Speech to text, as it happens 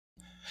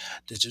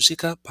The Juicy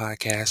Cup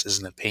podcast is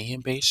an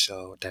opinion based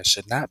show that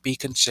should not be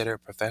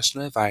considered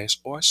professional advice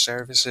or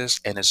services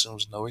and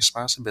assumes no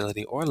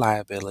responsibility or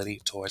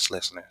liability towards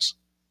listeners.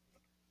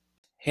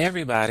 Hey,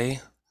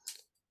 everybody.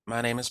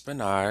 My name is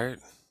Bernard,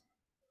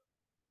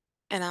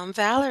 And I'm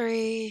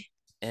Valerie.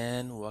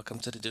 and welcome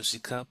to the Juicy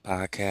Cup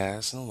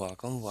podcast. And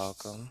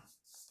welcome.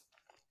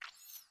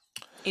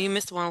 You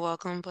missed one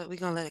welcome, but we're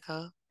gonna let it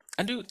go.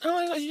 I do,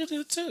 oh, you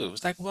do too.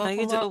 It's like, No, you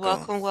welcome, do welcome.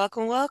 welcome,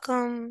 welcome,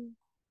 welcome.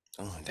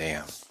 Oh,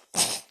 damn.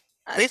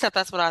 At least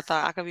that's what I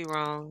thought. I could be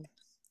wrong.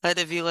 Let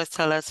the viewers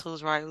tell us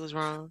who's right, who's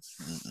wrong.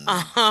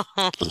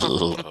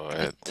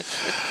 Lord.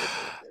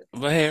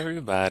 But hey,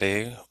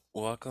 everybody,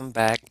 welcome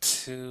back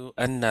to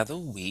another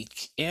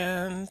week.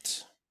 And,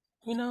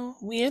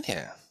 we in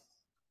here.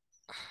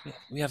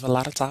 We have a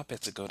lot of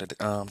topics to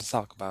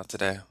talk about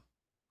today.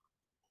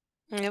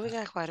 Yeah, we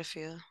got quite a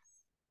few.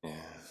 Yeah,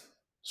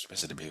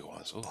 especially the big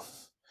ones. Ooh.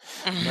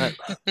 But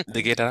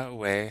to get out of the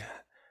way,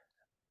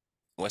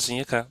 what's in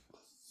your cup?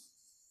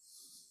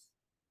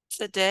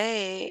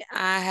 Today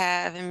I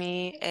have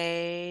me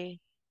a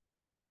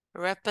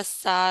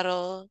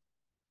reposado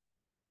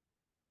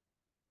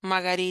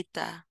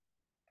margarita,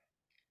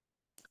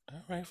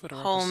 All right, for the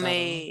reposado.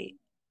 homemade,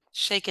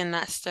 shaken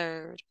not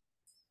stirred.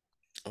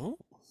 Oh,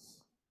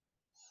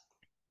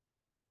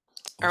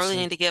 I what's really in?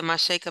 need to get my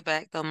shaker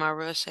back though, my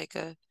real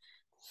shaker.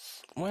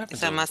 What happened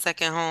It's at to my it?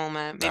 second home,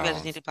 and maybe I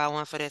just Oh, need to buy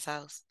one for this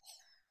house.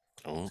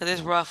 oh, Cause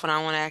it's rough when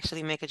I want to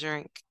actually make a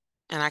drink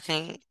and I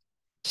can't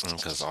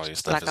because all your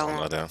stuff like is I on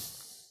want. there.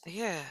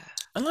 Yeah.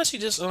 Unless you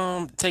just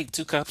take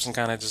 2 cups and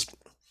kind of just.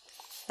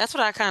 That's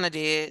what I kind of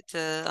did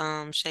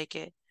to shake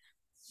it.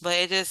 But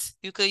it just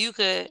you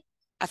could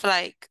I feel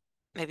like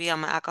maybe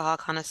I'm an alcohol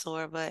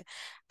connoisseur, but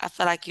I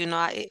feel like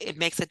it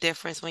makes a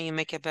difference when you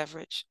make a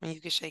beverage when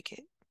you can shake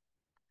it.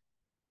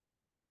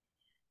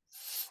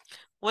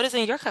 What is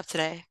in your cup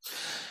today?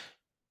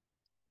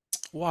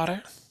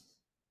 Water.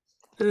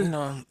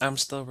 Mm. I'm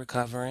still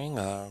recovering.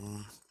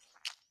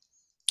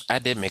 I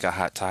did make a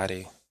hot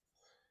toddy.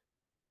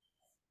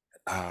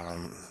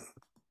 Um,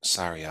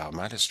 Sorry, y'all.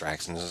 My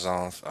distractions is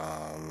off.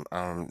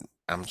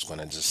 I'm just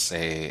gonna just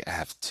say I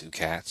have 2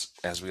 cats,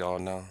 as we all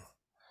know,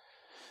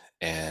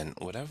 and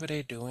whatever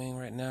they're doing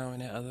right now in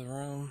that other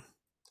room,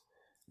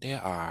 they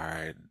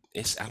are.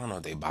 It's I don't know.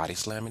 They body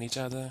slamming each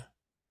other.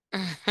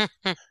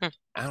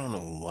 I don't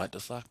know what the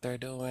fuck they're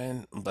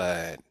doing,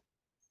 but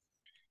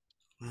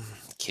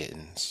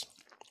kittens.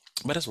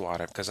 But it's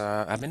water because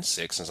I've been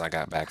sick since I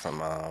got back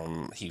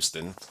from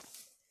Houston.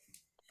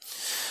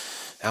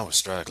 I was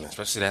struggling,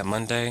 especially that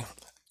Monday.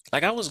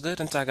 Like I was good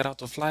until I got off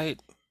the flight,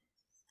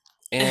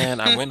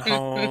 and I went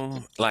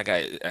home. I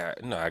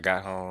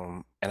got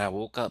home and I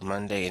woke up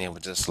Monday, and it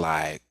was just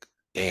like,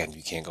 damn,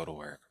 you can't go to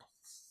work.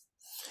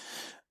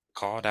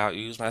 Called out,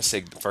 used my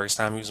sick. The first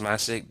time I used my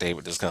sick day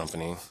with this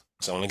company,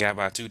 so I only got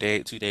about 2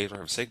 days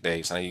worth of sick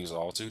days. And I used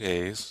all 2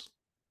 days.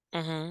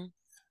 hmm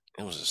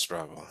It was a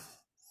struggle.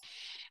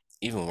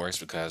 Even worse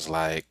because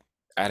like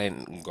I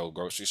didn't go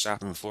grocery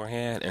shopping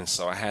beforehand, and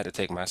so I had to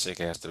take my sick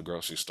ass to the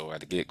grocery store. I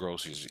had to get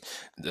groceries.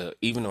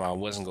 Even though I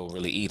wasn't gonna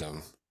really eat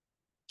them,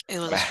 It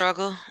was but a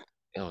struggle.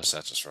 it was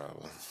such a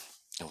struggle.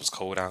 It was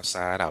cold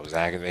outside. I was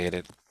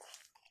aggravated.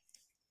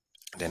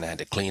 Then I had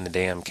to clean the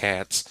damn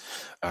cats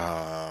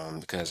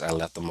because I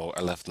left them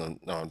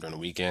during the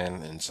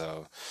weekend, and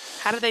so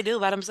How did they do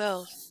by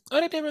themselves?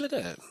 they did really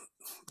good.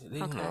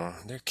 Okay.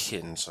 They're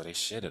kittens, so they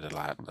shitted a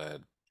lot,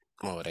 but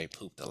well, they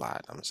pooped a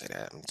lot. I'm gonna say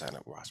that. I'm trying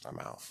to wash my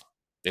mouth.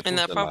 They In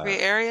the pooped a lot.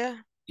 appropriate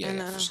area? Yeah, And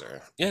yeah, for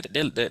sure. Yeah,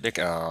 they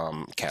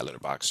cat litter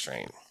box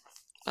trained.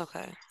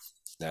 okay.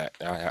 That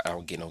I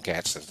don't get no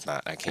cats. If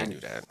not, I can't do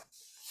that.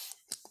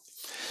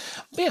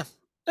 But yeah,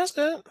 that's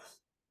good.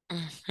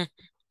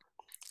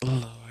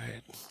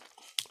 Lord,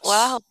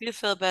 Well, I S- hope you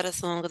feel better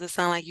soon because it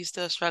sounds like you're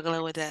still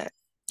struggling with that.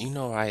 you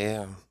know I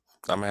am.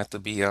 I'm gonna have to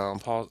be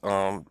pause,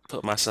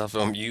 put myself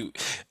on mute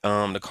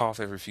to cough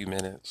every few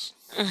minutes.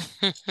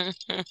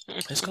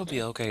 It's gonna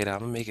be okay though. I'm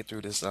gonna make it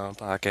through this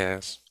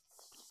podcast.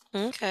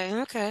 Okay,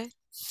 okay.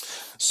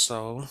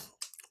 So,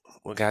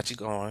 what got you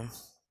going?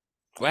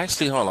 Well,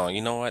 actually, hold on.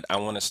 You know what? I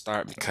want to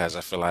start because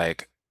I feel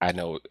like I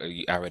know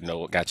I already know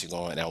what got you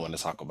going. I want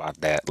to talk about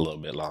that a little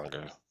bit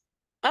longer.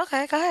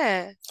 Okay, go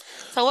ahead.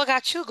 So what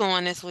got you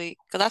going this week?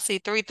 Because I see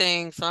three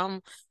things,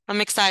 so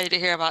I'm excited to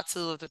hear about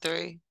two of the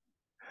three.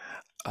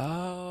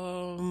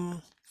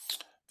 Um,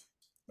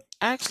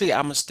 Actually,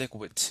 I'm gonna stick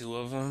with 2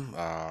 of them.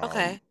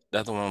 Okay, The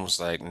other one was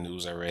like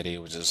news already.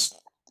 It was just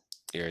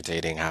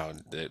irritating how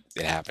it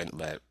happened,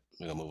 but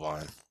we're gonna move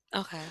on.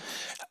 okay.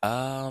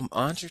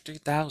 Andre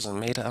 3000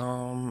 made a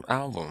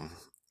album.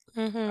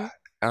 Mm-hmm.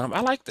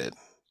 I liked it.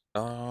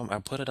 I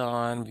put it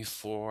on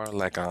before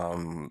like I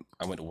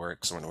went to work.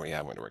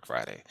 I went to work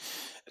Friday,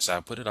 so I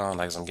put it on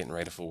like as I'm getting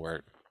ready for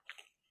work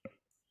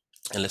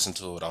and listened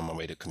to it on my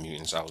way to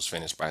commuting. So I was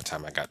finished by the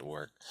time I got to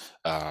work.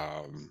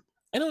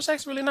 And it was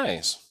actually really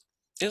nice.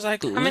 It was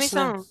like How many listening.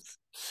 songs?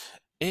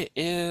 It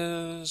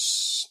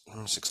is, let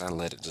me see, 'cause I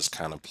let it just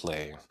kind of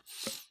play.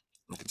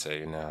 I can tell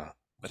you now.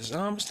 But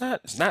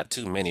it's not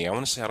too many. I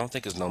want to say I don't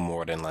think it's no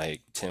more than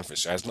like 10 for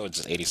sure. I know it's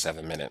just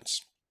 87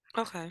 minutes.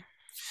 Okay.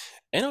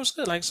 And it was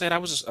good. Like I said, I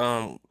was just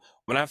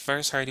when I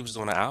first heard he was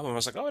doing an album, I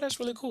was like, oh, that's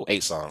really cool.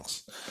 8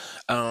 songs.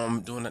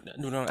 Doing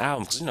an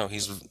album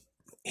because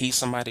he's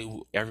somebody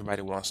who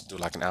everybody wants to do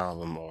like an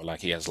album or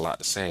like he has a lot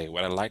to say.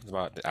 What I liked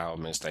about the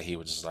album is that he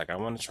was just like, I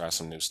want to try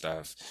some new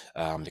stuff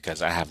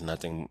because I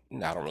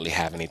don't really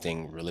have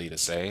anything really to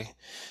say.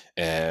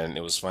 And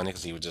it was funny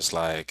because he was just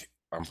like,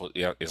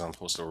 yeah, is I'm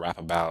supposed to rap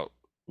about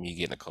me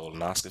getting a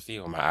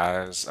colonoscopy or my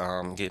eyes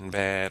getting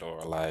bad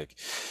or like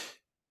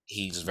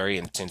he's very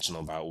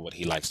intentional about what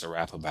he likes to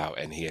rap about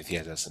and if he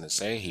has nothing to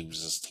say he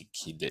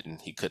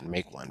couldn't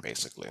make one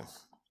basically.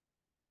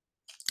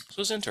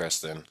 So it's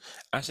interesting.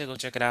 I say go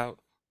check it out.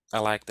 I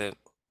liked it.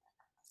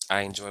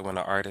 I enjoy when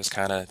the artists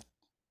kind of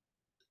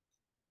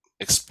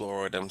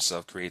explore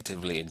themselves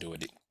creativity and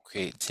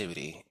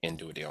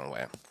do it their own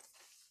way.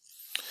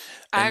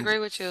 I And agree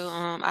with you.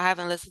 I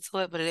haven't listened to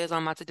it, but it is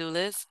on my to-do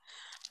list.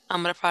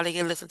 I'm gonna probably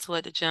get listen to it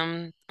at the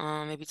gym,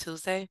 maybe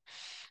Tuesday.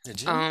 the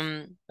gym,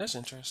 Um, that's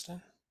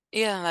interesting.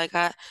 yeah,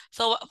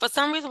 so for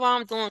some reason while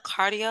I'm doing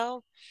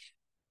cardio,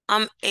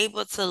 I'm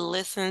able to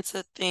listen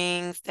to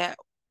things that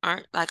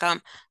aren't like I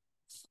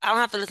don't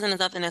have to listen to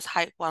something that's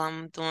hype while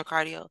I'm doing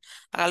cardio.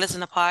 Like I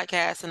listen to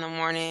podcasts in the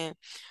morning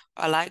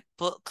or like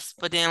books,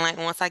 but then like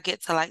once I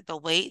get to like the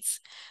weights,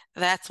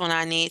 that's when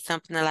I need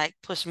something to like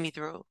push me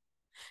through.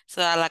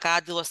 So I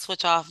do a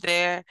switch off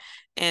there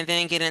and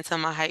then get into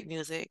my hype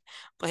music.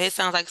 But it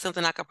sounds like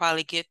something I could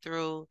probably get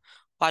through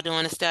while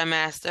doing the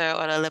Stairmaster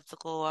or the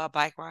elliptical or a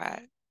bike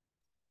ride.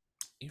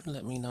 You can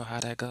let me know how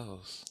that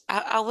goes.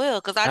 I will,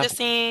 because I I've just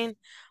seen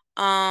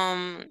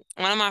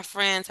one of my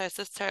friends, her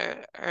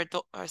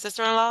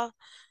sister-in-law,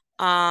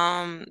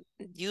 um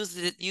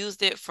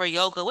used it for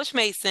yoga, which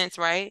made sense,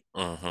 right?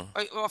 mm-hmm.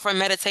 Or for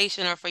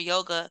meditation or for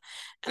yoga.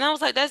 And I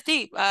was like, that's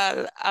deep.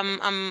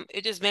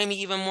 It just made me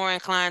even more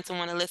inclined to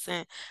want to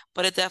listen,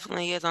 but it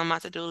definitely is on my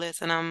to-do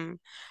list. And I'm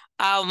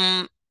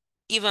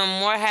even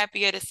more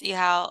happier to see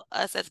how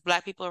us as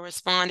Black people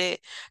responded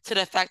to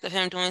the fact of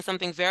him doing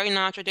something very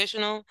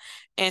non-traditional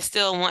and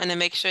still wanting to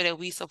make sure that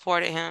we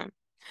supported him.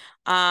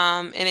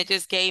 And it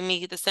just gave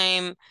me the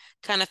same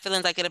kind of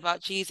feelings I get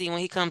about Jeezy when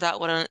he comes out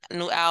with a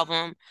new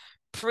album,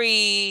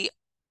 pre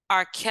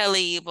R.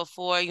 Kelly,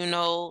 before,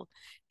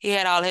 he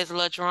had all his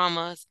little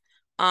dramas.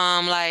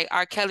 Like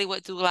R. Kelly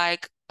would do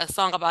like a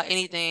song about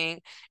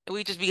anything, and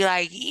we just be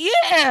like,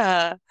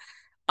 yeah.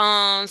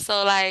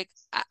 So like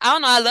I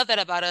don't know, I love that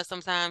about us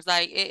sometimes.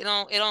 Like it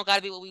don't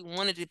gotta be what we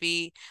want it to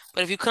be,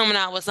 but if you're coming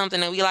out with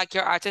something and we like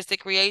your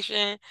artistic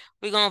creation,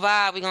 we gonna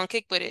vibe, we gonna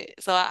kick with it.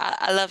 So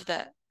I love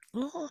that.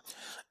 Mhm.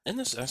 And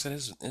this, I said,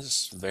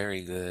 is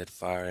very good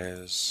far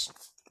as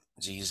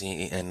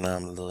Jeezy and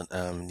little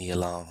Nia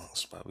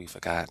Longs, but we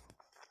forgot.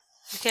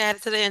 We can add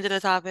it to the end of the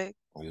topic.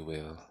 We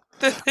will.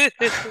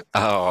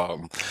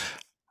 Um,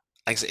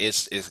 like I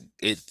said,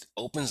 it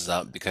opens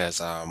up because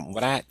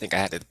what I think I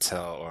had to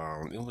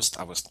tell it was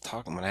I was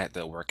talking when I had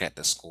to work at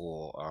the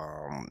school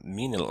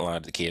me and a lot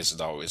of the kids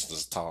is always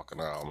just talking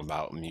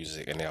about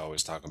music and they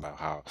always talk about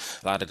how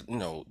a lot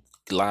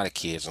of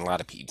kids and a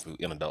lot of people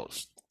and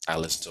adults I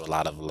listen to a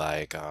lot of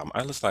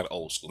I listen to like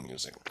old school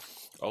music,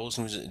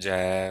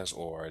 jazz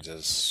or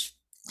just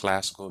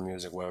classical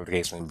music, whatever the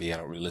case may be. I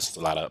don't really listen to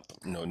a lot of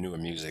newer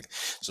music,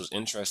 so it's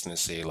interesting to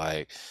see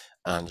like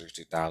Andre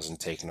 2000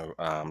 taking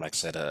like I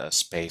said, a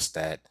space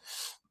that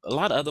a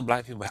lot of other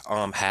black people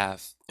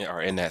have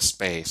are in that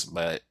space,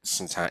 but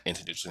sometimes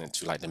introducing it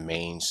to like the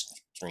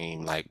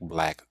mainstream like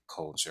black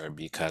culture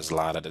because a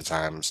lot of the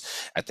times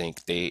I think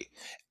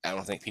I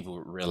don't think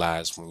people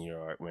realize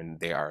when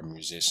they are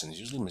musicians.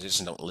 Usually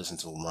musicians don't listen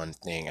to one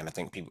thing, and I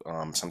think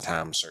people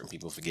sometimes certain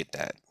people forget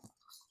that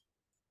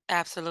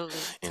Absolutely.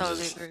 and Totally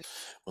just agree.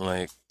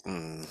 like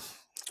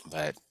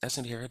but that's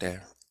in here or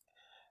there.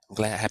 I'm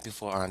glad, happy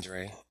for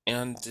Andre.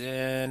 And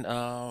then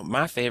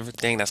my favorite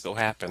thing that's gonna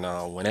happen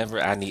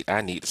whenever I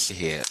need to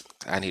see it.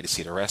 I need to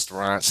see the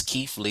restaurants.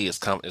 Keith Lee is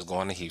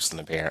going to Houston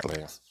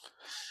apparently.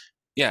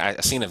 Yeah,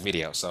 I seen a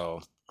video.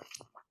 So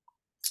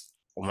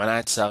when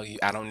I tell you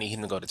I don't need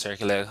him to go to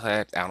Turkey Leg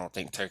Hut, I don't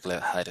think Turkey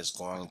Leg Hut is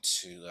going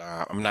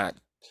to. I'm not.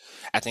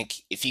 I think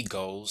if he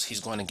goes, he's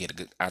going to get a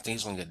good. I think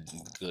he's going to get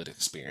a good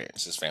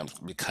experience. His family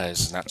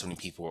because not too many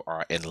people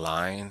are in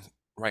line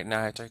right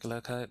now at Turkey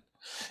Leg Hut,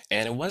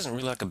 and it wasn't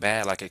really like a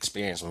bad like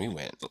experience when we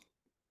went.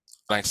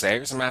 Like I say,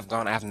 every time I've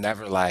gone, I've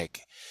never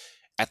like.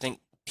 I think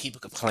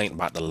people complain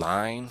about the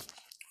line,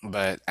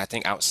 but I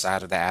think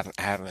outside of that,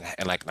 I haven't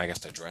and like I guess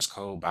the dress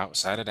code. But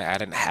outside of that, I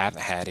didn't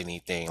haven't had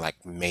anything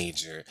like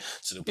major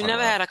to the You point never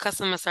where had a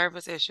customer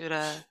service issue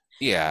to.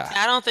 yeah, See,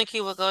 I don't think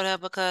he would go there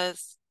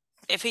because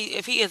if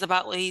he is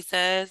about what he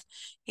says,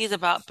 he's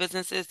about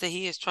businesses that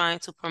he is trying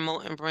to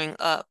promote and bring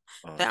up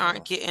that uh,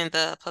 aren't getting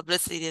the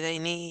publicity they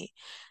need.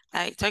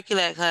 Like Turkey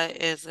Leg Hut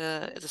is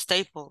a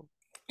staple.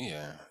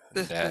 Yeah,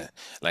 that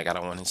like I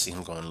don't want to see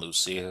him going to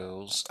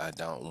Lucille's. I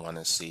don't want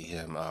to see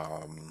him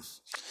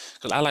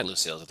because I like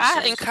Lucille's.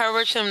 I Lucille's.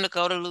 encourage him to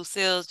go to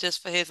Lucille's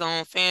just for his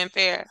own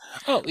fanfare.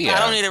 Oh But I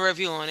don't yeah. need a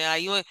review on it.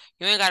 Like, you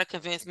ain't got to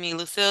convince me.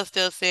 Lucille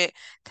still sit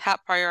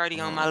top priority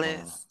on my hmm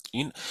list.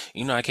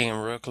 You know, I came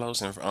real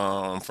close in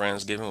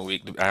Friendsgiving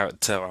week. I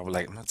would tell, I was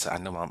like, I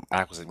know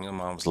I was, my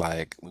mom was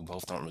like, we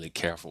both don't really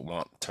care for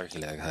want turkey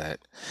leg hut.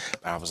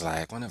 But I was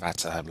like, what if I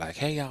tell her, like,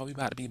 hey y'all, we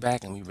about to be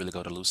back and we really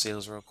go to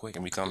Lucille's real quick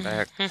and we come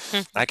back?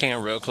 I came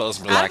real close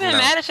and be I've like, been no,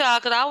 mad at y'all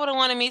because I would have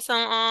wanted me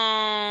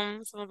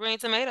some green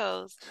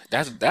tomatoes.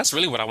 that's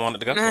really what I wanted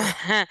to go for.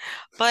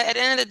 But at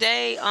the end of the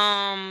day,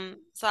 I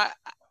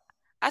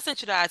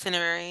sent you the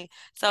itinerary.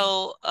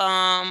 So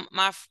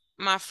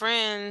my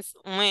friends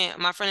went,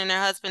 my friend and their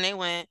husband, they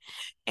went,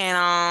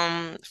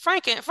 and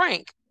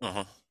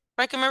hmm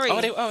Frank and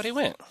Oh, Marie, they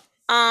went.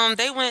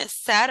 they went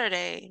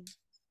Saturday,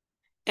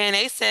 and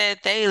they said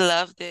they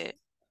loved it.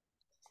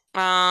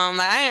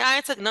 Like I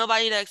ain't took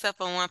nobody there except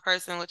for one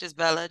person, which is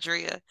Bella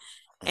Drea.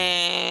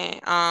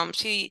 And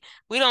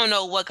we don't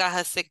know what got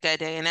her sick that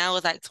day, and that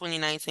was like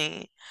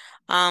 2019.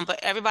 But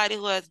everybody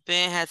who has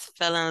been has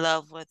fell in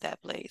love with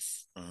that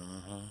place.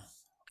 hmm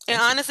And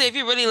honestly, Interesting if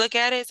you really look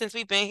at it, since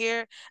we've been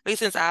here, at least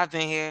since I've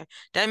been here,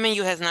 that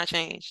menu has not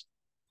changed.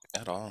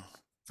 at all.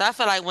 So I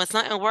feel like when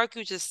something work,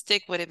 you just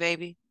stick with it,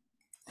 baby.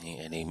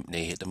 And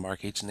they hit the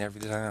mark each and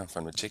every time,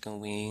 from the chicken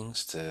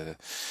wings to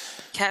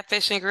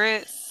Catfish and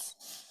grits,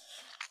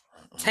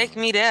 take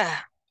me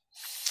there.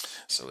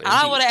 so it'll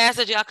I be. would have asked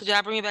that y'all, could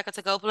y'all bring me back a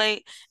to-go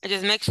plate and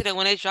just make sure that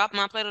when they drop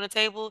my plate on the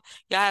table,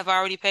 y'all have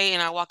already paid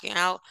and I walking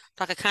out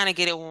so I could kind of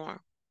get it warm.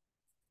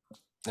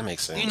 That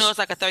makes You know sense. it's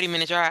like a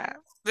 30-minute drive.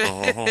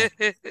 hmm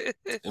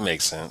It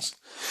makes sense.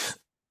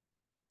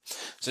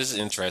 So this is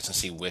interesting to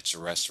see which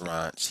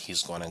restaurants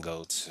he's going to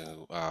go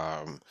to.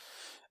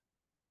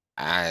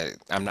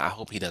 I'm not. I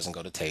hope he doesn't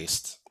go to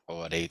Taste,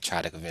 or they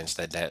try to convince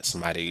that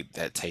somebody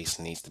that Taste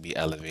needs to be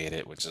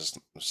elevated, which is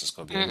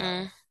going to be a no.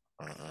 Mm-mm.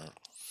 Mm-mm.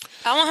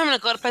 I want him to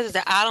go to places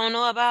that I don't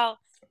know about,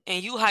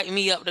 and you hype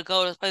me up to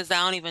go to places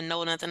I don't even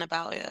know nothing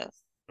about yet.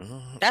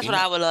 That's You what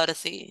know, I would love to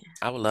see.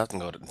 I would love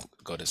to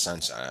go to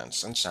Sunshine.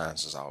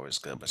 Sunshine's is always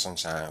good, but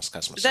Sunshine's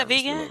customer Is that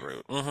service be a vegan? little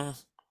rude.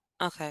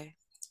 Okay.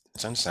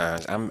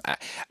 Sunshine's.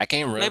 I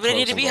came real Maybe they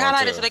need close to in be going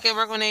highlighted so to. they can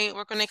work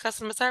on their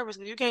customer service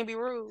because you can't be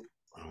rude.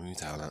 You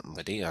tell them,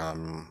 but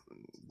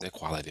the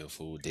quality of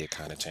food did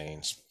kind of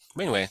change.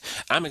 But anyway,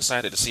 I'm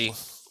excited to see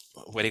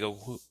where they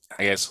go.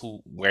 I guess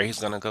where he's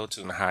gonna go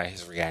to and how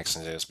his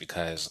reaction is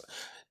because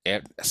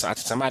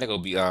somebody go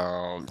be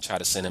try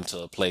to send him to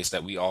a place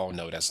that we all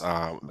know that's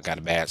got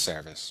a bad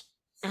service.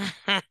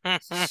 At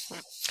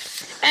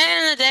the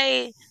end of the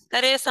day,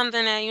 that is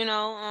something that,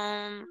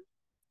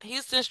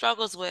 Houston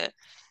struggles with.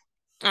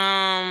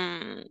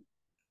 Um,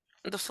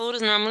 the food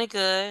is normally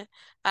good.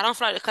 I don't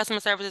feel like the customer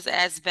service is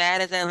as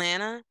bad as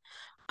Atlanta.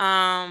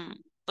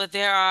 But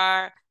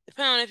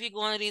depending on if you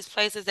go into these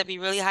places that be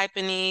really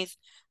hyping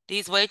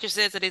these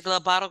waitresses or these little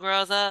bottle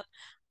girls up,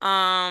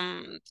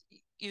 um,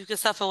 you can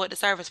suffer with the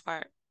service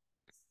part.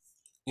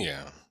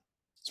 Yeah,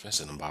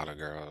 especially the bottle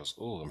girls.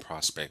 Ooh, and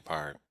Prospect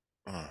Park.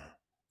 Mm.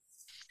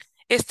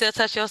 It still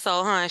touch your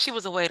soul, huh? She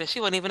was a waiter. She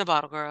wasn't even a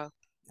bottle girl.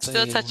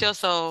 Still See, touch your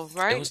soul,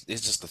 right?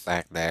 it's just the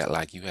fact that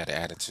like you had an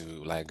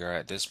attitude, like girl,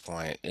 at this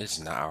point, it's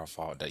not our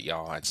fault that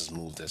y'all had just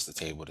moved us to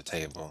table to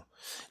table.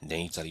 And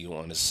then you tell you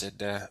want to sit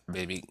there,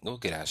 baby, go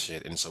get our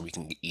shit, and so we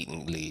can eat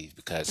and leave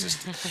because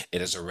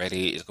it's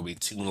gonna be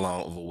too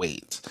long of a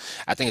wait.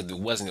 I think if it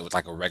was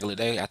like a regular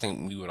day, I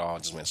think we would all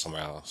just went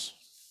somewhere else.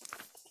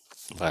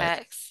 But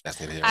Facts. that's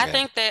neither here nor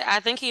there. I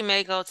think he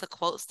may go to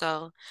Quotes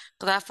though,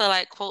 because I feel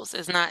like Quotes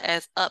is not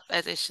as up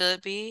as it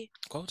should be.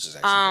 Quotes is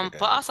actually pretty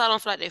But good. also I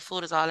don't feel like their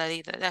food is all that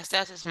either. That's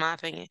just my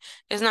opinion.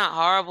 It's not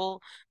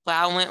horrible, but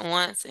I went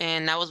once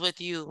and I was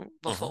with you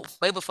hmm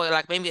way before,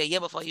 like maybe a year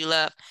before you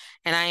left,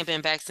 and I ain't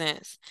been back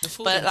since. The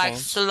food But didn't like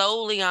change.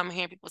 slowly, I'm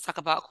hearing people talk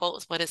about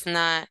Quotes, but it's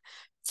not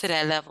to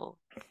that level.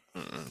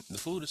 The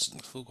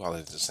food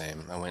quality is the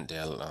same. I went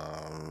there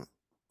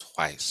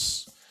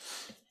twice.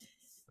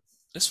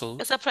 It's food.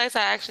 It's a place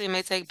I actually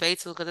may take Bay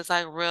to because it's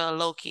like real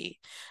low key.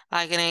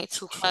 Like it ain't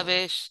too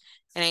clubbish,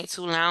 it ain't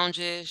too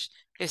loungish.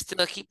 It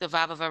still keep the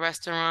vibe of a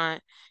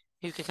restaurant.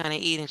 You can kind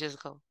of eat and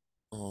just go.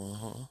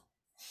 hmm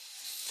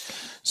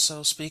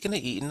So speaking of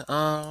eating,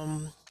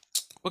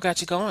 what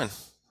got you going?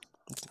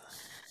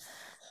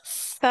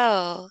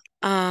 So,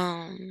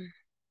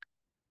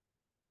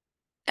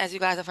 as you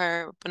guys have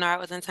heard, Bernard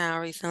was in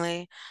town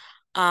recently,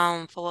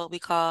 for what we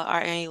call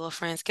our annual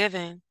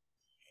Friendsgiving.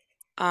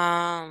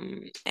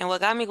 And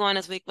what got me going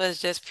this week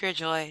was just pure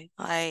joy.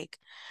 Like,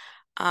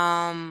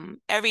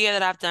 every year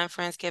that I've done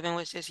Friendsgiving,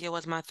 which this year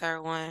was my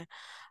third one,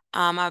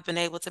 I've been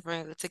able to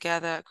bring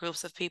together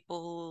groups of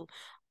people who,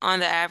 on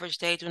the average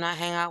day, do not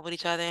hang out with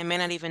each other and may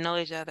not even know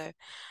each other.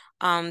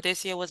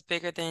 This year was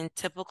bigger than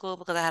typical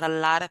because I had a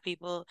lot of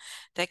people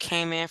that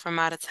came in from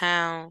out of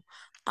town,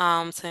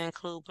 to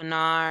include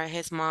Bernard,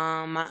 his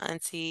mom, my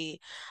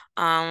auntie,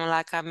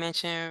 like I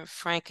mentioned,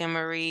 Frank and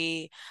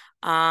Marie.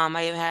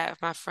 I even had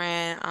my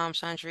friend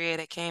Chandria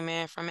that came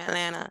in from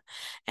Atlanta,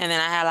 and then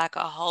I had like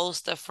a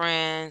host of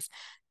friends,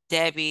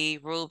 Debbie,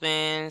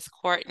 Rubens,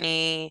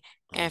 Courtney,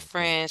 and Hmm.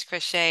 friends,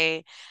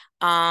 Crochet,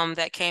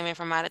 that came in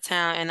from out of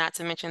town, and not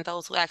to mention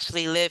those who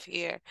actually live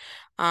here,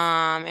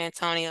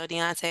 Antonio,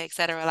 Deontay,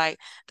 etc. Like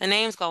the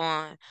names go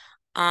on.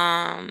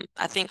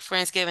 I think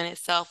Friendsgiving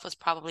itself was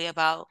probably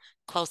about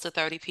close to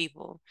 30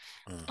 people.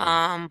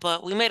 Hmm.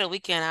 But we made a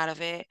weekend out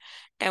of it.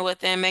 And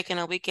within making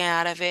a weekend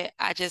out of it,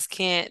 I just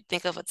can't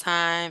think of a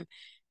time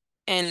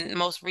in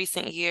most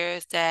recent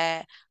years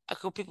that a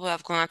group of people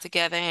have gone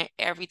together and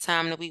every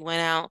time that we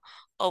went out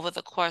over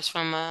the course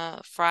from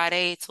a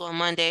Friday to a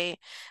Monday,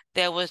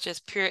 there was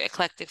just pure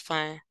eclectic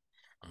fun.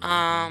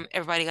 Hmm.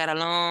 Everybody got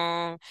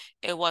along.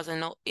 It wasn't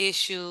no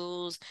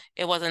issues.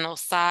 It wasn't no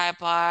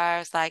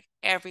sidebars. Like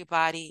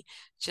everybody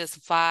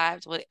just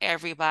vibed with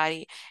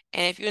everybody.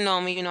 And if you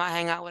know me, you know I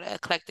hang out with an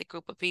eclectic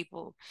group of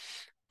people.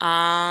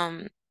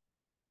 Um,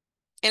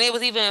 and it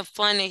was even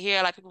fun to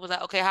hear like people was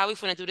like, okay, how are we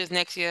gonna do this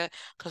next year?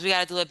 Because we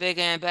gotta do it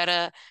bigger and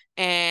better.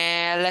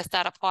 And let's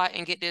start apart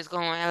and get this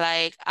going.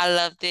 Like I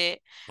loved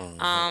it. Hmm.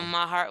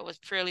 My heart was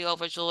purely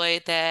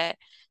overjoyed that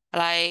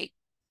like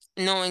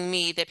knowing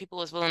me that people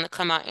was willing to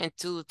come out and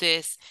do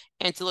this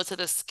and do it to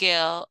the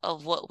scale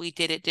of what we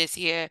did it this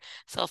year.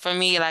 So for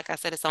me, like I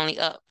said, it's only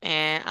up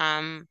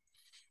and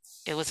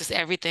it was just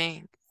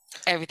everything.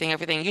 Everything,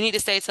 everything. You need to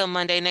stay till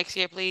Monday next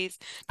year, please.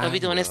 Don't I be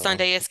doing this will.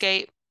 Sunday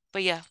escape.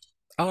 But yeah.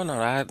 Oh no,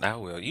 I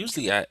will.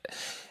 Usually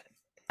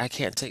I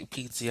can't take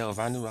PTO. If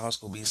I knew I was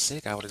gonna be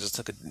sick, I would have just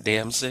took a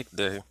damn sick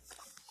day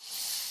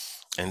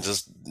and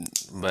just.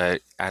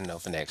 But I know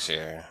for next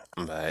year.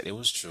 But it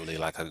was truly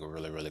like a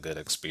really really good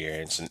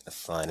experience and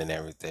fun and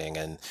everything.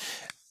 And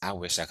I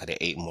wish I could have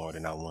ate more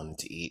than I wanted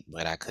to eat,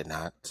 but I could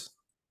not.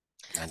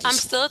 I I'm just,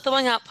 still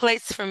throwing out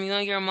plates from you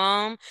and your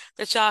mom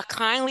that y'all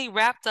kindly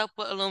wrapped up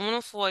with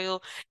aluminum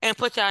foil and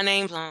put y'all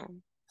names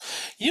on.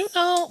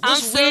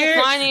 I'm what's still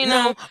weird? finding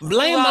them No,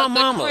 blame my throughout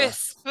the mama.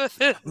 crisp.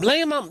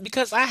 Blame my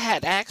because I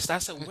had asked. I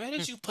said, "Where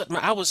did you put my?"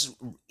 I was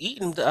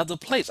eating the other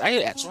plates.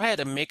 So I had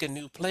to make a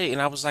new plate,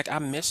 and I was like,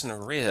 "I'm missing a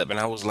rib," and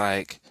I was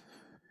like,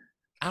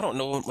 "I don't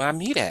know where my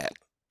meat at."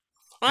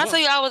 When I tell What?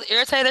 you I was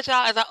irritated,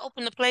 y'all, as I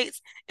opened the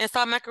plates and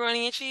saw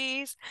macaroni and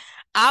cheese,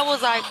 I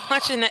was like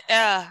punching the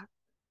air,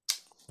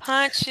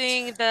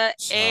 punching the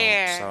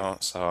air.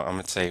 So I'm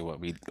gonna tell you what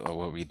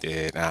we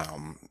did.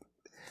 I'm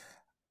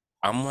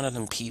one of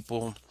them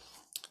people.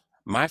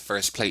 My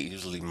first plate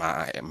usually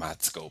my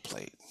to-go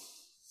plate,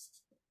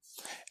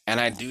 and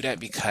I do that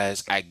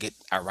because I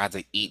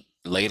rather eat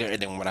later,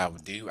 and then what I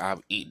would do, I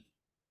would eat.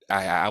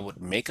 I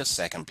would make a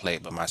second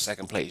plate, but my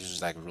second plate is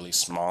just like really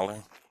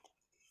smaller.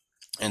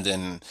 And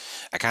then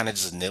I kind of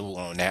just nibble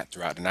on that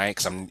throughout the night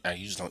because I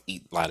usually don't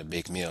eat a lot of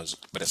big meals.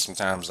 But it's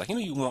sometimes like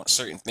you want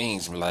certain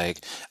things. And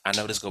like I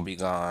know this gonna be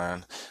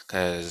gone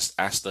because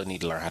I still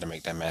need to learn how to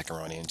make that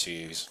macaroni and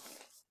cheese.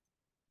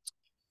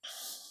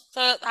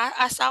 So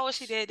I saw what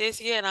she did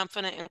this year, and I'm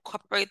gonna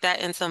incorporate that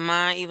into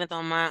mine, even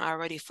though mine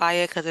already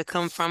fire because it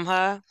come from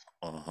her.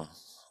 Uh-huh.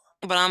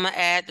 But I'm gonna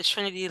add the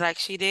Trinity like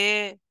she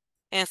did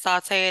and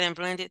saute it and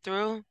blend it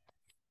through.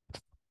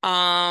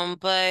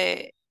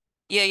 But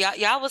yeah,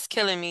 y'all was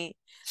killing me.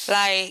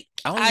 Like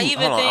I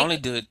even Hold on. I think, only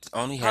did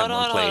only had hold on,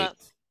 one hold plate. up.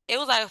 It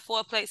was like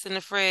four plates in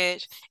the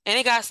fridge, and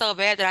it got so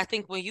bad that I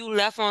think when you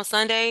left on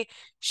Sunday,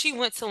 she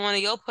went to one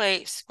of your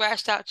plates,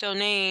 scratched out your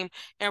name,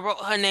 and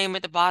wrote her name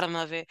at the bottom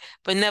of it,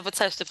 but never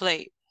touched the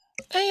plate.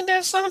 Ain't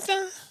that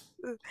something?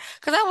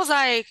 Because I was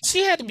like, She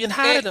had to be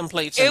hiding it them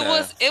plates in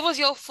there. it was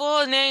your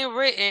full name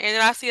written, and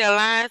then I see a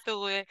line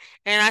through it,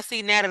 and I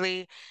see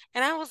Natalie,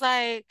 and I was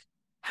like,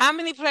 how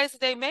many plates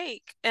did they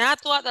make? And I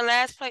threw out the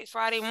last plate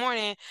Friday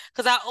morning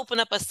because I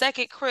opened up a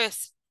second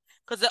crisp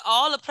because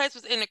all the plates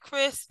was in the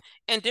crisp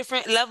and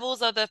different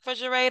levels of the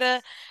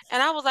refrigerator,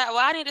 and I was like, well,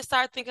 I need to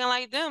start thinking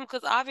like them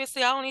because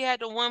obviously I only had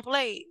the one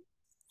plate.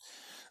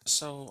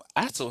 So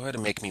I told her to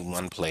make me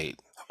one plate.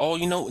 Oh,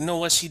 you know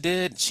what she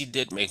did? She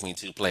did make me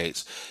two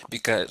plates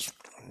because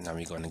now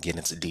we're going to get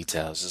into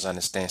details. Just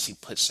understand she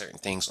put certain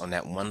things on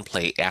that one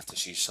plate after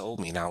she showed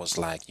me, and I was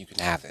like, "You can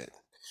have it."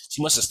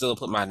 She must have still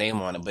put my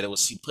name on it, but it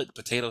was she put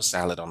potato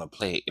salad on a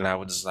plate, and I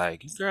was just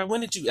like, "Girl,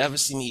 when did you ever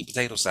see me eat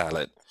potato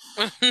salad?"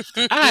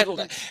 I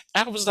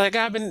I was like,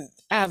 I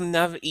have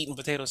never eaten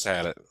potato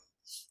salad.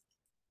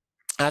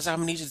 I said, I'm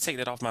gonna need you to take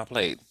that off my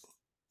plate.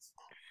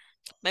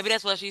 Maybe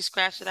that's why she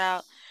scratched it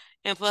out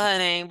and put her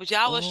name. But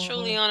y'all was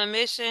truly Oh. on a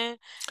mission,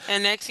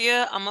 and next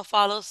year I'm gonna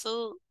follow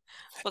suit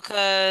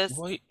because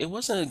Well, it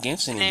wasn't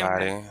against the name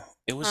right, anybody.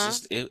 It was huh?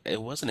 just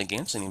it wasn't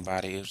against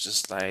anybody. It was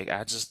just like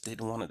I just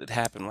didn't want it to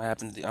happen. What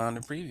happened on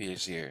the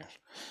previous year?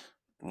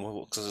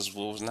 Well, because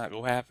what was not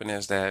gonna happen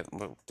is that.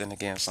 But then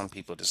again, some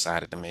people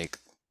decided to make.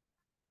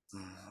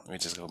 We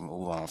just gonna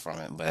move on from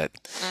it. But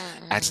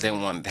I just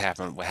didn't Mm-mm. want it to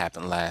happen. What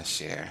happened last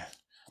year?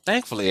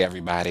 Thankfully,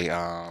 everybody,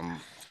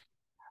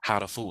 how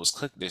the food was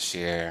cooked this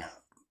year,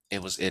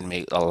 it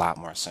made a lot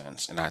more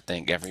sense. And I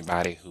think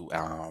everybody who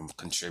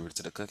contributed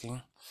to the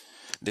cooking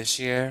this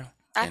year.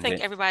 I And think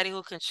then, everybody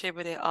who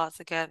contributed all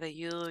together,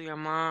 you, your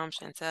mom,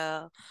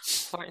 Chantel,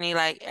 Courtney,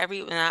 like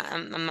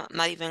and I'm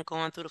not even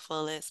going through the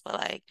full list, but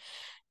like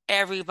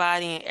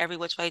everybody and every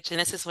which way,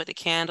 Genesis with the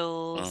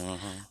candles,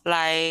 hmm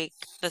like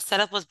the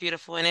setup was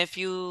beautiful. And if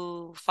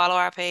you follow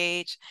our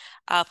page,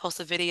 I'll post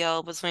a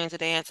video between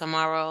today and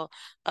tomorrow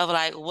of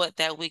like what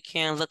that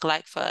weekend looked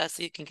like for us,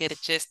 so you can get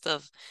a gist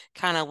of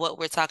kind of what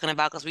we're talking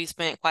about because we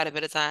spent quite a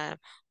bit of time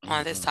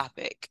on this hmm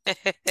topic.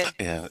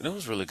 Yeah, it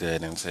was really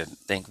good. And said,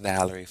 thank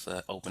Valerie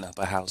for opening up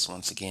her house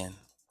once again.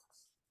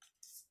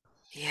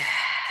 Yeah.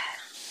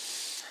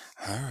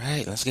 All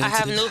right, let's get I into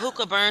have these. new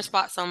hookah burn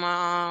spots on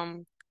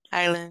my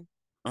island.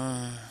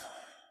 Um,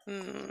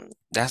 Mm.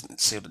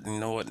 that's see, you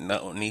know what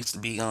no, needs to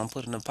be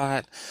put in the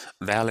pot?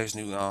 Valerie's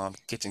new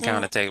kitchen Mm.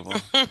 counter table.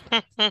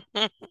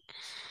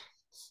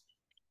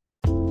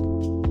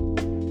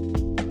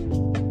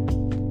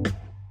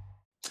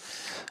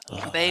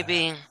 Lord.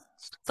 Baby.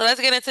 So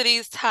let's get into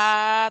these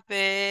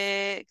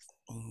topics.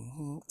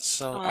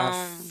 So our Um,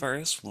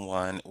 first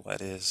one,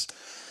 what is,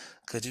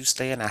 could you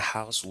stay in a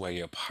house where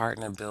your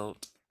partner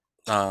built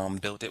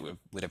it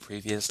with a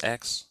previous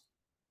ex?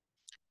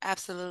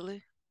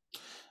 Absolutely.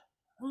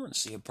 I wouldn't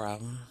see a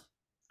problem.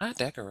 I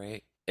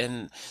decorate.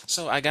 And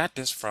so I got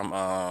this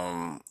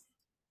from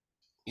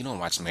you don't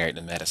watch Married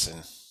to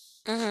Medicine.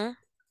 Mm-hmm.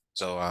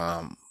 So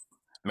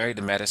Married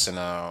to Medicine,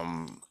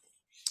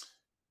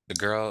 the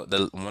girl,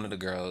 the one of the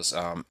girls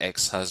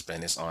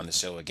ex-husband is on the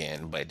show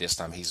again, but this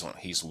time he's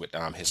with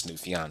his new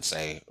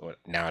fiance.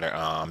 Now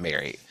they're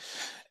married.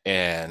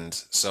 And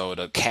so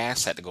the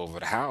cast had to go over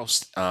the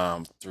house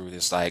through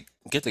this like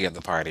get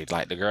together party.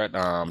 Like the girl,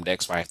 the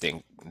ex-wife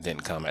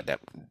didn't come at that,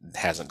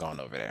 hasn't gone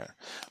over there.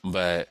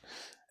 But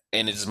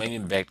and it just made me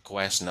back the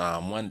question,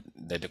 one,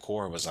 the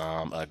decor was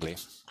ugly.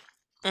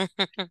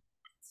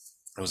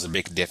 It was a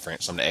big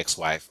difference from the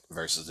ex-wife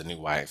versus the new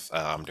wife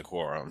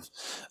decorum.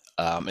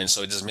 And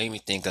so it just made me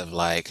think of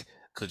like,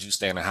 could you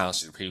stay in a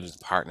house your previous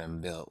partner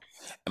built?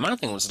 And my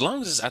thing was, as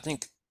long as I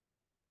think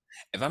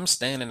if I'm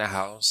staying in a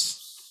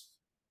house,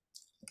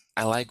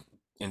 I like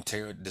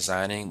interior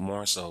designing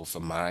more so for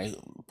my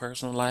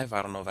personal life.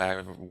 I don't know if I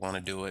ever want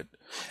to do it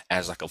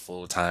as like a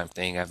full-time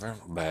thing ever,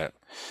 but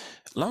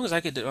as long as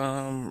I could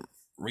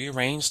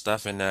rearrange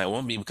stuff, and it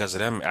won't be because of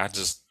them. I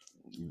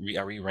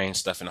rearrange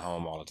stuff in the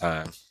home all the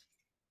time.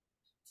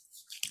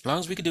 As long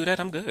as we could do that,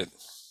 I'm good.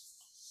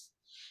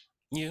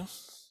 You?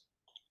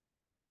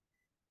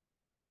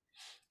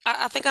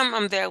 I think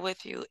I'm there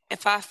with you.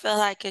 If I feel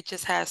like it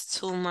just has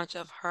too much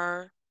of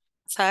her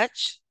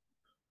touch,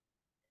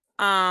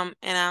 and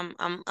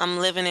I'm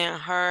living in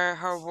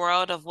her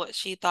world of what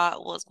she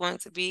thought was going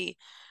to be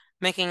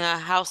making a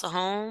house a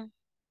home,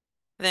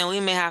 then we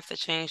may have to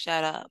change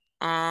that up.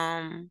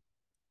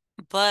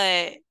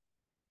 But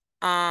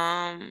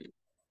um,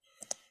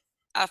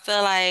 I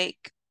feel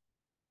like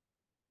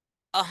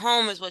a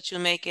home is what you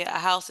make it. A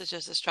house is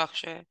just a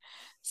structure.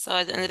 So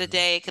at the end of the hmm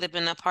day, it could have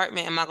been an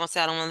apartment. Am I gonna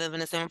say I don't want to live in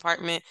the same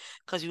apartment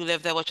because you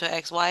live there with your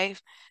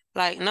ex-wife?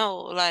 Like, no,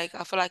 like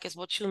I feel like it's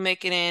what you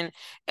make it in.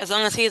 As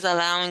long as he's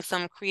allowing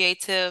some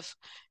creative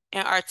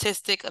and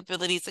artistic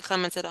abilities to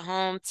come into the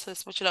home to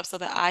switch it up so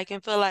that I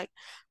can feel like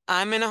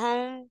I'm in a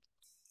home.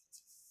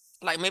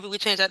 Like maybe we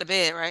change out the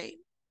bed, right?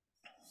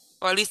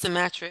 Or at least a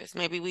mattress.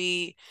 Maybe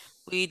we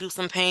do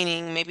some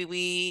painting.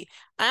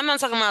 I'm not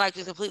talking about like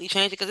just completely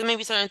change it because there may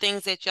be certain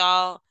things that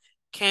y'all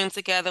came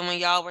together when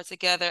y'all were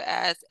together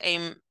as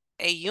a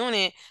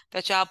unit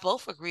that y'all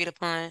both agreed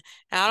upon.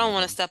 And I don't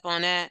want to hmm step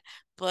on that,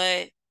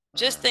 but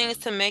just things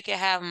to make it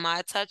have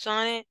my touch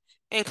on it,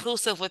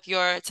 inclusive with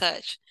your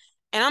touch.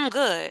 And I'm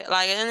good.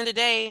 Like at the end of the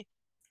day,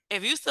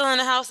 if you still in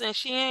the house and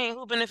she ain't,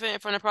 who benefiting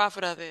from the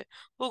profit of it?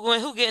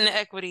 Who getting the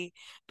equity?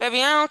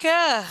 Baby, I don't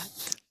care.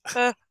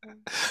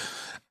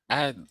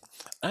 I,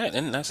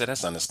 and I said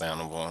that's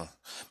understandable.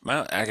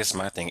 I guess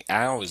my thing,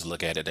 I always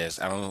look at it as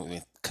I don't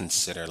even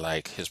consider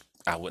like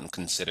I wouldn't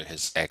consider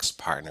his ex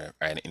partner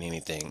in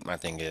anything. My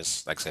thing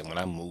is, like I said, when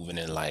I'm moving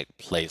in like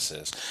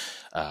places,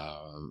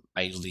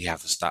 I usually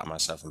have to stop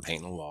myself from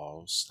painting the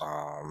walls.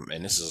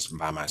 And this is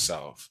by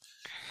myself.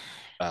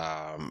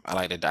 I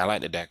like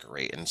to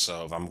decorate, and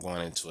so if I'm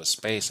going into a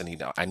space,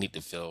 I need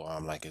to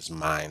feel like it's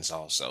mine's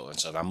also. And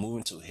so if I'm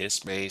moving to his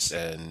space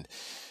and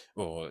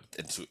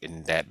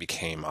that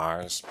became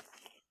ours,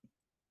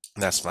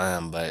 that's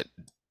fine. But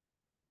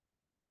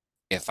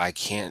if I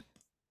can't,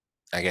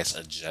 I guess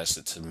adjust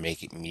it to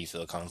make me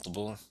feel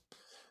comfortable,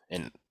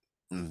 and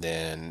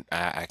then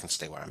I can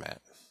stay where I'm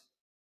at.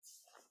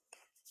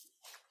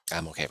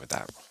 I'm okay with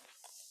that.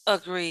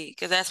 Agreed,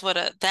 because that's what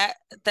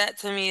that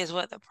to me is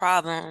what the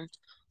problem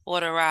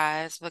would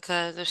arise.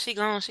 Because if she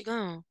gone, she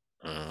gone.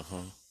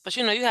 hmm But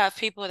you have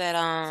people that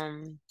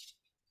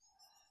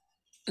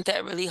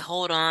really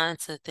hold on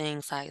to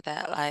things like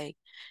that. Like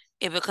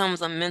it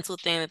becomes a mental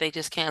thing that they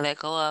just can't let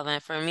go of.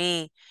 And for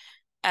me,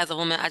 as a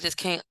woman, I just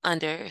can't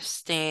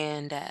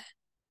understand that.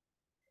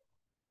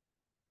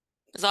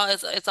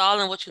 It's all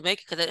in what you make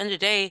it. Because at the end of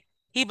the day,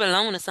 he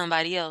belonged to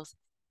somebody else.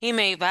 He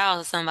made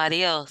vows to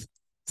somebody else.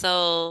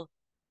 So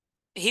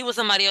he was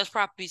somebody else's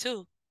property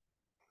too.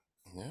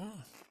 Yeah,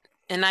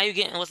 And now you're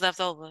getting what's left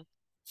over.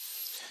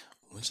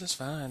 which is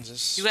fine.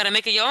 You Just gotta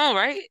make it your own,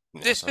 right?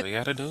 that's all you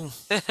gotta do.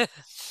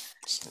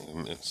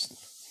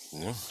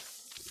 Yeah.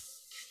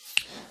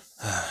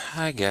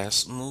 I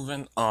guess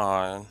moving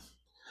on.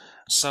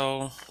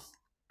 So,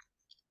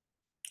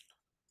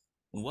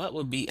 what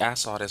would be? I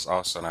saw this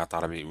also, and I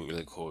thought it'd be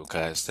really cool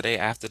because today,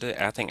 I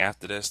think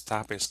after this,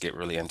 topics get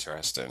really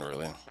interesting,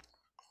 really.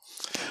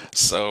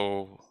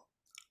 So,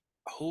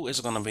 who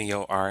is gonna be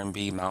your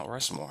R&B Mount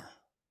Rushmore?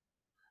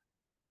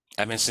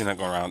 I've been seeing it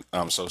go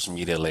around social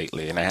media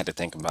lately, and I had to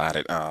think about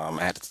it.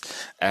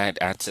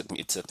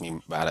 It took me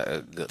about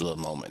a good little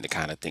moment to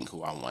kind of think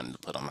who I wanted to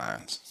put on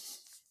mine.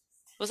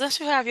 Well, since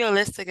you have your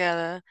list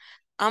together,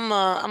 I'm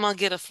gonna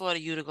get a floor to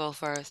you to go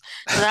first,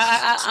 because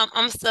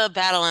I'm still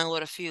battling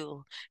with a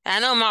few.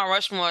 And I know Mount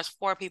Rushmore is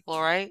four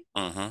people, right?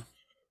 Mm-hmm.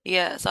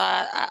 Yeah, so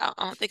I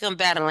don't think I'm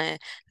battling.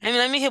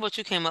 Let me hear what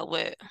you came up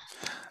with.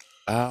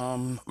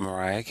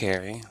 Mariah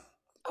Carey.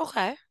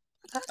 Okay,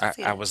 I can I,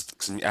 see I that. was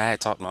 'cause I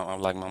had talked to my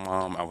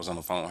mom. I was on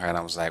the phone with her and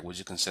I was like, "Would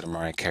you consider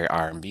Mariah Carey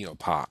R&B or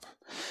pop?"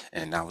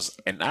 And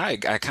I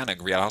kind of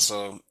agree.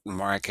 Also,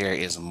 Mariah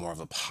Carey isn't more of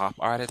a pop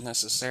artist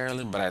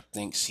necessarily, but I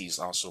think she's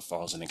also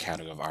falls in the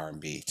category of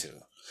R&B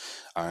too.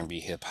 R&B,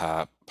 hip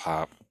hop,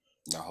 pop,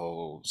 the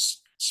whole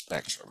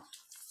spectrum.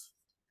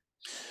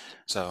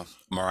 So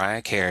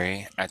Mariah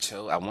Carey,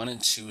 I want to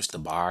choose the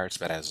Bards,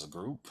 but as a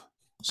group,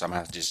 so I'm gonna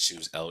have to just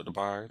choose Elder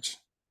Bards.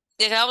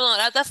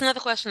 Yeah, that's another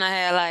question I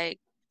had. Like,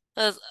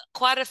 there's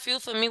quite a few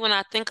for me when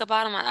I think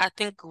about them. I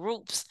think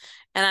groups,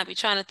 and I be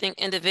trying to think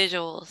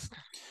individuals.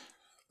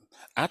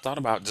 I thought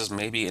about just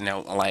maybe,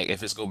 like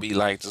if it's gonna be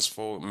like just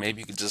for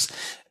maybe you could just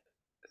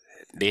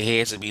their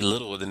heads would be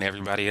littler than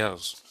everybody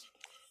else.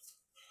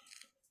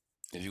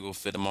 If you go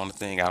fit them on the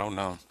thing, I don't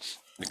know,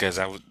 because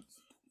I would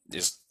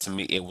just to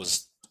me it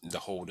was the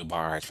whole the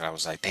Bards, but I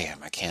was like,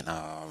 damn, I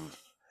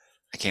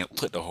can't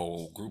put the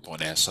whole group on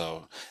there,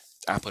 so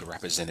I put a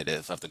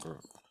representative of the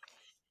group,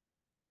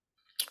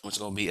 which is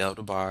gonna be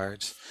Elder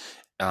Bards.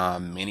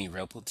 Minnie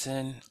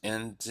Riperton,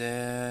 and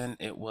then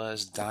it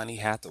was Donny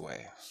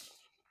Hathaway.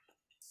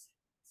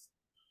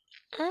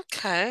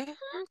 Okay,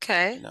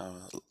 okay. You know,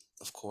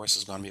 of course,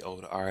 it's gonna be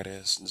older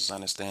artists. Just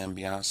understand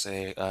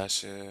Beyonce,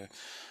 Usher.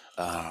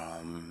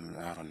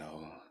 I don't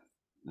know.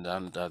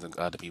 None of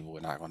the other people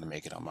were not going to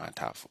make it on my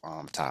top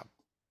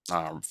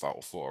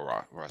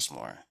for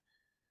Rushmore.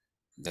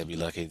 They'd be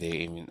lucky if they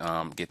even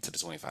get to the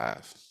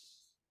 25.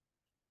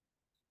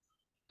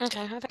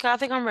 Okay, I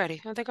think I'm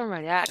ready. I think I'm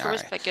ready. I All can right,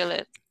 respect your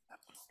list.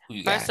 who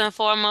you First got? and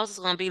foremost, it's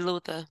gonna be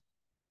Luther.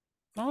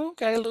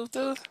 Okay,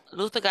 Luther.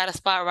 Luther got a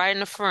spot right in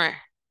the front.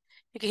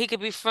 He could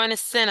be front and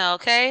center,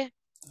 okay?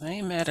 I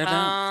ain't mad at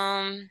that.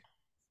 Um,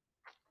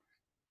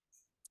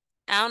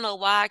 I don't know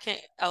why I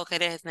can't. Okay,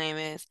 there his name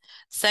is.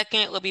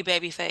 Second would be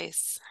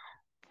Babyface.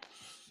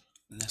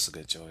 That's a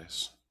good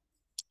choice.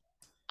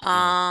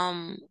 Yeah,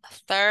 Um,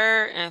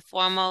 Third and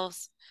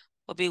foremost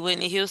would be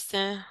Whitney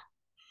Houston.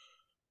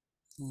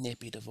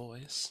 Nippy the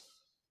voice.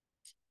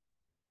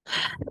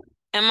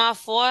 And my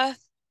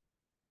fourth,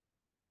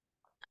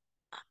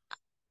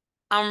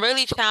 I'm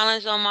really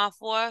challenged on my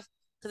fourth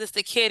because it's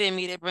the kid in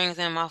me that brings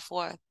in my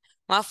fourth.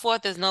 My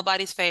fourth is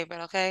nobody's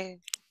favorite, okay?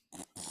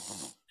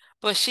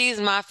 But she's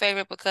my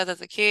favorite because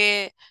as a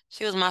kid,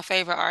 she was my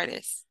favorite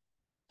artist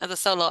as a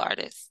solo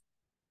artist,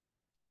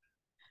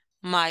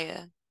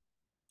 Maya.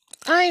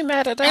 I ain't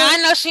mad at And that. I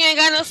know she ain't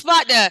got no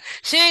spot there.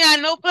 She ain't got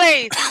no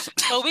place.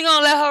 So we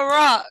gonna let her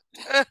rock.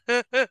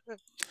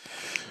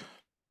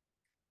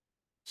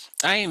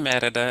 I ain't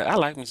mad at that. I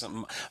like me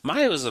some.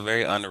 Maya was a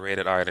very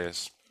underrated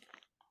artist.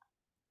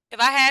 If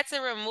I had to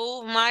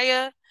remove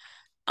Maya,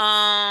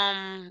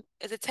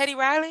 is it Teddy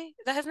Riley?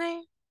 Is that his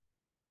name?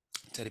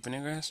 Teddy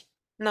Pendergrass?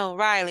 No,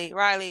 Riley.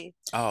 Riley.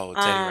 Oh,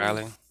 Teddy Um,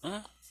 Riley.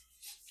 Huh?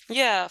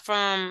 yeah,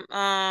 from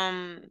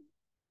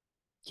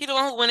he the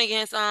one who went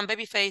against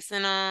Babyface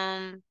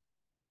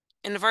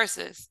in the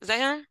verses. Is that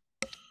him?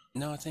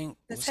 No, I think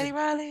Is was Teddy it?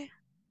 Riley?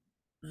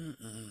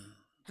 Mm-mm.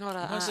 Hold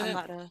on, Was I'm it?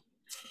 about to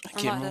I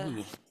I'm can't about remember to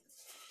who.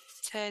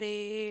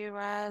 Teddy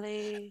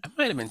Riley. I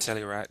might have been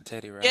Teddy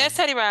Yeah, Riley. it's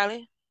Teddy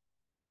Riley.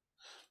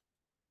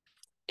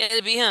 Yeah,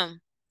 it'd be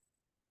him.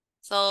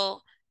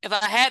 So if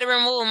I had to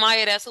remove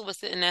Maya, that's who would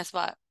sit in that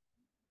spot.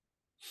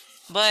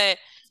 But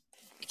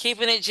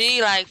keeping it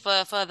G, like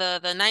for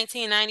the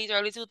 1990s,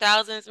 early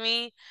 2000s,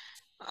 me,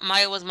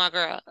 Maya was my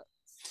girl.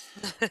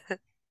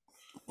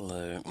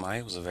 Look,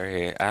 Maya was a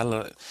very. I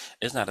look.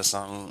 It's not a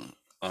song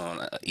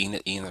on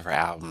any of her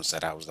albums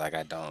that I was like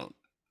I don't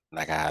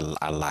like. I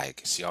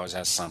like. She always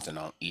has something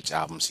on each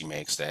album she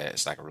makes that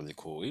it's like really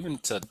cool, even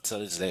to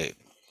this day.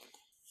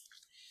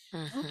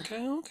 Mhm.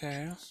 Okay,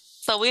 okay.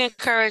 So we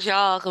encourage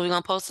y'all because we're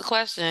gonna post a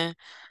question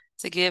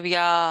to give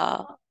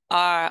y'all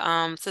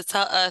our to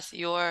tell us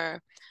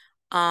your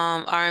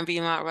R&B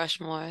Mount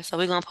Rushmore. So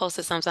we're gonna post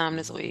it sometime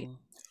this week.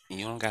 hmm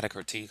You don't gotta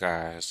critique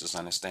ours. Just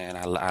understand.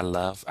 I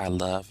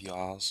love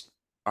y'all's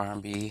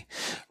R&B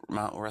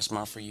Mount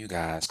Rushmore for you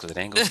guys, because it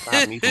ain't gonna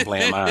stop me from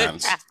playing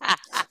mines.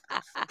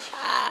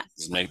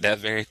 Just make that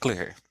very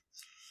clear.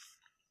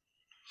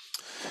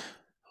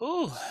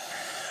 Ooh.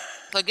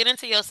 So get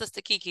into your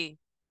sister Kiki.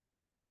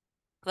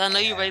 'Cause I know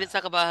you're ready Yeah. to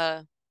talk about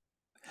her.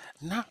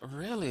 Not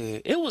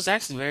really. It was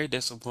actually very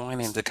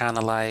disappointing to kind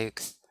of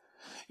like,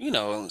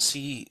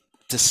 see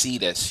to see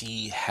that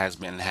she has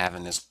been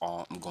having this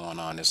all going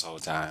on this whole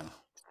time.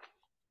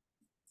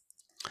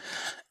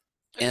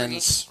 And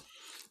Agree.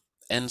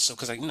 and so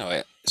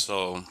because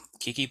so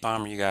Kiki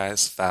Palmer, you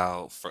guys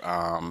filed for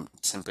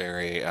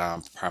temporary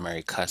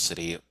primary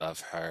custody of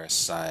her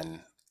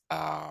son.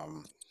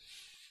 Um,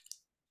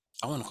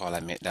 I want to call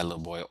that little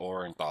boy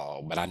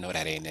Orenthal, but I know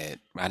that ain't it.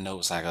 I know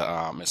it's like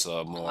it's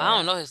a Well, I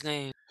don't more. know his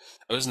name.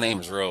 His name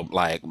is real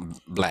like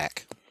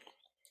black.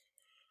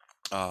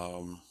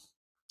 Um,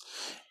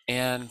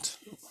 and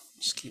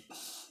excuse,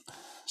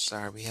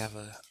 sorry, we have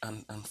a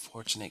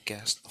unfortunate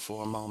guest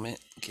for a moment.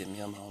 Give me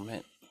a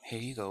moment. Here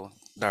you go,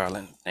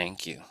 darling.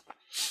 Thank you.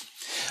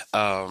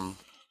 Um,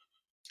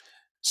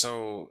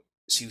 so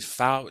she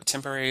filed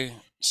temporary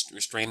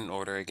restraining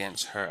order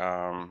against her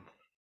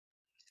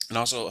and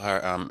also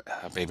her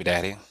baby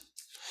daddy.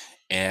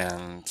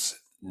 And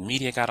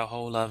media got a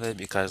hold of it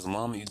because the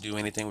moment you do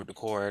anything with the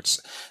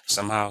courts,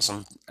 somehow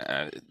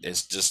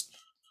it's just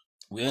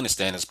we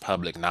understand it's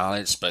public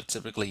knowledge, but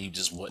typically you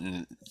just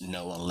wouldn't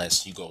know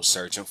unless you go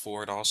searching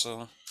for it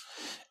also.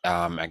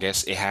 I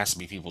guess it has to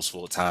be people's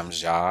full-time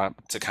job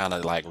to kind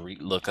of like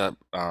look up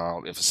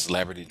if a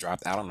celebrity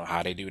dropped. I don't know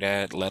how they do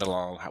that, let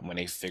alone when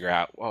they figure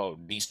out, oh,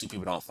 these two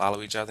people don't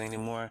follow each other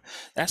anymore.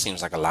 That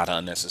seems like a lot of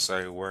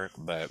unnecessary work,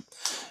 but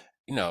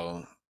you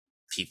know,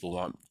 people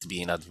want to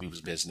be in other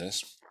people's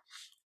business.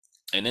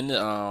 And then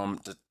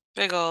the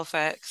Big old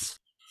facts.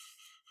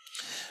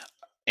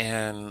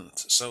 And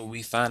so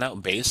we find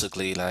out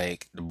basically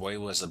like the boy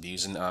was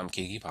abusing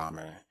Kiki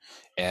Palmer,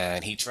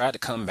 and he tried to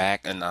come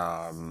back and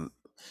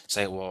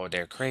say, well,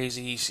 they're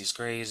crazy, she's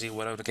crazy,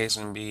 whatever the case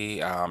may be.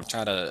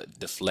 Try to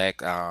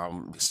deflect,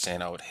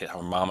 saying, oh,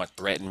 her mama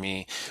threatened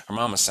me. Her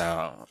mama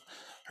sound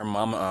her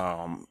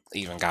mama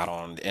even got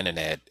on the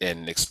internet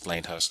and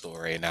explained her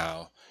story.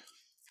 Now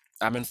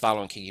I've been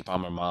following Kiki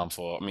Palmer mom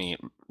for, I mean,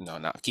 no,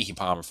 not Kiki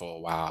Palmer for a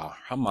while.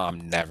 Her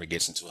mom never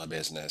gets into her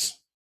business.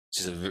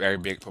 She's a very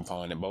big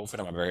proponent. Both of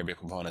them are very big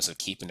proponents of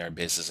keeping their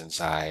business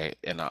inside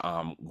and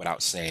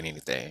without saying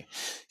anything.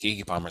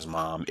 Kiki Palmer's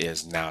mom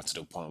is now to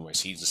the point where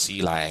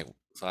she like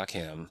fuck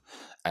him.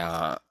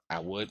 I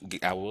would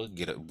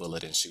get a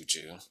bullet and shoot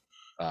you.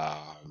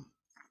 Um,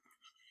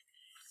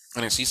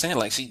 and then she's saying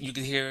like you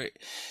could hear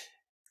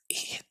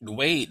the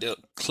way the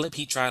clip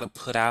he tried to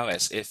put out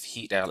as if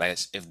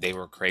they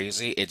were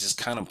crazy, it just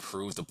kind of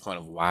proves the point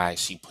of why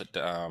she put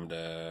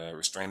the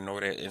restraining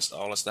order and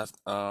all the stuff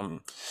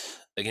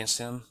against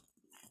him.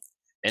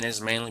 And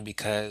it's mainly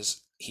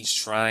because he's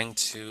trying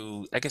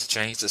to, I guess,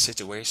 change the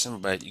situation,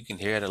 but you can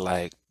hear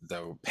the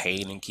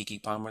pain in Kiki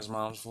Palmer's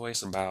mom's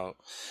voice about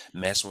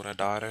messing with her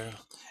daughter.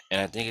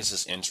 And I think it's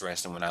just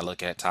interesting when I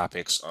look at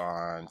topics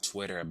on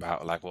Twitter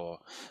about like,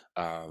 well,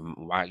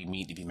 why you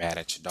need to be mad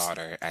at your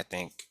daughter. I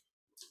think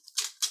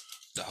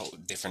the whole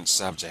different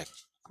subject.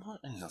 What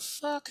in the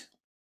fuck?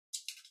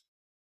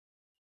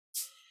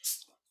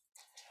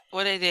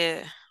 What they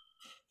did.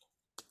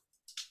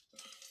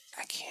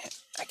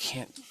 I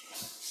can't,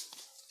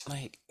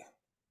 like,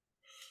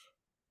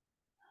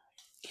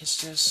 it's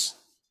just,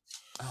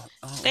 oh,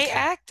 They okay.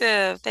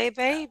 active. They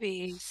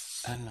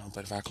babies. I know,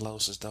 but if I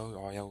close this door,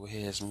 all y'all will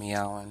hear is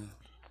meowing.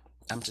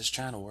 I'm just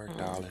trying to work, I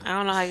darling.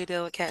 don't know how you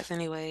deal with cats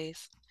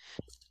anyways.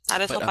 I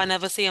just But, hope I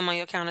never see them on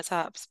your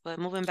countertops. But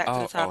moving back to the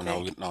oh no,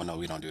 topic. no,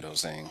 we don't do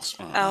those things.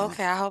 Oh, Mm-mm,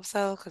 okay, I hope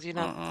so, because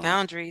mm-mm,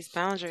 boundaries,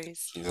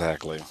 boundaries.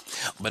 exactly.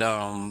 But,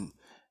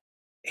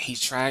 he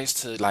tries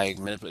to, like,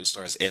 manipulate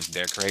stories if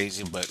they're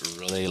crazy, but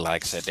really,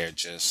 like I said, they're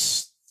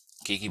just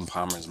Kiki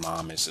Palmer's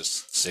mom is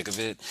just sick of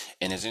it.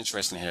 And it's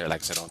interesting here,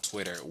 like I said, on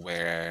Twitter,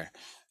 where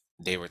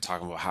they were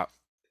talking about how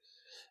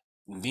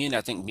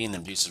I think being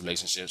in abusive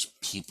relationships,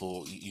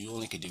 people you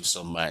only could do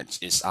so much.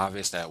 It's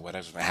obvious that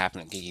whatever's been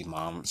happening to Gigi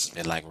mom's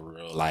been like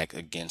real like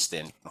against it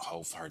and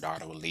hope her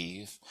daughter will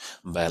leave.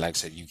 But like I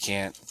said, you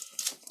can't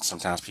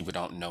sometimes people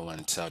don't know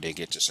until they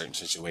get to certain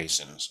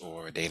situations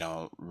or they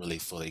don't really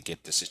fully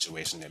get the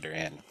situation that they're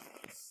in.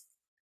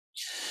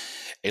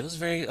 It was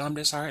very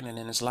disheartening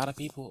and there's a lot of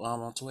people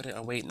on Twitter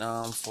are waiting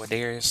for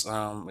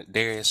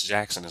Darius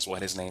Jackson is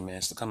what his name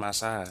is to come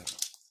outside.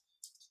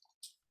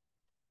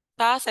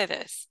 So I'll say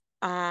this.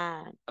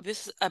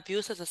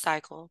 Abuse is a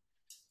cycle.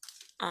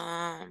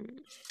 Um,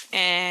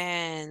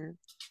 and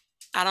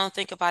I don't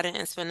think if I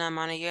didn't spend the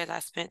amount of years I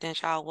spent in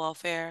child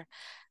welfare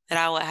that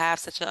I would have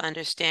such an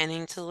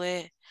understanding to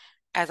it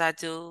as I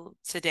do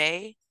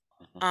today.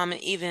 Mhm. And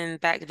even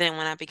back then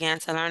when I began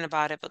to learn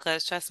about it,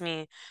 because trust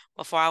me,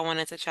 before I went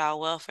into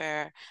child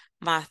welfare,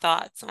 my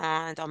thoughts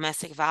on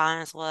domestic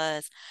violence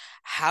was,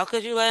 how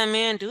could you let a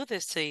man do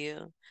this to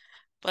you?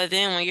 But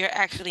then when you're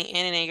actually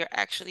in it and you're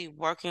actually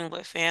working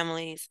with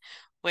families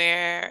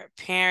where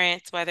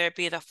parents, whether it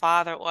be the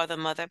father or the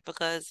mother,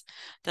 because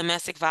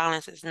domestic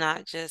violence is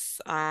not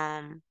just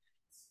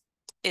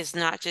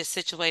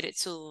situated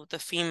to the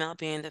female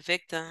being the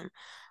victim.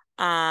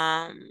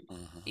 Um,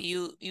 Mhm.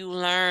 you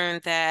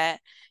learn that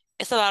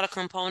it's a lot of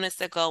components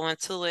that go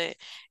into it,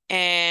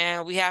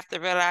 and we have to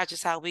realize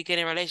just how we get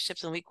in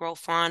relationships and we grow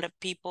fond of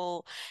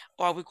people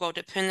or we grow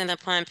dependent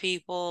upon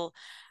people.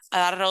 A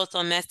lot of those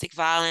domestic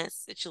violence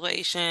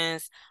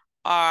situations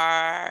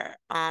are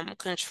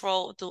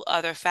controlled through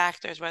other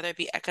factors, whether it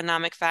be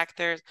economic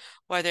factors,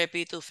 whether it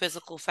be through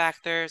physical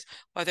factors,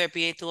 whether it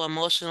be through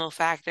emotional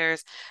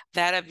factors.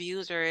 That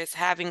abuser is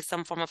having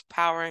some form of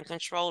power and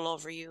control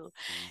over you.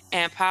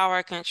 And Mhm. power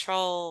and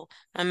control,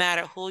 no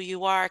matter who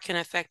you are, can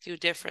affect you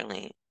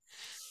differently.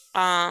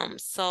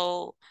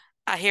 So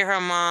I hear her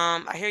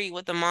mom, I hear you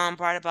what the mom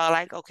brought about,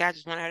 like, okay, I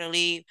just want her to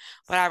leave,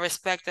 but I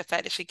respect the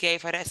fact that she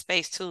gave her that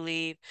space to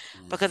leave.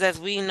 Because Mhm. as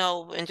we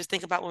know, and just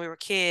think about when we were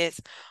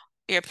kids,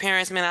 your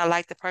parents may not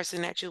like the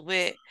person that you're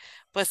with,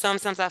 but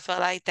sometimes I felt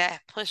like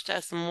that pushed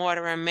us more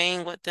to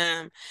remain with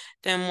them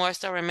than more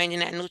so remaining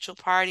that neutral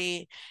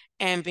party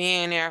and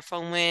being there for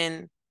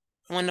when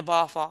the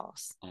ball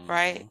falls,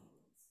 right? Mhm.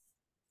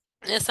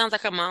 It sounds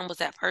like her mom was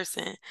that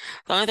person.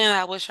 The only thing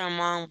that I wish her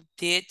mom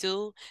did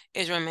do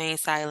is remain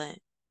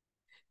silent.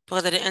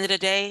 Because at the end of the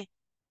day,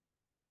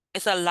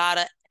 it's a lot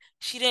of,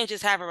 she didn't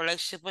just have a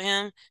relationship with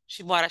him,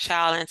 she brought a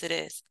child into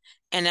this.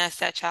 And that's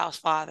that child's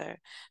father.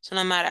 So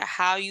no matter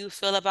how you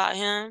feel about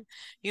him,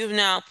 you've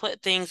now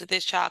put things that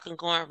this child can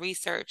go and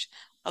research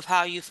of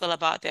how you feel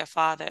about their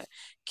father.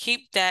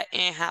 Keep that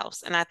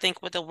in-house. And I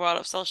think with the world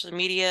of social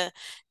media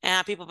and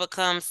how people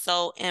become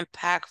so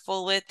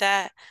impactful with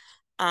that,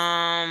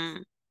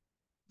 um,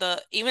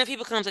 even if he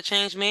becomes a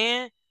changed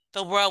man,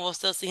 the world will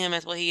still see him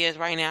as what he is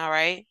right now,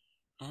 right?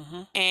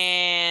 Mhm.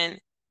 And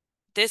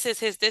this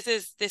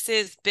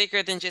is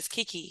bigger than just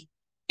Kiki.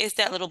 It's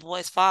that little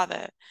boy's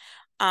father.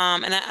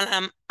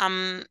 And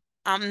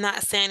I'm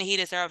not saying that he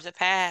deserves a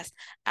pass.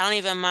 I don't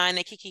even mind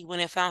that Kiki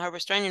went and found her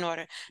restraining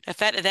order. The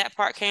fact that that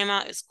part came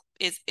out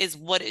is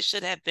what it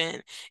should have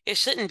been. It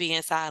shouldn't be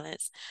in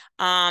silence.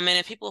 And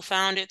if people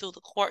found it through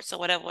the courts or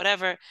whatever,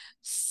 whatever,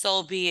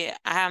 so be it.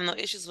 I have no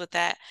issues with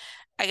that.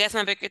 I guess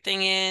my bigger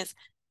thing is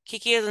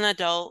Kiki is an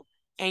adult,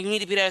 and you need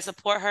to be there to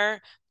support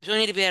her, but you don't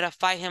need to be there to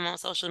fight him on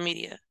social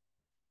media.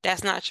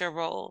 That's not your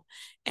role.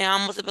 And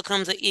almost it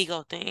becomes an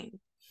ego thing.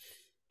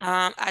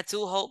 I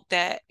do hope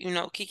that,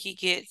 Kiki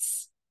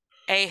gets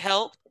a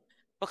help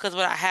because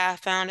what I have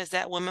found is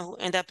that women who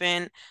end up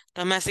in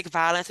domestic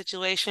violence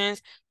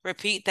situations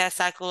repeat that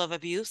cycle of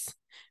abuse,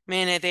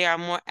 meaning that they are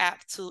more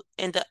apt to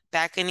end up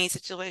back in these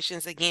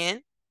situations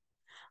again.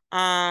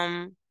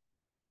 Um,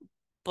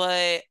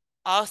 but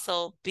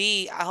also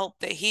B, I hope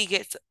that he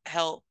gets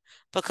help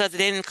because it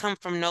didn't come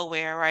from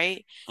nowhere,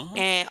 right? Mhm.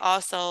 And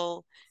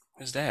also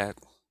His dad.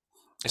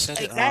 It said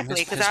it, exactly,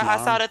 his because his I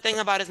saw mom. the thing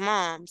about his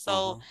mom.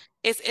 So Mhm.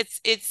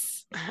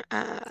 it's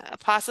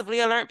possibly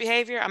a learned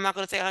behavior. I'm not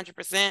going to say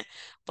 100%,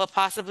 but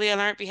possibly a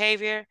learned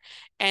behavior,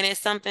 and it's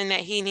something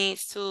that he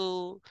needs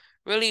to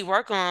really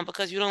work on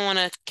because you don't want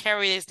to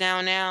carry this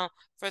down now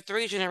for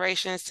 3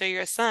 generations to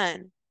your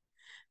son.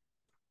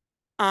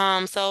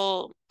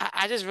 So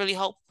I just really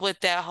hope with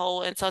that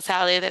whole in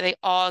totality that they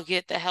all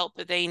get the help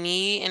that they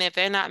need. And if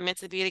they're not meant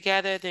to be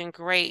together, then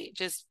great.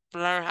 Just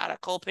learn how to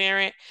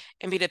co-parent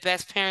and be the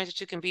best parent that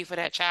you can be for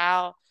that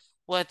child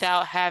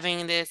without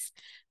having this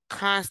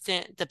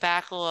constant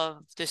debacle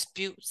of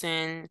disputes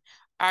and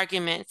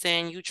arguments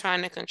and you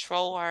trying to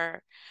control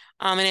her.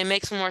 And it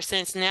makes more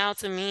sense now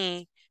to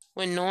me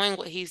when knowing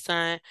what he's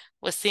done,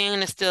 with seeing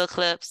the still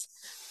clips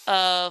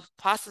of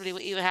possibly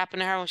what even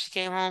happened to her when she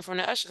came home from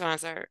the Usher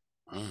concert.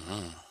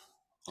 Mhm.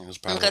 It was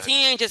probably Because like,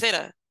 he ain't just hit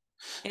her.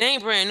 It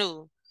ain't brand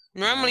new.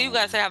 Normally, you um,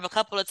 guys have a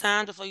couple of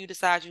times before you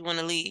decide you want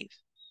to leave.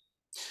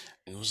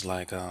 it was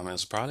like, it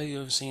was probably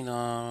you've seen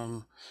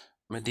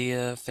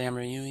Medea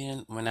family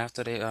reunion when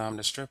after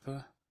the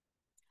stripper.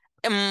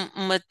 And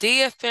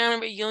Medea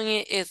family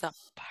reunion is a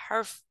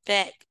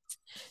perfect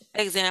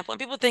example. And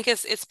people think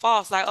it's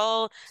false, like,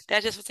 oh,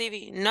 that's just for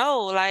TV.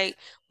 No, like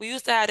we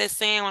used to have this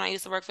saying when I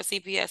used to work for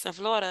CPS in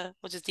Florida,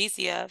 which is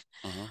DCF.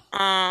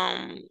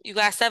 Mhm. You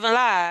got 7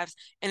 lives,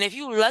 and if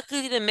you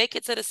lucky to make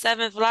it to the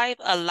seventh life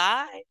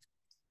alive,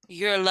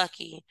 you're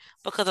lucky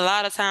because a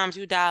lot of times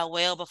you die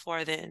well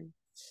before then.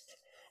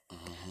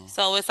 Mhm.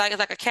 So it's like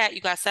a cat.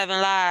 You got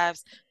 7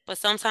 lives, but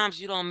sometimes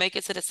you don't make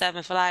it to the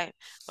seventh life.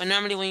 But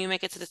normally, when you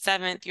make it to the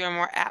seventh, you're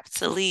more apt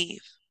to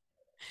leave.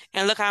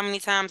 And look how many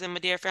times in my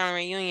dear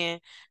family reunion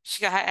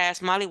she got her ass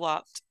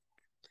mollywalked.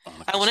 On a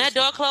Like when that consistent.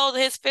 door closed,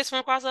 and his fist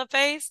went across her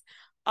face.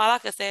 All I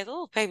could say is,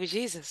 "Oh, baby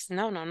Jesus,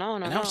 no, no, no,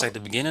 no, And that was like no." the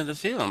beginning of the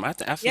film. I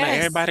feel like Yes,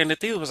 everybody in the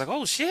theater was like,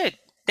 "Oh shit!"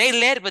 they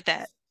led with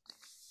that.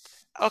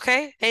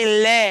 Okay, they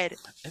led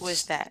It with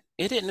just that.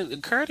 it didn't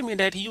occur to me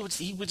that he would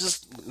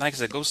just like I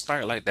said go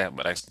start like that.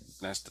 But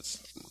that's just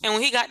And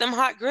when he got them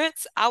hot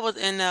grits, I was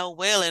in there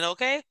wailing.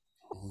 Okay.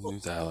 you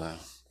tell.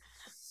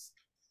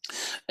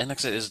 And like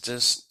I said, it's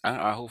just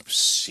I hope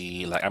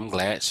I'm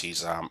glad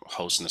she's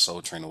hosting the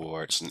Soul Train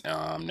Awards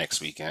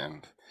next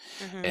weekend.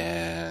 Hmm.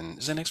 And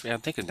is it next week? I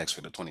think it's next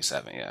week, the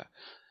 27th. Yeah,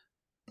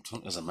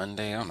 it's a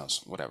Monday. I don't know,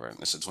 whatever.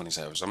 It's the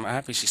 27th. So I'm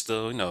happy she's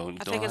still I doing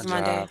think her it's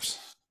Monday. jobs.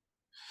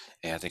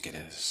 Yeah, I think it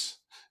is.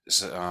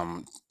 So,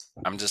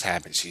 I'm just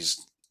happy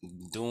she's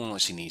doing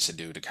what she needs to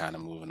do to kind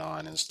of moving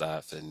on and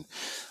stuff, and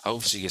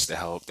hope she gets the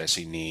help that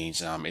she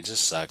needs. It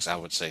just sucks. I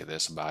would say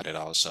this about it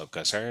also,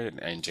 because her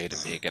and Jada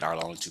Pinkett are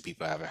the only two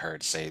people I ever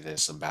heard say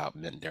this about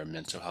their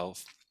mental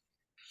health.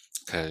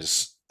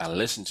 Because I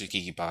listen to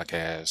Kiki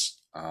podcast,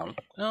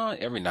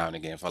 every now and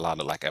again for a lot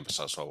of like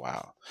episodes for a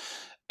while,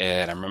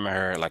 and I remember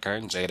her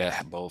and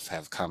Jada both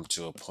have come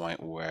to a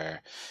point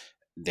where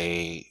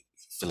they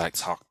feel like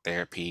talk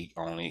therapy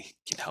only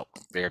can help.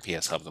 Therapy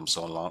has helped them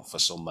so long for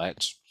so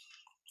much.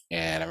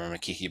 And I remember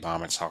Kiki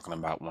Palmer talking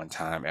about one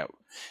time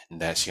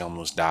that she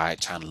almost died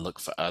trying to look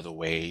for other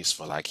ways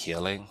for like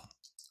healing.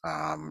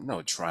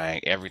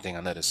 Trying everything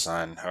under the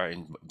sun, her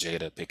and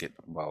Jada Pickett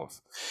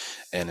both.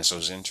 And so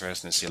it's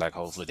interesting to see like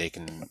hopefully they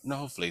can, no,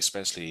 hopefully,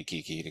 especially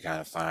Kiki, to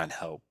kind of find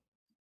help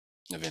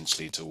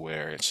eventually to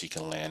where she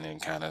can land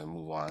and kind of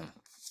move on.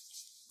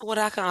 What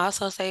I can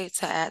also say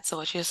to add to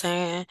what you're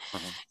saying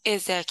Hmm.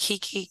 is that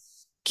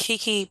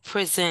Kiki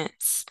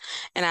presents,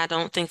 and I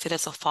don't think that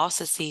it's a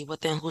falsity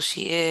within who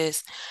she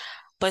is,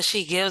 but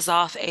she gives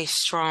off a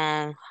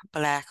strong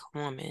black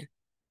woman.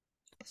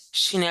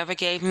 She never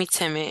gave me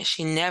timid.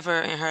 She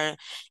never in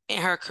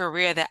her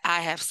career that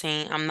I have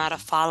seen, I'm not a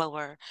Hmm.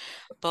 follower,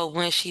 but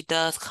when she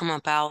does come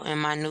about in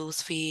my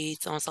news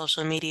feeds on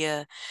social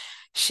media,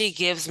 she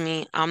gives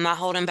me, I'm not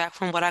holding back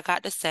from what I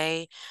got to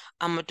say.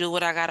 I'm gonna do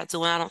what I gotta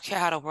do, and I don't care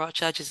how the world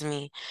judges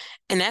me.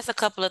 And that's a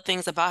couple of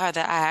things about her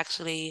that I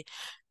actually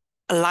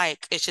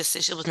like. It's just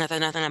it was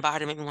nothing about her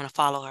to make me want to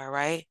follow her,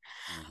 right?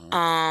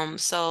 Hmm.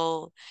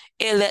 So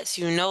it lets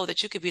you know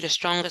that you could be the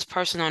strongest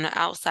person on the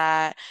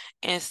outside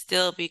and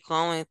still be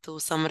going through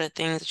some of the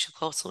things that you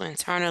go through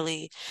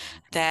internally, Hmm.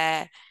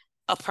 that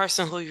a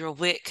person who you're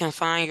with can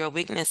find your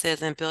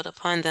weaknesses and build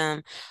upon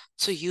them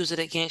to use it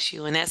against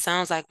you. And that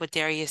sounds like what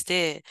Darius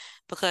did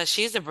because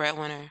she's the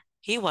breadwinner.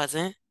 He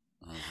wasn't.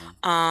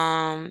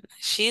 Hmm.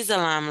 She's the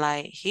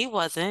limelight. He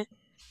wasn't.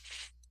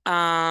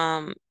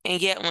 And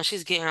yet when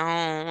she's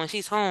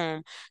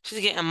home, she's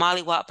getting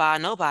mollywopped by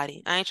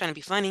nobody. I ain't trying to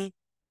be funny.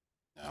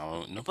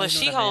 No, But nobody know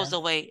she that holds man. the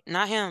weight,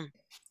 not him.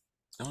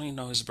 I don't even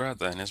know his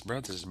brother, and his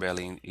brother's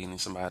barely eating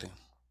somebody.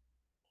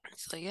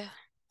 So yeah.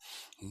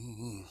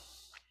 Hmm.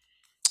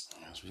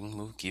 As we can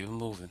move, keep it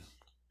moving.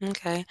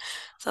 Okay.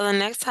 So the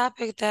next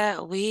topic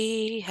that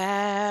we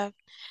have.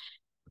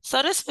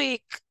 So this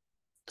week,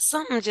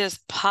 something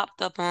just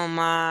popped up on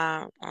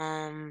my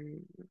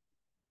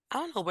I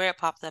don't know where it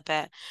popped up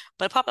at,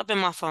 but it popped up in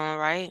my phone,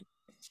 right?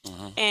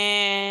 Hmm.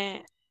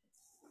 And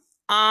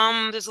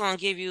I'm just gonna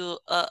give you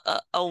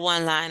a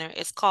one-liner.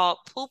 It's called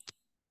poop,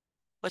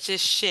 which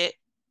is shit,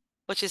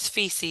 which is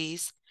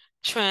feces,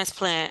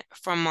 transplant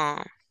from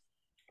mom.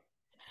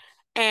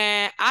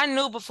 And I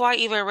knew before I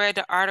even read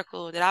the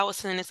article that I was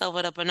sending this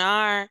over to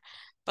Bernard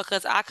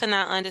because I could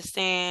not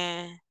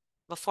understand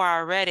before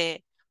I read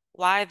it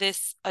why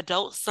this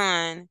adult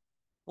son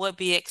would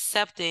be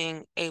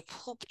accepting a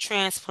poop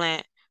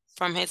transplant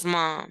from his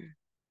mom.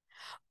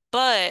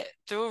 But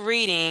through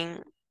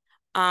reading,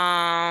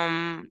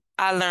 I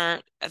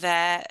learned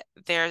that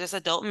there's this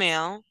adult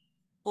male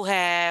who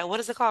had, what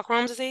is it called,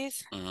 Crohn's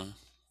disease? Hmm.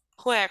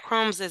 Who had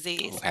Crohn's Who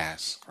disease,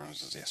 has Crohn's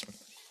disease?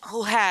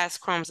 who has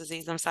Crohn's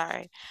disease, I'm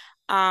sorry.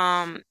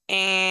 And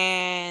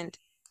in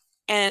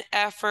an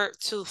effort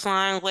to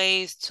find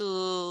ways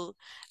to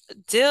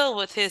deal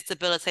with his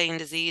debilitating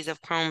disease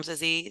of Crohn's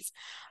disease,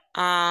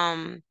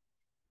 um,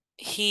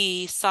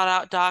 he sought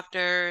out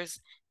doctors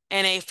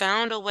and they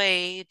found a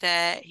way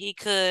that he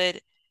could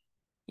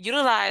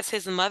utilize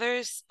his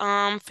mother's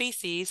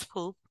feces,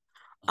 poop,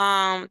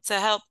 to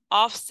help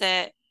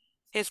offset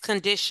his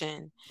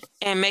condition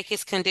and make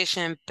his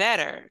condition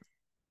better.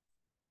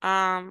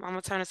 I'm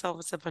gonna turn this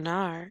over to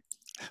Bernard.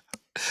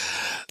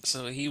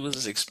 So he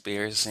was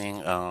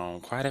experiencing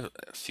quite a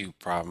few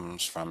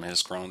problems from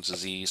his Crohn's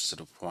disease to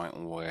the point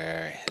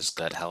where his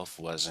gut health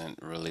wasn't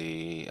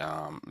really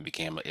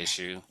became an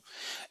issue,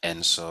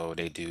 and so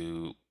they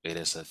do it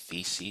as a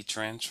feces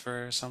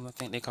transfer or something. I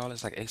think they call it.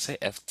 It's like they say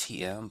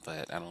FTM,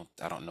 but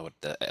I don't know what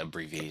the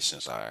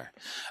abbreviations are.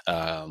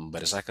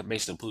 But it's like a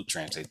basically poop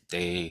transfer.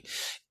 They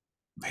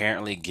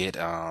apparently get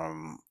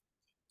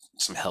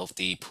some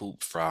healthy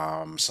poop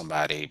from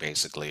somebody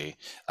basically.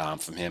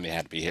 From him it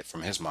had to be hit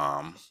from his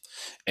mom,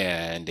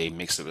 and they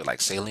mix it with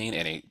like saline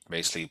and they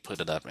basically put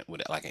it up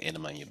with like an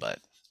enema in your butt,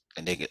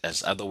 and they get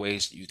there's other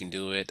ways you can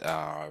do it.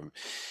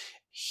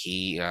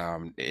 He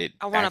it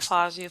I want to actually.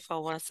 pause you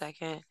for 1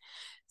 second.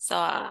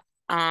 So,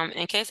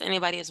 in case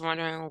anybody is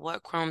wondering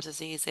what Crohn's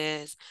disease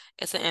is,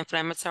 it's an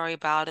inflammatory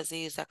bowel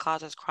disease that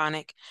causes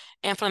chronic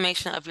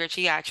inflammation of your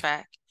GI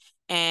tract,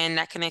 and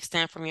that can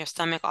extend from your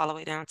stomach all the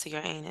way down to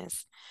your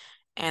anus.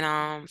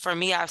 And for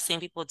me, I've seen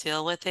people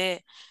deal with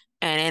it,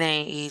 and it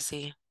ain't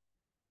easy.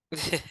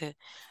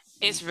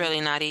 It's Mhm.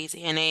 really not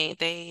easy. And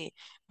they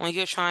when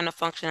you're trying to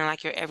function in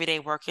like your everyday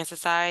working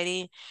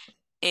society,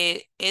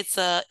 it's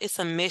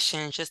a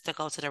mission just to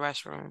go to the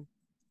restroom.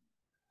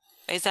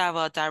 I used to have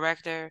a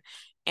director,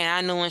 and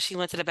I knew when she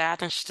went to the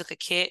bathroom, she took a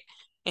kit,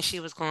 and she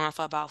was gone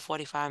for about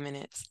 45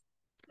 minutes.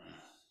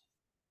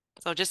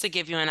 So just to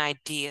give you an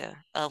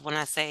idea of when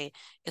I say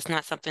it's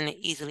not something to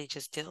easily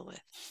just deal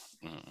with.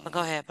 But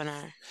go Mm. ahead,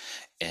 Bernard.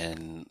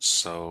 And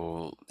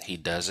so he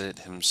does it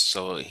him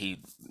so he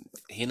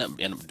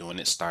ended up doing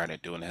it,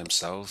 started doing it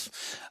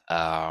himself.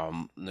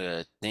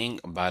 The thing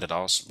about it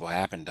also, what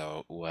happened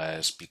though,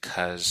 was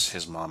because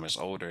his mom is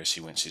older,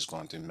 she's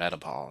going through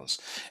menopause,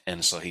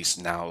 and so he's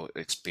now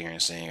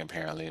experiencing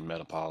apparently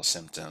menopause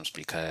symptoms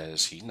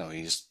because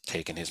he's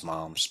taking his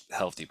mom's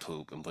healthy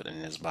poop and putting it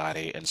in his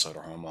body, and so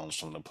the hormones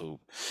from the poop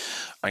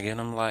are getting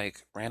him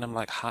like random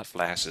like hot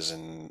flashes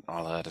and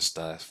all that other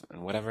stuff,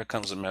 and whatever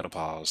comes with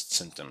menopause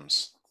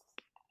symptoms.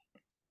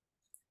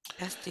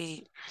 That's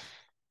deep.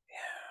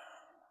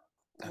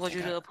 I Would think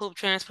you do a poop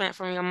transplant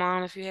from your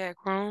mom if you had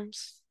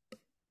Crohn's?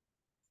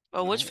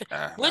 Or I which don't,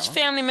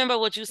 family member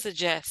would you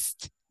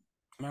suggest?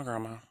 my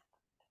grandma.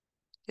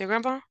 Your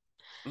grandpa?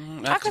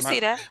 I Because could see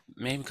that.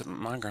 maybe because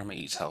my grandma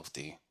eats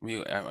healthy.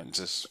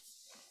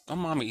 My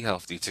mom eat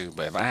healthy too,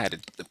 but if I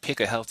had to pick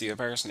a healthier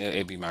person,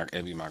 it'd be my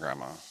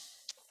grandma.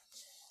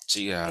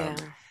 She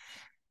Yeah.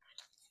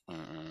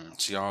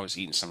 she always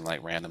eating some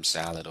like random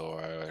salad,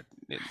 or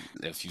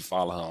if you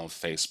follow her on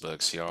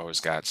Facebook, she always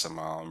got some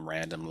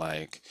random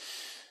like,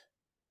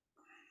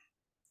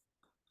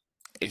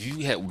 if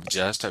you had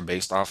judged her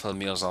based off her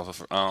meals off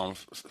of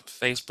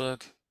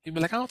Facebook, you'd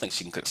be like, I don't think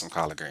she can cook some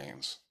collard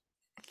greens.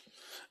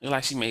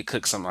 Like she may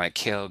cook some like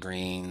kale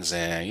greens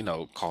and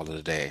call it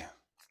a day.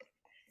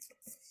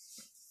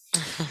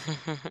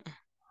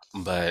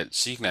 But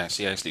she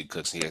actually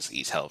cooks. She actually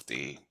eats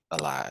healthy a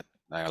lot.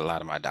 Like a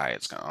lot of my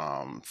diets,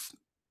 how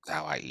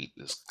I eat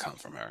is come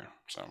from her.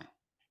 So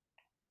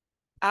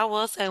I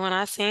will say when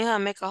I seen her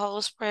make a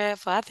whole spread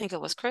for I think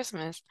it was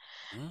Christmas,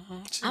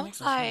 she I makes was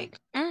her food.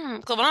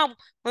 like, 'cause when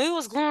we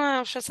was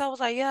going, Chantel was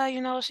like,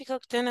 yeah, she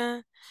cooked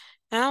dinner.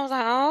 And I was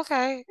like, oh,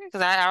 okay.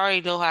 Because I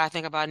already know how I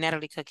think about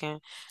Natalie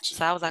cooking. She,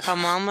 So I was like, her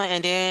mama.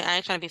 And then I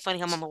ain't trying to be funny,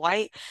 her mama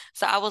white.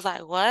 So I was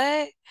like,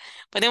 what?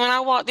 But then when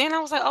I walked in, I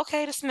was like,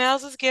 okay, the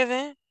smells is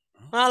given.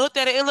 When I looked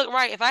at it, it looked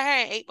right. If I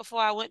had ate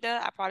before I went there,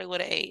 I probably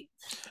would have ate.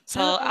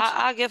 So yeah,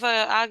 I'll give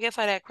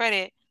her that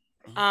credit.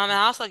 And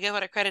I also give her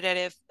the credit that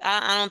if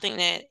I don't think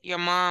that your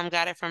mom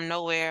got it from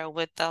nowhere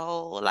with the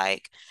whole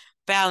like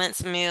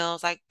balanced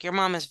meals. Like your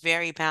mom is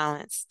very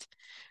balanced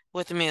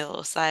with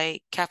meals.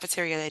 Like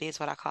cafeteria lady is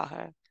what I call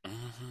her.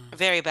 hmm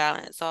Very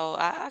balanced. So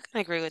I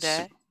can agree with she,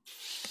 that.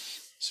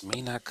 she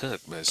may not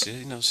cook, but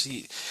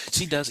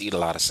she does eat a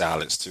lot of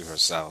salads to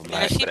herself.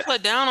 And Like, she but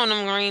put down on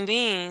them green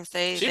beans.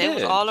 They she they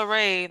was did. all a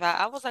rave.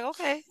 I was like,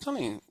 okay. I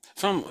mean,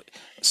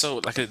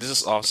 this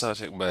is off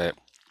subject, but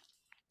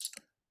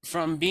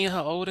from being her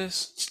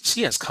oldest,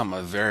 she has come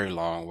a very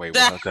long way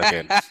with her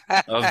cooking.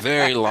 A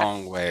very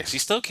long way. She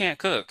still can't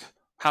cook.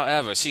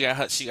 However, she got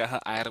her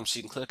items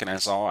she can cook, and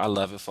that's all. I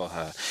love it for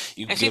her.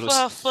 You And she give put us,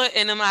 her foot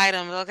in them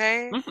items,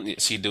 okay? yeah,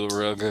 she do it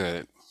real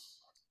good.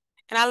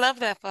 And I love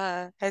that for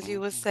her, as you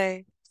would Mhm.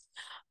 say.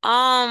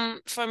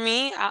 For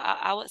me,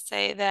 I would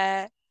say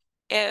that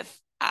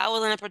if I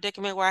was in a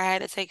predicament where I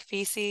had to take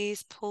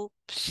feces, poop,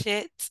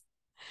 shit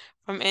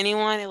from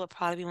anyone, it would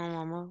probably be my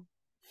mama.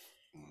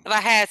 If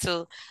I had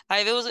to.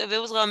 Like if it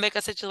was gonna make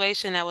a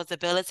situation that was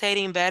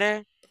debilitating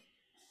better,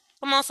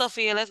 come on,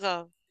 Sophia, let's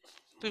go.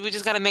 We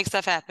just gotta make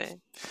stuff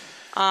happen.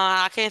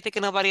 I can't think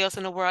of nobody else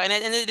in the world. And at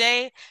the end of the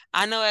day,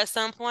 I know at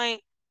some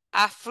point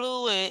I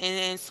flew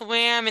and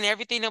swam and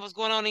everything that was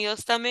going on in your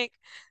stomach.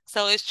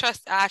 So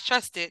I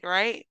trust it,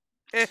 right?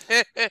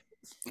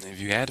 If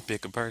you had to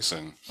pick a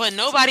person, But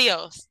nobody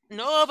else.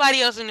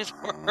 Nobody else in this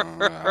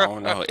I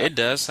don't world. know. It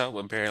does help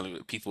apparently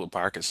with people with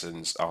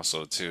Parkinson's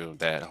also too.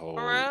 That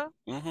For whole, real?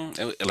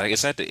 like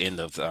it's at the end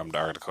of the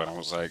article, and I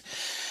was like,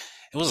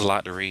 it was a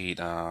lot to read.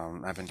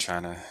 I've been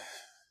trying to.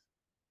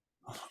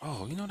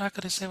 Oh, you know what I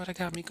could have said? What I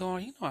got me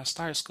going? I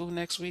start school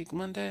next week,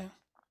 Monday.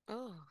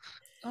 Oh.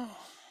 Oh,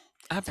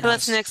 I've been Tell out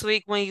us of, next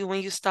week when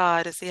you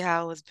start to see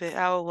how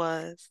it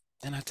was.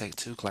 and I take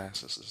two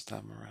classes this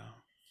time around.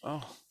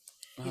 Oh,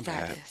 my You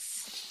got bad.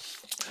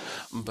 this.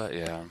 But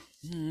yeah.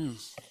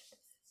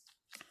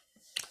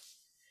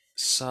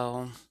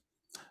 So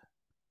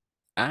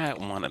I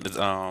wanted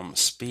to,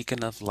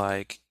 speaking of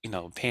like,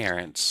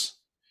 parents.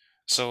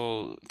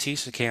 So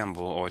Tisha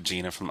Campbell or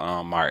Gina from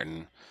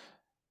Martin,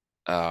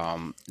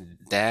 um,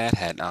 dad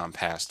had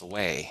passed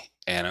away.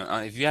 And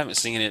if you haven't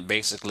seen it,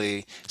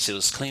 basically she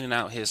was cleaning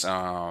out his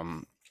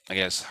I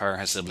guess her and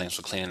her siblings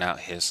were cleaning out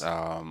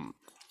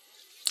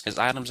his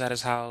items at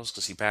his house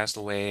because he passed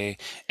away,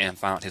 and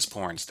found his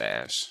porn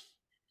stash.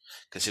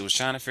 Because he was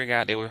trying to figure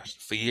out, they were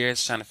for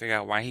years trying to figure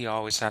out why he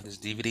always had this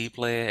DVD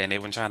player, and they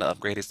were trying to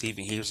upgrade his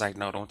TV. He was like,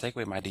 "No, don't take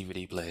away my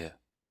DVD player.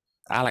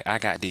 I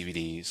got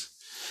DVDs,"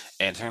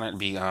 and it turned out to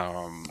be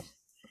on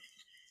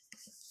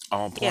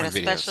He had porn a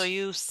special videos.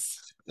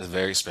 use. It's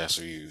very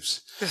special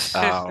use.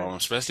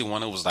 Especially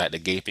one that was like the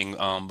gaping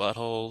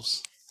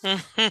buttholes.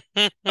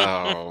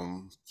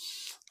 Um,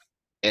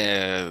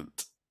 and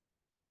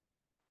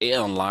it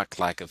unlocked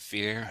like a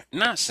fear.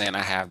 Not saying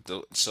I have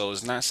so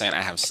it's not saying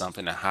I have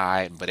something to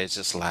hide, but it's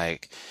just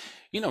like,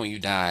 when you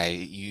die,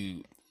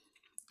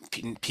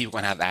 people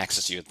gonna have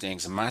access to your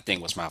things, and my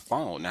thing was my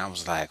phone. And I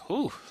was like,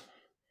 whew,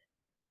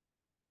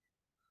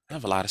 I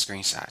have a lot of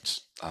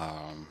screenshots.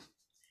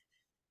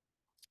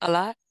 A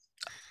lot.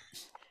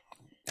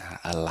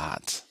 A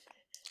lot.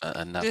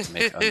 Enough to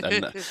make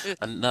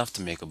enough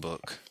to make a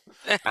book.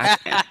 I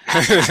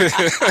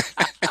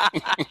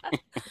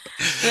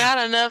Not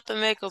enough to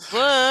make a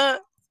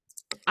book.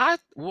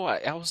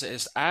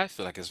 I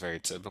feel like it's very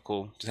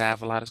typical to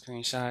have a lot of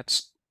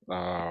screenshots.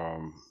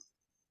 Um,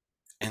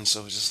 and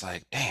so it's just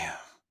like, damn,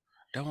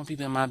 don't want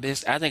people in my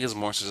business. I think it's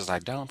more so just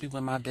like, don't want people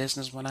in my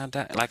business when I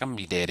die. Like I'm gonna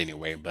be dead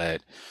anyway,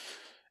 but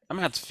I'm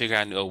gonna have to figure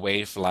out a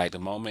way for like the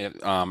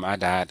moment I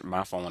died,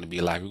 my phone to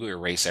be like, we're gonna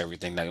erase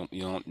everything that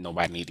you don't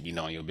nobody need to be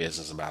knowing your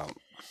business about.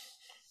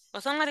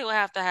 Well, somebody will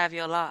have to have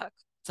your lock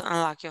to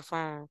unlock your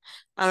phone,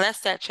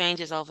 unless that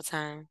changes over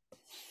time.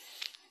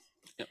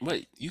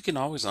 But you can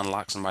always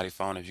unlock somebody's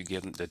phone if you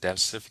give them the death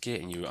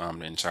certificate and you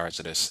in charge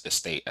of this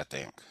estate, I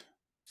think.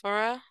 For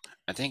real?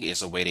 I think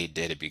it's the way they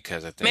did it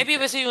because I think Maybe it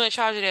was you in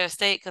charge of their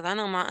estate, because I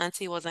know my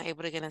auntie wasn't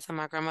able to get into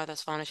my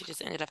grandmother's phone and she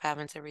just ended up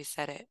having to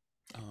reset it.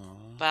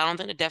 uh, But I don't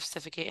think the death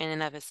certificate in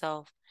and of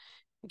itself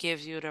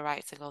gives you the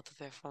right to go through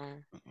their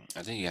phone.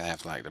 I think you gotta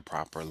have like the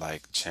proper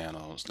like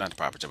channels, not the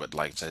proper channel, but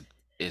like to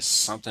it's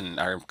something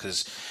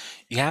because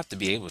you have to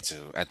be able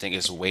to. I think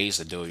it's ways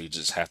to do it. You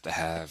just have to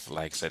have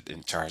like said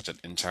in charge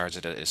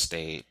of the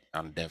estate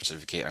on the death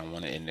certificate. I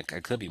want it, and it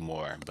could be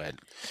more, but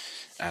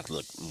I have to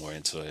look more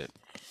into it.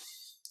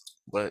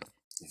 But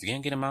if you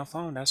can't get in my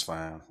phone, that's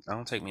fine. I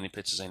don't take many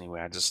pictures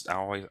anyway.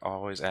 I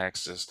always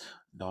ask just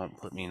don't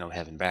put me in no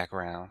heaven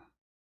background.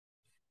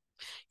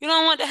 You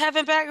don't want the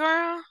heaven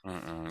background?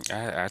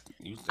 I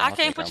I don't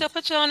can't think put I'm your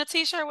picture on a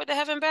t-shirt with the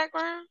heaven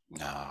background.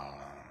 no.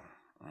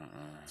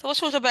 Mm-mm. So what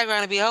you want your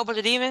background to be? A whole bunch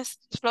of demons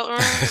just floating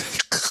around?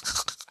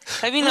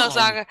 Let me know so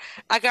Mm-mm.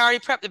 I can already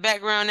prep the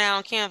background now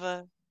on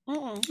Canva.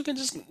 Mm-mm. You can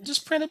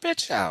just print a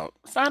picture out.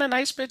 Find a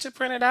nice picture,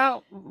 print it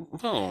out.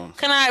 Boom.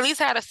 Can I at least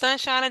have the sun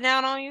shining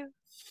down on you?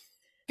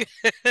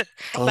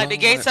 Like the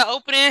gates Lord. are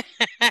opening?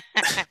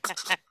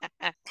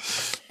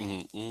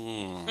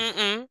 Mm-mm.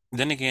 Mm-mm.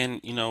 Then again,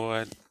 you know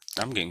what?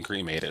 I'm getting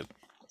cremated,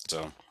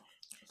 so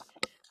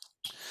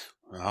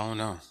I don't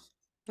know.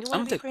 You want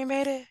to I'm be the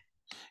cremated?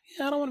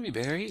 Yeah, I don't want to be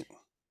buried.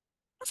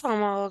 I told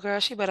my old girl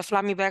she better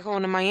fly me back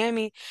home to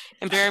Miami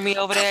and bury me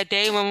over there at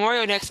Day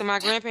Memorial next to my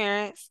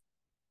grandparents.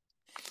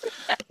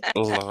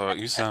 Lord,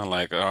 you sound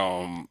like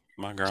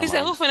my She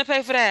said, grandma. "Who finna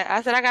pay for that?"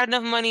 I said, "I got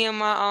enough money in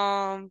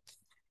my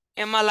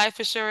life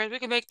insurance. We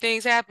can make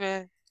things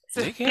happen."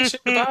 They can't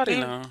ship the body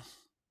now.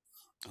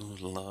 Oh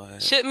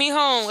Lord. Ship me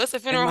home. It's a In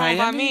funeral home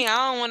by Miami? me.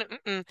 I don't want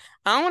to.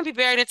 I don't want to be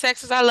buried in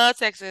Texas. I love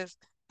Texas.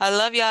 I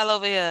love y'all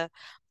over here.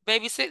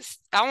 Baby six.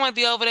 I want to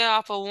be over there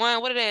off of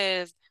one. What it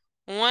is,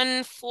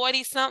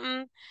 140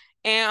 something,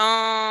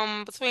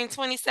 and between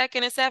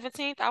 22nd and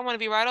 17th. I want to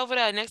be right over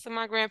there next to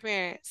my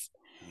grandparents.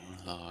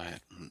 Lord,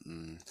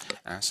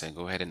 I said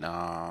go ahead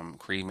and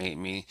cremate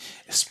me,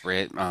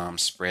 spread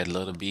a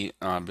little bit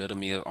of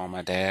me on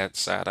my dad's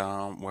side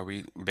where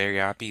we bury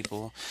our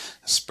people,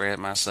 spread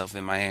myself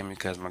in Miami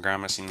because my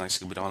grandma seemed like she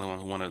could be the only one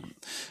who want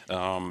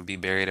to be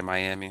buried in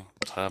Miami.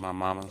 Her, my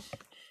mama.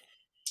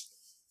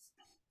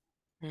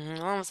 My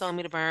mama told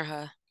me to burn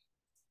her,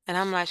 and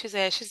I'm like, she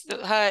said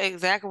her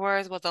exact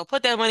words was, "Don't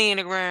put that money in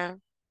the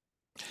ground.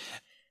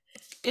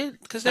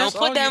 Because that's Don't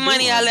put all you that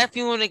money I doing. left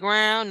you in the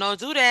ground. Don't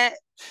do that."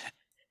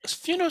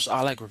 Funerals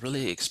are like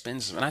really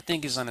expensive, and I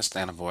think it's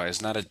understandable.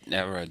 It's not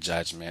never a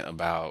judgment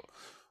about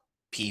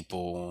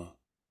people,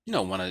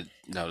 want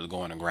to go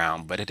on the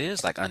ground, but it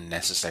is like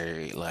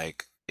unnecessary,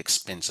 like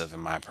expensive in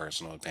my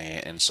personal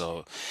opinion. And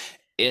so,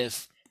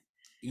 if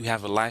you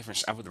have a life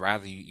insurance, I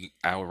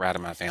would rather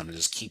my family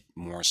just keep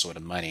more sort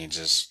of money and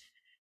just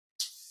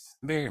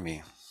bury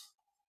me,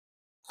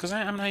 because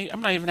I'm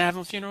not even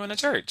having a funeral in the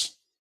church.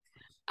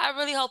 I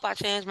really hope I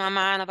change my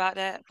mind about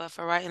that, but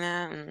for right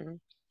now,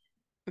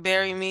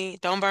 bury me.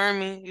 Don't burn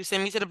me. You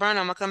send me to the burner,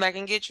 I'm gonna come back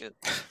and get you.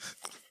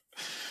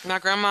 My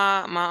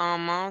grandma, my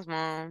mom's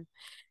mom,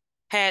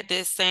 had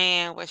this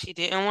saying where she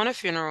didn't want a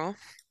funeral.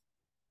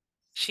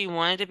 She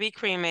wanted to be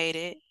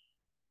cremated.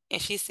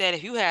 And she said,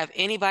 if you have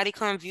anybody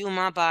come view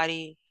my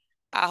body,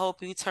 I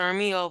hope you turn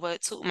me over,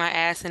 toot my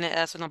ass in the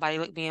ass so nobody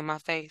look me in my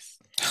face.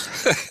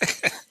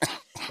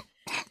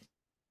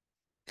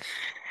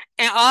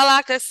 And all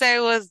I could say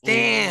was,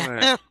 damn.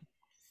 Lord,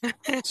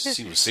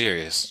 she was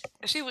serious.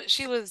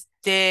 She was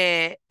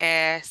dead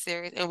ass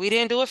serious. And we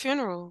didn't do a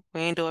funeral.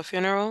 We didn't do a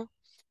funeral.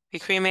 We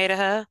cremated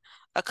her.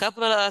 A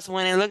couple of us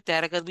went and looked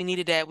at her because we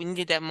needed that. We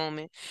needed that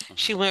moment.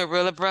 She Hmm. went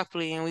real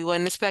abruptly and we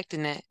wasn't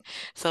expecting that.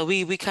 So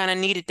we kind of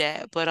needed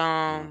that. But we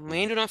Hmm.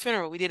 didn't do no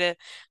funeral. We did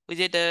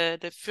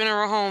the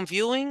funeral home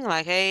viewing,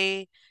 like,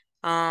 hey,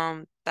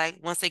 like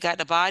once they got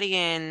the body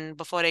and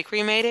before they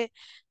cremated.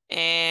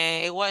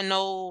 And it wasn't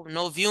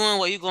no viewing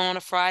where you go on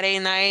a Friday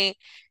night.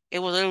 It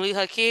was literally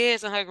her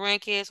kids and her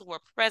grandkids who were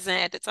present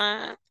at the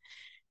time.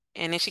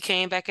 And then she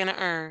came back in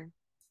the urn.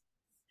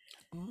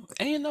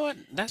 And you know what?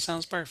 That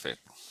sounds perfect.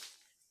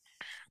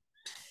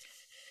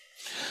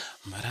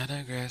 But I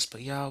digress.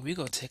 But y'all, we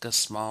gonna take a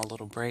small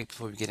little break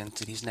before we get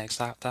into these next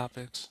hot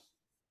topics.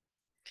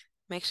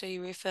 Make sure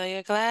you refill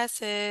your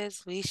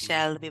glasses. We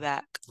shall be Mhm.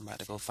 back. I'm about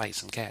to go fight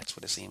some cats,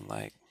 what it seemed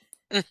like.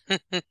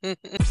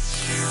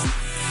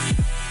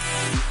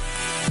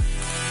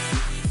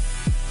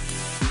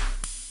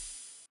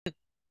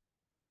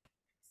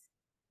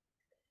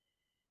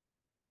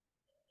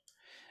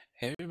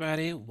 Hey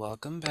everybody,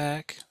 welcome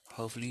back.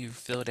 Hopefully you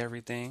filled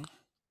everything.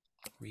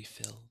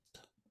 Refilled.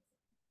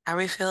 I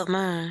refilled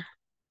mine.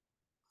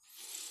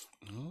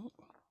 Ooh,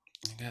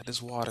 I got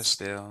this water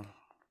still.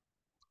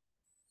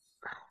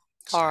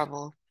 Start.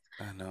 Horrible.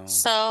 I know.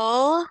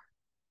 So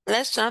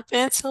let's jump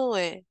into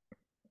it.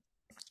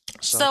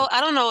 So So the,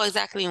 I don't know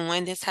exactly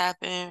when this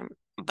happened,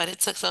 but it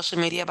took social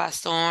media by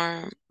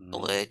storm,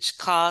 mm, which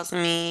caused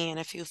me and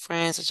a few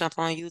friends to jump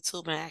on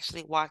YouTube and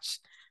actually watch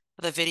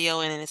the video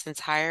in its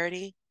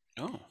entirety.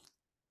 oh,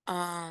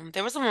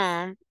 There was a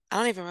mom. I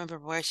don't even remember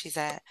where she's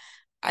at.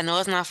 I know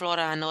it's not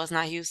Florida. I know it's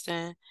not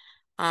Houston.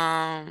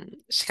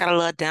 She got a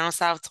little down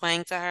south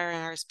twang to her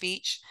in her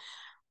speech,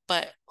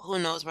 but who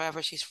knows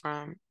wherever she's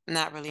from.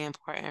 Not really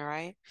important,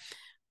 right?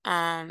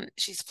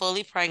 She's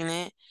fully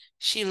pregnant.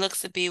 She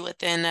looks to be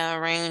within a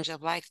range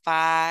of like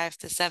 5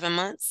 to 7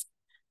 months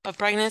of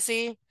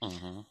pregnancy,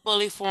 mm-hmm.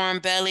 fully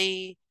formed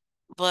belly,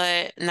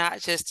 but not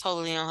just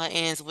totally on her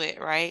ends with,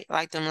 right?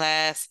 Like them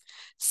last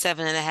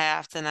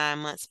 7.5 to 9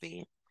 months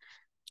be.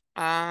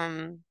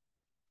 Um,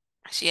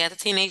 she has a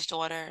teenage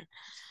daughter,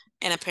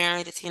 and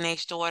apparently the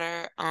teenage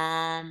daughter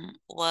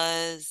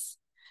was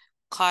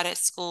caught at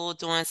school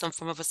doing some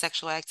form of a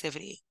sexual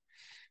activity.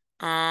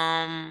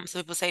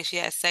 Some people say she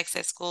had sex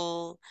at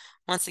school.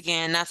 Once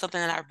again, not something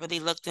that I really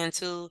looked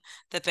into.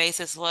 The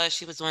basis was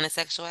she was doing a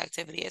sexual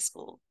activity at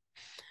school.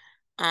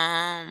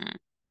 Um,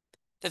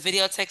 the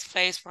video takes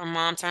place where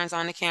mom turns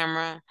on the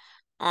camera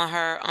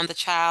on the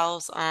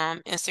child's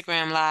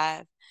Instagram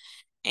live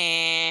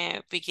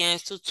and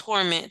begins to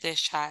torment this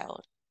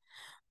child.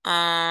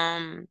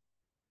 Um,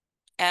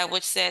 at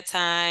which said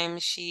time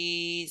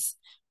she's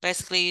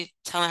basically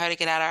telling her to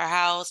get out of her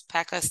house,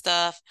 pack her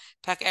stuff,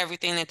 pack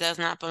everything that does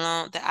not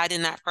belong, that I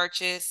did not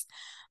purchase.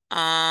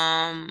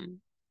 Um,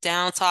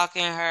 Down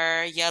talking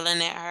her,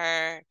 yelling at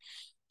her,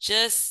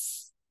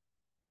 just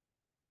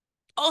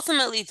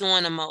ultimately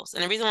doing the most.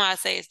 And the reason why I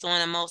say it's doing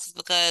the most is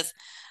because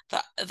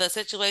the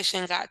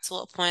situation got to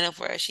a point of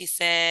where she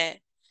said,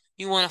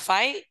 "You want to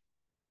fight?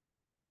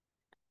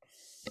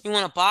 You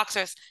want to box?"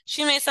 Or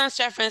she made some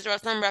reference or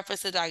some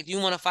reference to like, "Do you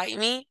want to fight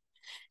me?"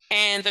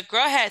 And the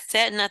girl had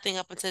said nothing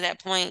up until that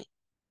point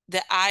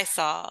that I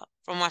saw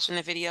from watching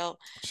the video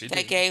She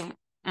that did. gave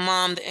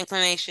mom the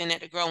inclination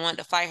that the girl wanted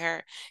to fight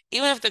her.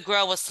 Even if the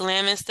girl was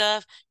slamming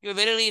stuff, you're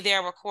literally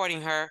there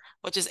recording her,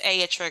 which is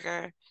A, a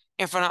trigger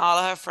in front of all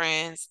of her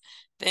friends.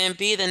 Then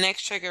B, the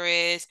next trigger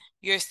is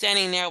you're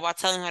standing there while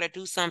telling her to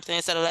do something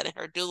instead of letting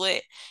her do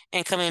it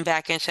and coming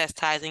back and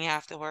chastising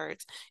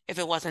afterwards if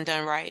it wasn't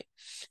done right.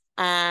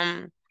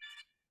 Um,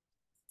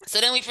 so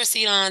then we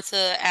proceed on to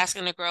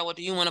asking the girl, well,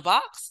 do you want a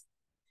box?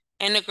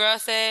 And the girl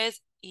says,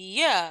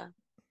 yeah.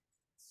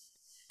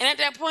 And at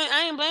that point,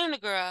 I ain't blaming the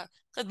girl.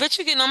 Because bitch,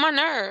 you getting on my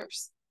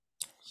nerves.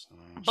 So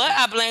But she,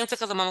 I blamed her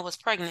because the mama was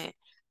pregnant.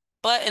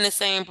 But in the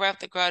same breath,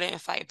 the girl didn't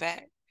fight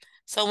back.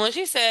 So when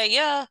she said,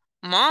 yeah,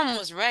 mom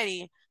was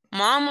ready.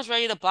 Mom was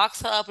ready to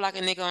box her up like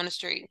a nigga on the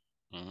street.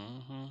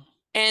 mm-hmm.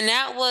 And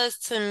that was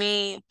to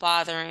me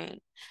bothering.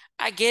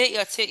 I get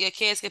it, your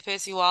kids can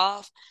piss you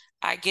off.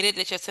 I get it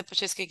that your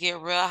temperatures could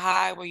get real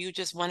high where you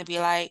just want to be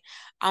like,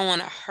 I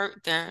want to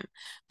hurt them.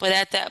 But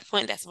at that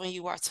point, that's when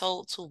you are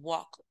told to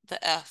walk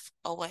the F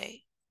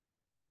away.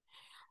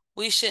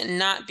 We should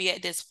not be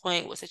at this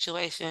point with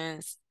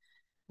situations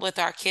with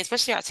our kids,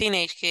 especially our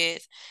teenage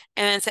kids.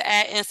 And then to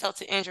add insult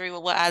to injury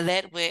with what I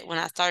led with when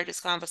I started this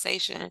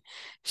conversation,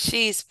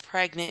 she's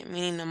pregnant,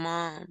 meaning the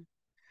mom.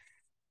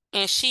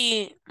 And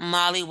she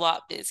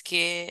mollywopped this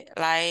kid,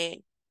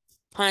 like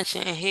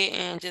punching,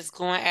 hitting, just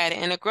going at it.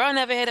 And the girl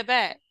never hit her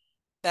back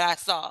that I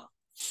saw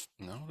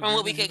No, the from girl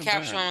what we didn't hit could him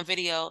capture back. on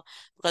video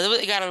because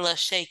it got a little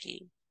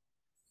shaky.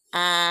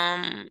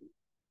 Um,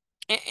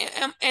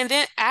 and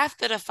then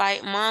after the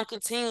fight, mom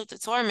continued to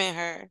torment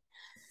her.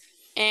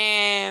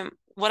 And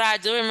what I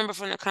do remember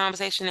from the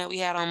conversation that we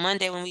had on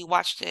Monday when we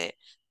watched it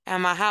at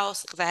my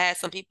house, because I had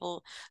some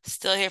people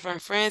still here from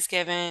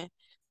Friendsgiving,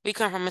 we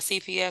come from a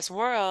CPS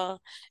world.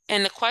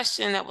 And the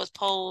question that was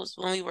posed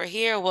when we were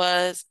here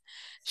was,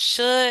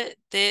 should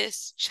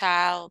this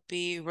child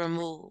be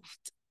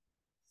removed?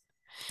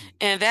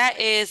 And that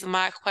is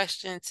my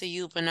question to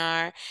you,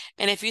 Bernard.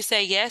 And if you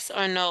say yes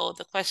or no,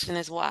 the question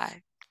is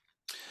why.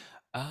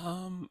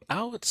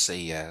 I would say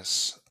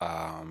yes.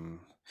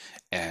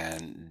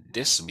 And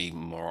this would be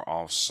more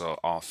also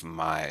off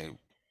my,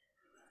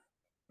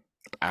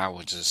 I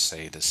would just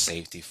say the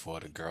safety for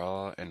the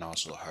girl and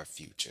also her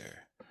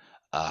future.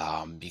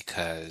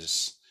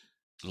 Because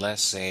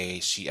let's say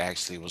she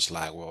actually was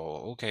like,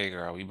 well, okay,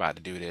 girl, we about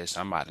to do this.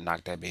 I'm about to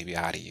knock that baby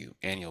out of you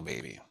and your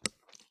baby.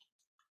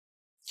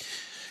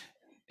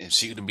 if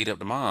she would have beat up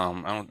the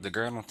mom, the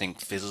girl don't think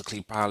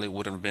physically probably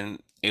would have been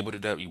able to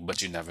do it,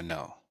 but you never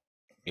know.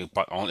 It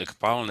probably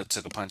only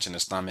took a punch in the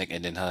stomach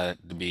and then her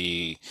to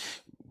be,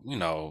 you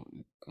know,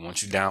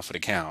 once you down for the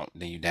count,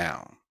 then you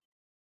down.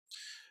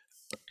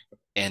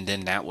 And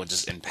then that would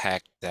just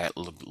impact that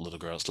little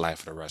girl's life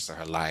for the rest of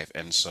her life.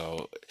 And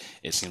so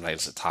it seems like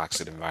it's a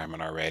toxic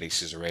environment already.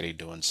 She's already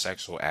doing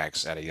sexual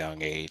acts at a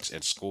young age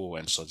in school.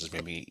 And so just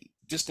maybe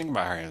just think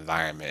about her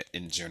environment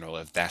in general,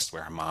 if that's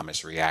where her mom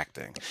is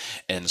reacting.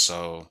 And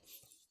so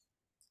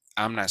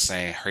I'm not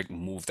saying her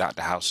moved out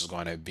the house is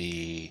going to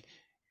be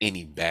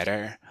any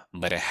better,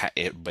 but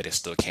but it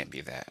still can't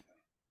be that.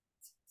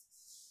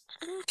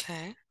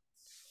 Okay.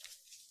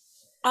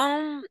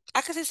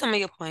 I can see some of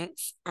your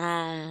points.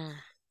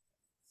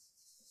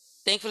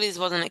 Thankfully this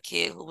wasn't a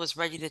kid who was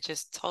ready to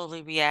just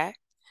totally react.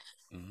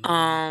 Hmm.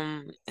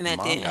 And The that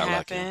mom didn't got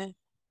lucky. happen.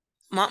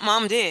 My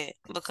mom did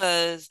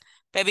because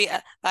baby,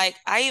 like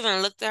I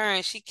even looked at her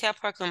and she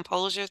kept her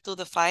composure through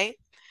the fight.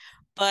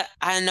 But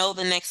I know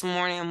the next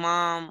morning,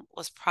 mom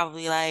was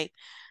probably like,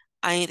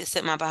 I need to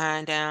sit my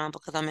behind down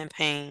because I'm in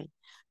pain.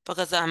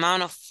 Because the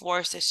amount of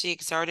force that she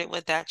exerted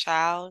with that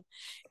child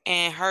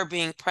and her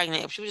being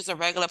pregnant, if she was just a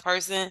regular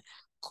person,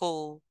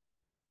 cool.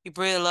 You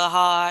breathe a little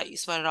hard, you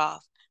sweat it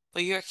off.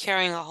 But you're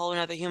carrying a whole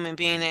other human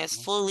being that's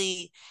Hmm.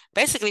 fully,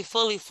 basically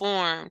fully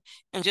formed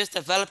and just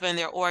developing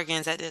their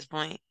organs at this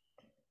point,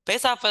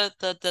 based off of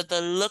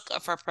the look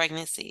of her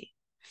pregnancy.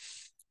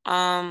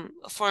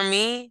 For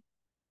me,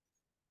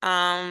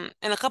 and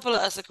a couple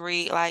of us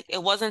agreed, like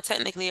it wasn't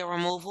technically a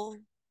removal.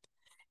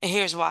 And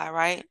here's why,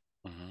 right?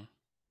 Hmm.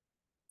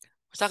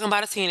 We're talking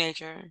about a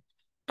teenager. And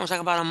we're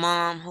talking about a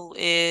mom who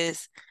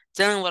is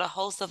dealing with a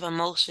host of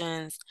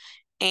emotions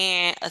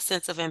and a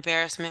sense of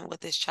embarrassment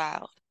with this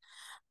child.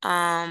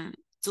 Um,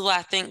 do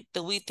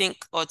we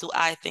think, or do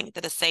I think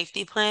that a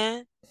safety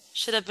plan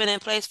should have been in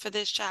place for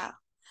this child?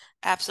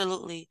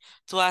 Absolutely.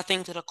 Do I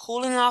think that a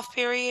cooling off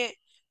period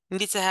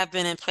needs to have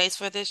been in place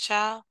for this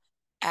child?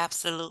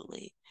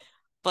 Absolutely.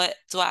 But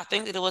do I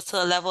think that it was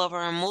to a level of a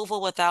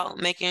removal without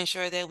making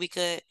sure that we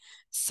could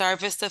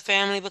service the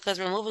family? Because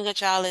removing a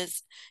child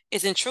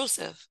is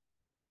intrusive.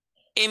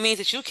 It means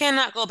that you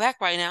cannot go back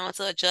right now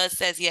until a judge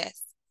says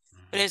yes.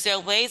 But is there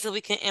ways that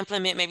we can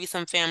implement maybe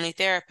some family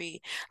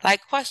therapy?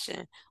 Like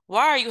question,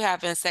 why are you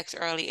having sex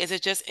early? Is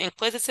it just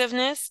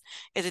inquisitiveness?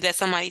 Is it that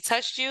somebody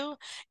touched you?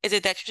 Is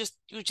it that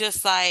you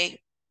just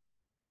like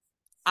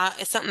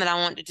it's something that I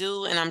want to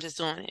do and I'm just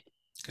doing it?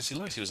 Because she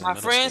looked, she was in My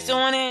middle friends school.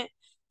 doing it.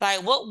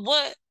 Like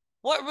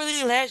what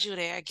really led you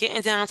there?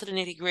 Getting down to the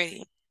nitty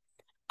gritty.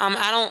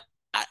 I don't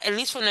at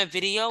least from the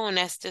video, and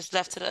that's just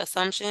left to the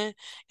assumption,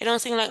 it don't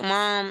seem like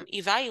mom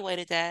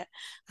evaluated that.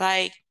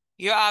 Like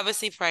you're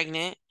obviously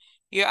pregnant.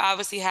 You're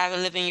obviously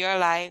having living your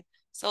life.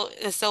 So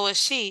is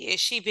she. Is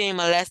she being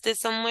molested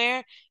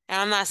somewhere?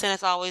 And I'm not saying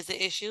that's always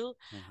the issue,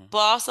 Hmm. but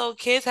also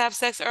kids have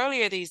sex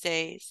earlier these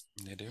days.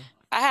 They do.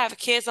 I have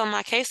kids on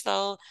my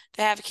caseload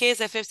that have kids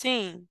at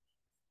 15.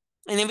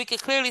 And then we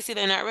could clearly see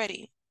they're not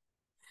ready.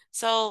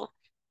 So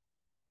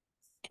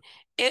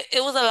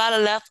it was a lot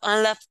of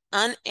left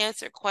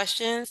unanswered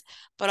questions,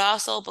 but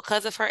also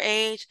because of her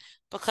age,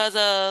 because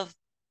of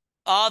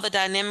all the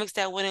dynamics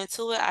that went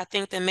into it, I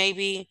think that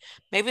maybe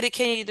the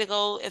kid needed to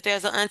go if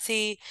there's an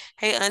auntie,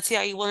 hey auntie,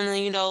 are you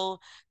willing to,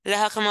 let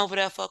her come over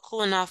there for a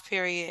cooling off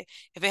period?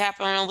 If it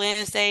happened on a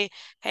Wednesday,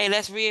 hey,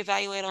 let's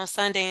reevaluate on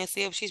Sunday and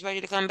see if she's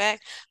ready to come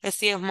back. Let's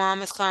see if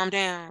mom has calmed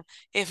down.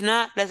 If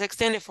not, let's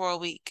extend it for a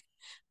week.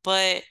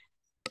 But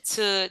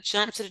to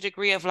jump to the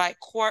degree of like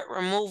court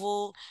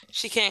removal,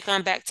 she can't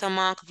come back to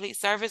mom complete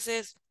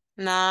services.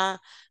 Nah,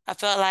 I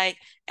felt like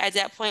at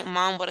that point,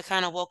 mom would have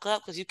kind of woke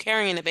up because you're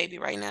carrying the baby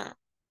right now.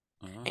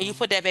 And you Hmm.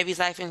 put that baby's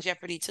life in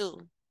jeopardy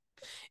too.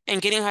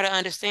 And getting her to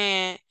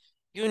understand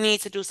you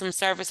need to do some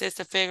services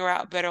to figure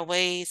out better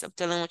ways of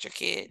dealing with your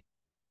kid.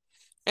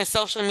 And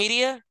social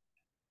media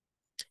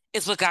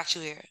is what got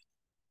you here.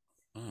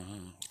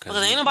 Because Because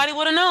you, ain't nobody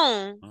would have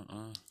known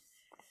mm-mm.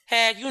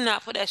 had you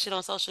not put that shit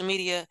on social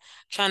media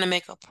trying to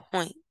make a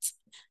point,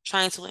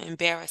 trying to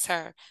embarrass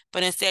her,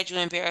 but instead you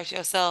embarrass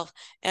yourself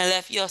and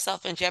left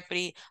yourself in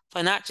jeopardy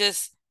for not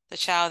just the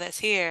child that's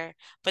here,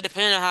 but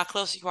depending on how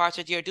close you are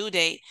to your due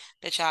date,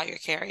 the child you're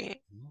carrying.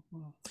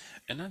 Mhm.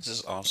 And I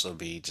just also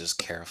be just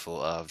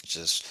careful of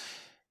just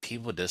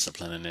people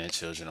disciplining their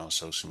children on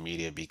social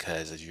media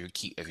because if you're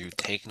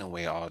taking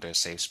away all their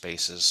safe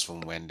spaces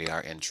from when they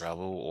are in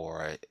trouble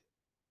or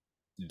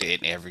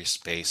in every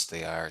space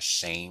they are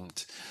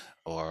shamed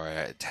or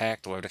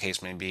attacked, whatever the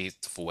case may be,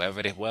 for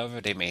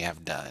whatever they may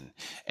have done,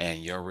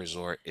 and your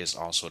resort is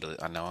also to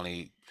not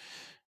only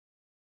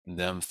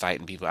them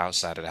fighting people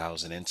outside of the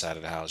house and inside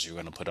of the house, you're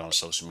going to put on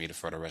social media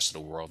for the rest of the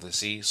world to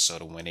see. So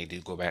that when they do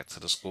go back to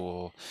the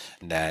school,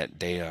 that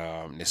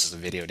this is a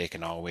video they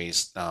can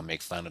always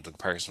make fun of the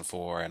person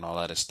for and all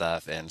other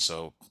stuff. And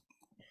so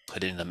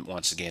putting them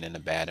once again in a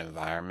bad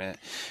environment.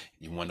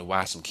 You wonder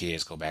why some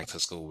kids go back to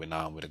school with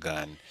a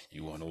gun.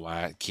 You wonder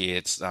why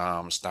kids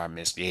start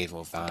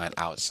misbehaving, find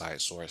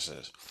outside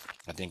sources.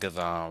 I think of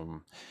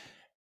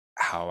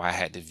how I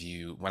had to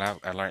view when I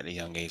learned at a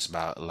young age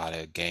about a lot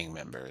of gang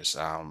members,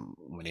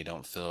 when they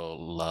don't feel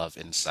love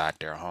inside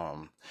their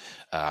home.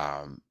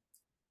 Um,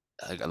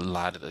 like a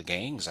lot of the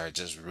gangs are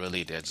just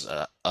really there's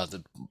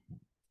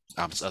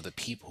just other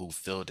people who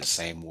feel the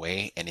same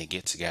way, and they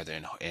get together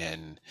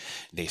and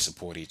they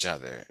support each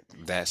other.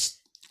 That's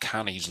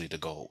kind of usually the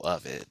goal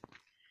of it.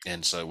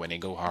 And so when they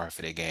go hard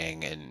for the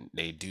gang and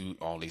they do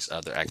all these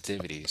other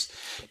activities,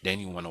 then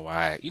you wonder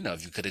why,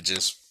 if you could have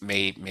just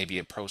made maybe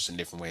a post in a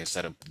different way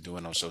instead of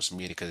doing it on social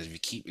media. Because if you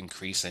keep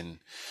increasing,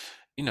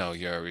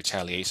 your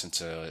retaliation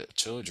to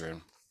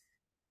children,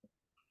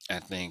 I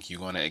think you're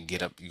gonna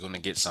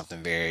get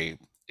something very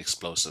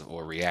explosive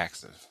or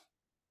reactive.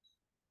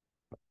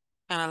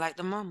 Kind of like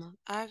the mama.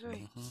 I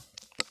agree.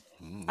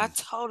 I Mm,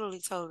 totally,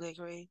 totally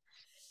agree.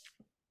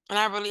 And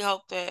I really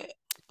hope that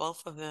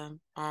both of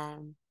them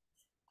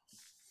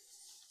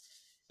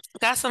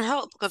got some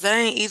help because it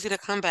ain't easy to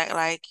come back.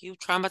 Like you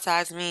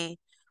traumatized me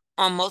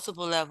on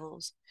multiple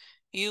levels.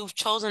 You've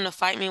chosen to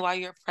fight me while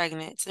you're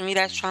pregnant. To me,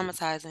 that's mhm,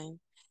 traumatizing.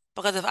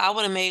 Because if I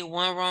would have made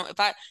one wrong,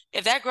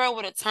 if that girl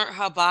would have turned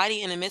her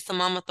body in the midst of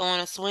mama throwing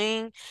a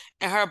swing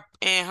and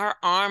her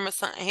arm or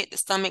something hit the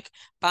stomach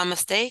by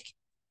mistake,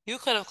 you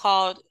could have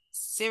caused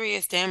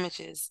serious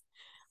damages.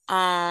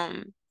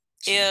 Um,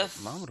 Shit,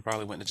 mom if would have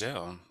probably went to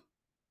jail.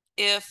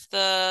 if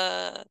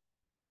the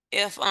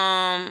if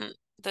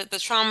the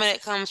trauma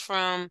that comes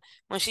from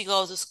when she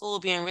goes to school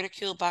being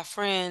ridiculed by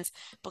friends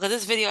because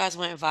this video has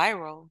went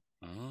viral.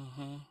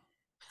 Hmm.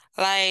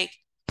 Like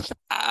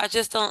I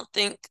just don't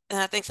think, and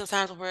I think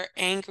sometimes when we're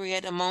angry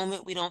at the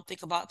moment, we don't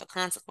think about the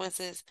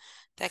consequences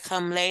that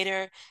come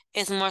later.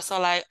 It's more so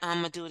like, I'm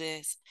gonna do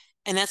this.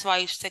 And that's why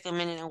you should take a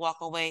minute and walk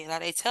away.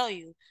 Like they tell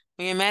you,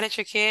 when you're mad at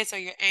your kids or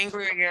you're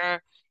angry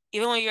or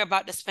even when you're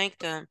about to spank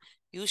them,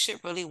 you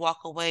should really walk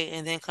away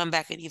and then come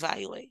back and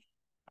evaluate.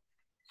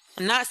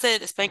 I'm not saying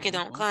that the spanking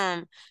don't Hmm.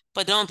 come,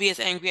 but don't be as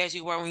angry as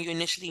you were when you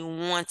initially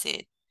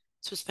wanted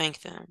to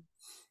spank them.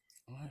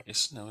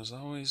 There's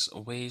always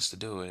ways to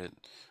do it,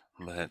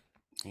 but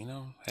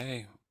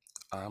hey,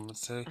 I'm gonna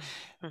say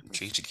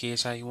treat your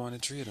kids how you want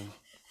to treat them.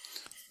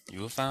 You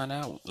will find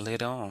out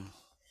later on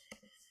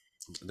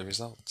the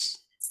results.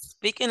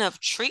 Speaking of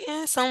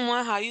treating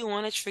someone how you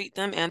want to treat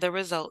them and the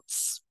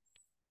results.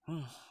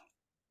 Hmm.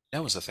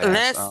 That was a fast,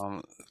 Let's,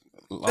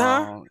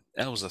 huh?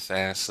 that was a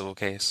fast civil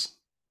case.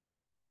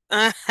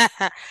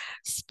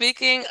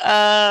 Speaking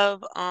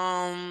of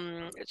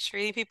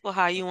treating people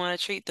how you want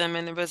to treat them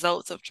and the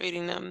results of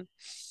treating them,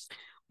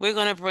 we're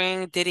gonna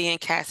bring Diddy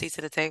and Cassie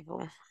to the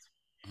table.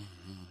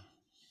 Hmm.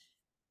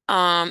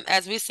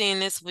 As we've seen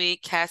this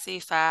week, Cassie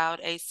filed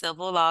a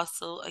civil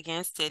lawsuit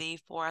against Diddy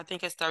for I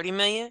think it's 30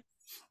 million.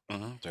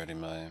 30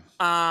 million.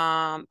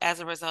 As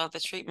a result of the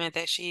treatment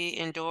that she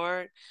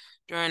endured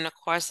during the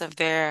course of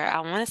their, I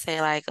want to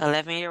say like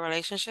 11-year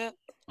relationship,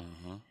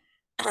 Hmm.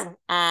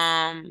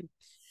 um,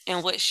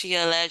 in which she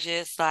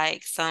alleges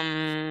like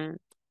some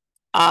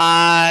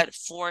odd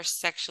forced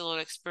sexual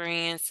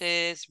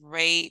experiences,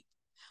 rape,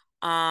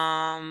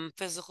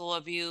 physical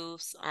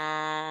abuse,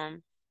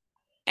 and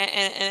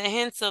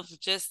hints of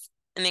just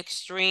an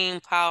extreme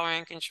power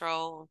and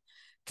control.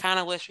 Kind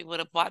of wish we would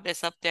have brought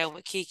this up there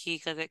with Kiki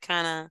because it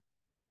kind of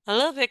a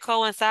little bit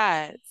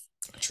coincides.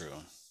 True.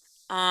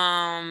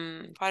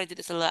 Probably did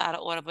this a little out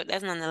of order, but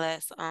that's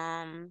nonetheless.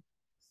 And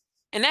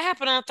that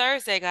happened on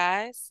Thursday,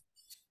 guys.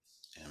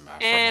 And by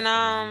And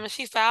Friday.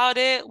 she filed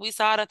it. We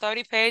saw the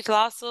 30-page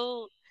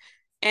lawsuit.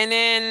 And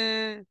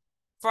then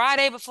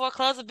Friday before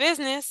close of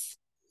business,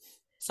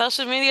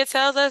 social media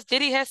tells us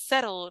Diddy has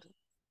settled.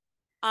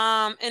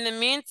 In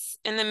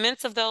the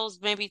midst of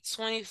those maybe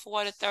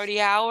 24 to 30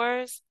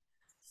 hours,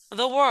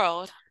 the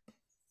world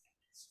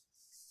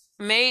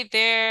made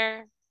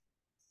their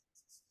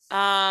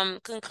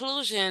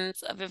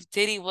conclusions of if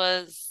Diddy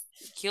was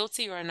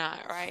guilty or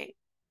not, right?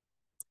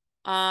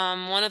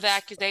 One of the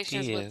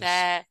accusations He was is.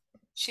 that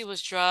she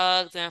was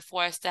drugged and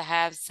forced to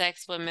have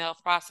sex with male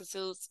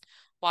prostitutes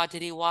while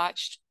Diddy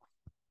watched.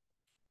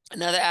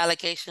 Another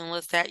allegation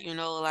was that,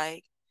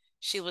 like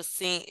she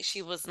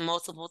was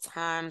multiple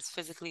times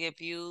physically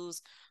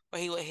abused,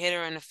 where he would hit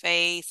her in the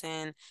face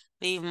and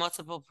leave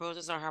multiple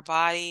bruises on her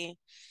body.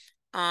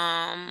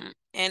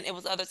 And it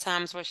was other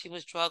times where she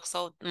was drugged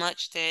so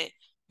much that,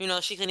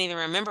 she couldn't even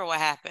remember what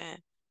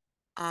happened.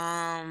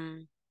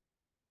 Um,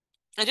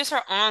 and just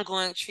her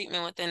ongoing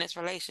treatment within this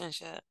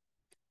relationship.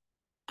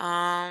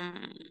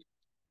 Um,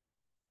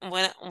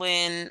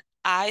 when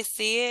I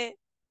see it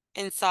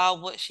and saw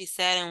what she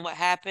said and what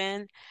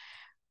happened,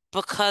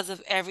 because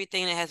of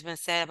everything that has been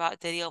said about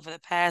Diddy over the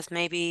past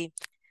maybe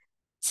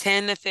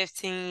 10 to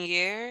 15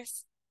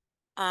 years,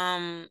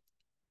 um,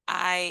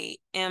 I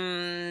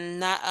am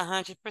not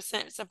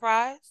 100%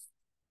 surprised.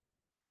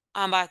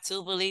 I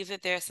do believe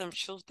that there's some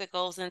truth that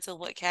goes into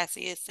what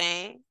Cassie is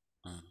saying.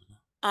 Mhm.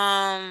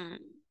 Um,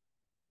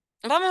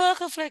 but I'm a little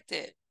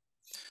conflicted.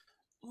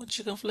 What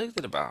you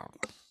conflicted about?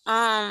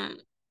 Um,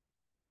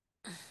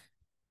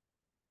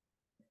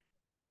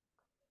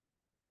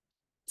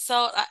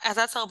 so as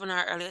I told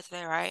Bernard earlier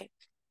today, right?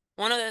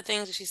 one of the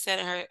things that she said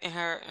in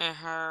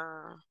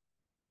her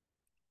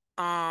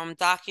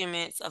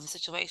documents of the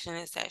situation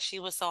is that she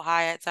was so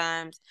high at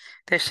times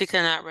that she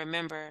could not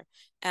remember.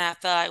 And I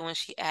felt like when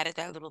she added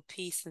that little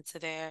piece into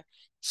there,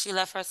 she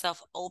left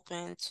herself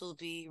open to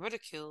be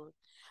ridiculed.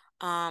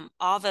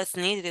 All that's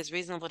needed is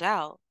reasonable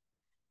doubt.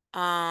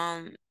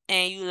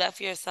 And you left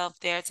yourself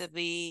there to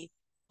be,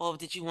 well,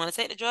 did you want to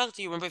take the drugs?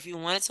 Do you remember if you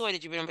wanted to, or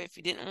did you remember if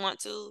you didn't want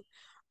to?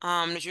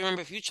 Did you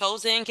remember if you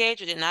chose to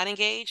engage or did not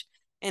engage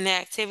in the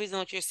activities in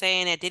what you're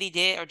saying that Diddy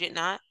did or did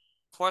not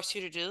force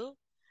you to do?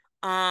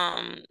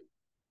 Um,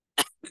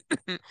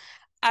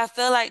 I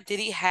feel like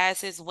Diddy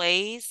has his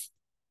ways,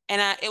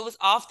 and it was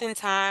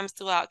oftentimes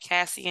throughout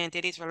Cassie and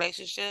Diddy's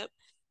relationship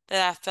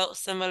that I felt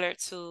similar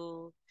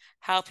to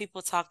how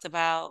people talked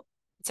about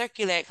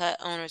Turkey Leg Hut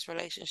owner's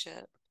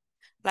relationship.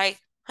 Like,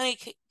 honey,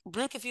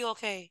 blink if you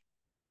okay.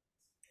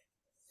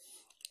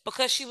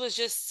 Because she was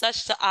just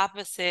such the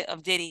opposite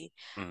of Diddy.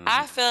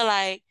 I Hmm. feel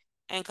like,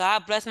 and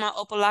God bless my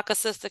Opalaka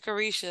sister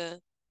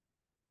Carisha,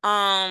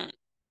 um,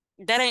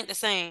 that ain't the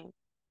same.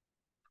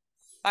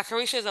 Like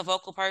Carisha is a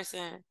vocal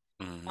person.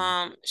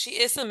 Hmm. She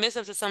is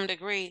submissive to some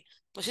degree,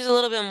 but she's a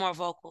little bit more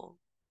vocal.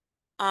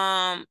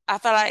 I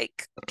feel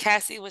like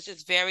Cassie was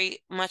just very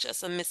much a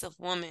submissive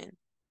woman.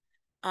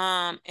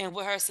 And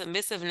with her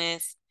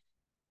submissiveness,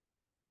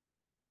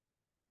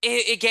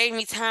 it gave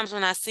me times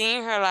when I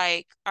seen her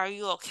like, are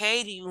you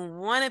okay? Do you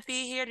want to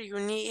be here? Do you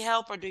need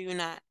help or do you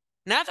not?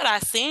 Not that I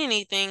seen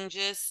anything,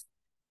 just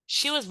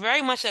she was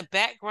very much a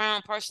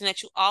background person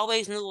that you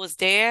always knew was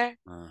there,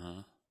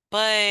 Hmm.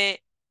 but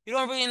you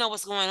don't really know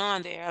what's going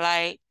on there.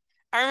 Like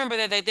I remember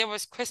that there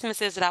was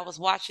Christmases that I was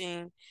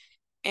watching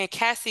and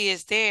Cassie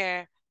is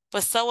there,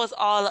 but so is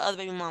all the other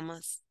baby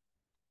mamas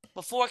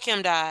before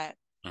Kim died.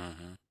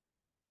 Hmm.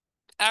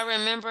 I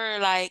remember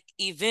like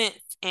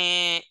events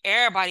and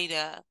everybody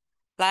there.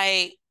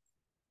 Like,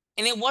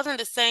 and it wasn't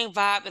the same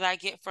vibe that I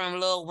get from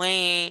Lil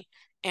Wayne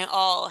and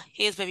all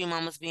his baby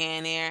mamas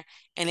being there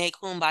and they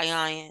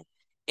kumbayaing.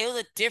 It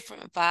was a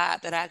different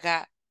vibe that I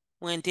got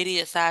when Diddy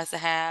decides to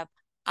have,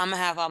 I'm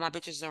gonna have all my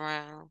bitches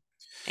around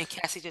and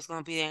Cassie just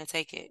gonna be there and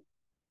take it.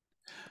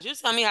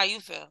 Just tell me how you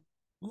feel.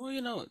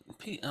 Well,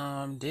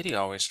 Diddy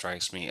always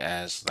strikes me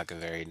as like a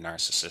very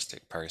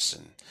narcissistic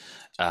person.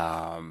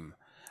 Um,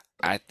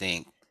 I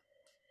think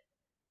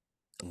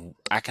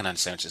I can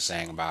understand what you're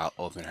saying about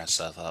opening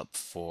herself up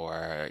for,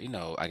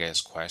 I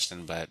guess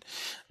question, but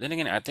then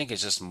again, I think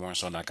it's just more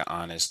so like an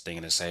honest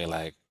thing to say,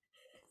 like,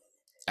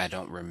 I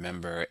don't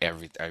remember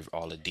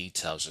all the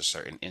details of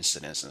certain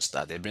incidents and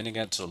stuff. They've been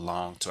together too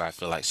long to I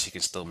feel like she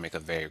can still make a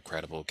very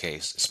credible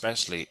case,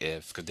 especially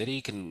if because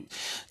Diddy can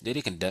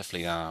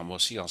definitely well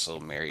she also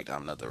married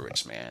another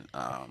rich man.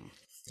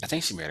 I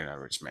think she married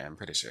another rich man, I'm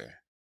pretty sure.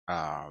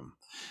 Um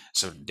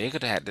so they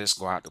could have had this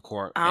go out to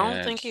court I don't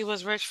and think he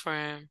was rich for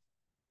him.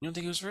 you don't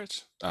think he was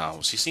rich?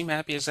 Well, she seemed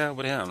happy as hell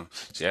with him.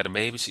 She had a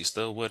baby, she's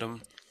still with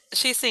him.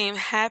 She seemed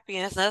happy,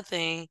 and that's another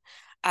thing.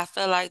 I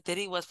feel like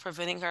Diddy was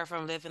preventing her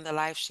from living the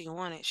life she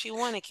wanted. She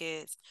wanted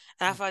kids,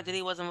 and I felt like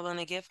Diddy wasn't willing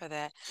to give her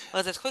that.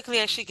 But as quickly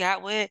as she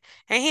got with,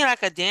 ain't he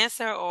like a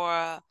dancer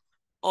or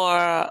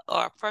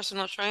a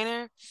personal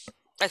trainer?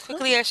 As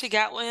quickly as she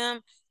got with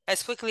him,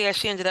 as quickly as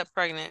she ended up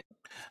pregnant.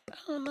 I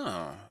don't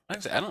know. Like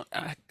I said, I don't.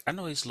 I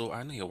know he's little.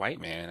 I know he's a white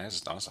man.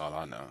 That's all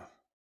I know.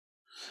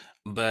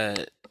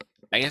 But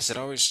I guess it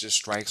always just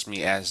strikes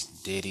me as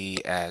Diddy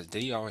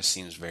always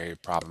seems very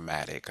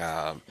problematic.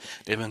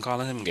 They've been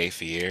calling him gay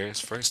for years.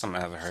 First time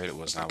I ever heard it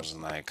was when I was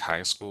in like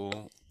high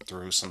school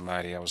through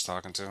somebody I was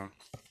talking to.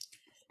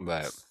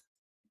 But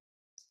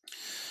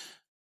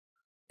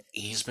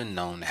he's been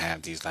known to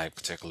have these like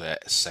particular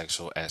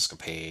sexual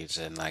escapades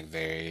and like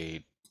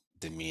very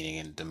demeaning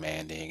and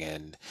demanding,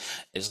 and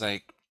it's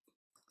like,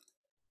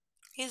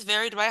 He's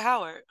very Dwight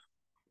Howard.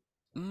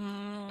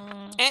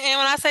 mm, And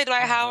when I say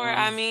Dwight Howard,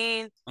 I um,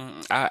 mean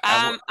I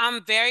will.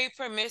 I'm very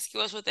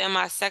promiscuous within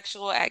my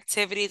sexual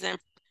activities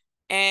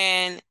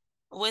and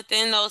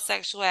within those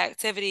sexual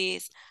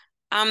activities,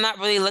 I'm not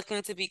really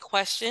looking to be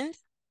questioned,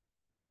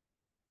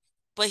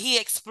 but he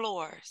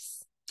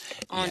explores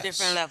on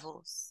different Yes.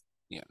 levels.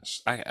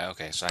 Yes.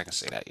 Okay, so I can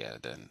say that, yeah,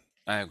 then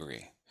I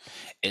agree.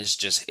 It's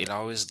just it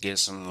always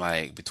gets him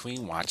like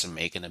between watching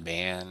making a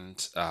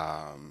band,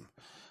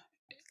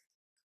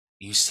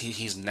 you see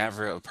he's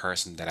never a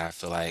person that I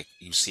feel like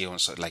you see on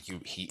so like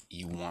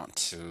you want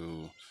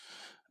to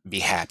be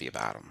happy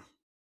about him.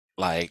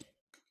 Like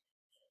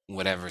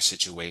whatever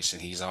situation,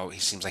 he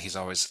seems like he's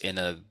always in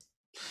a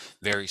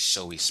very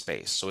showy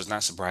space. So it's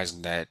not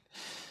surprising that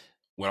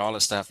with all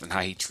the stuff and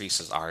how he treats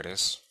his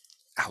artists,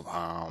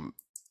 how,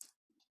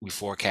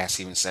 before Cass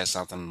even said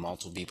something,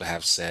 multiple people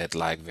have said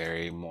like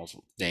very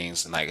multiple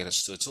things, and like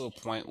it's to a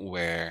point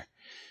where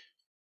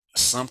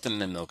something in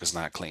the milk is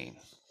not clean.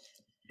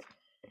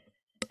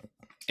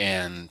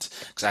 And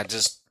because I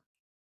just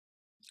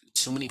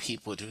too many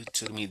people do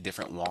too many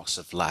different walks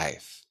of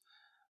life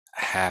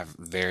have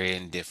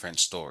varying different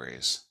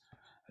stories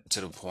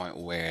to the point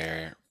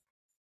where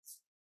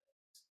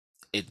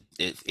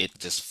it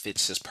just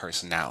fits his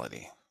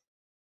personality.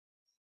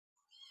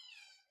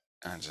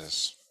 I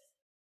just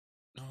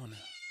don't wanna.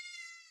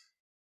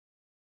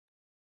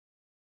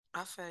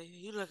 I feel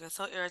you. You looking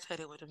so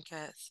irritated with them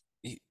cats.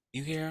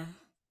 You hear 'em?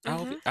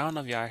 Mm-hmm. I don't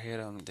know if y'all hear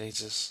them.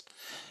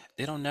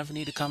 They don't never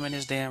need to come in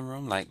this damn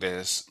room like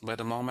this. But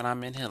the moment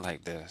I'm in here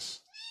like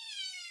this,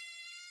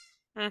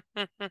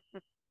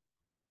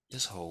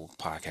 this whole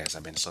podcast,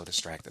 I've been so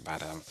distracted by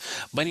them.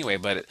 But anyway,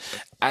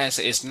 I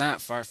say it's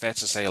not far-fetched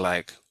to say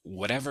like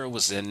whatever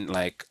was in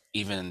like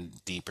even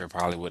deeper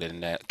probably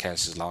within that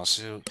Cass's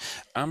lawsuit,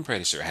 I'm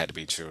pretty sure it had to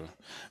be true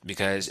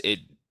because it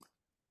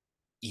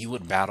you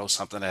would battle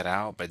something that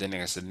out, but then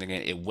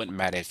again, it wouldn't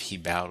matter if he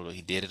battled,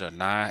 he did it or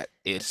not.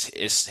 It's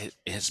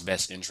his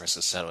best interest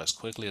to settle as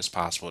quickly as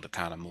possible to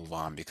kind of move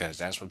on because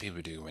that's what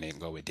people do when they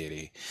go with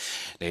Diddy.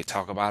 They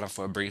talk about him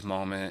for a brief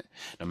moment,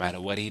 no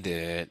matter what he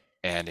did,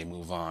 and they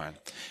move on.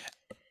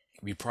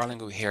 We probably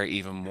gonna hear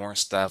even more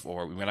stuff,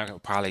 or we're not gonna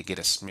probably get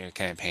a smear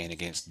campaign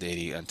against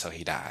Diddy until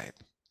he died.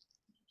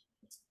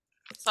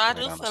 So I Quite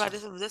do feel like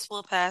honestly. this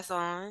will pass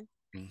on.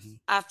 Hmm.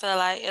 I feel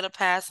like it'll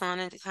pass on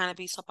and to kind of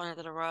be swept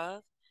under the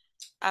rug.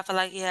 I feel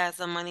like he has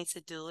the money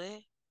to do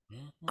it.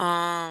 Hmm.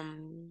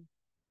 Um,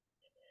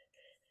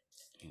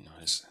 You know,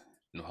 his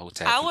no whole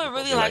tap I people would gonna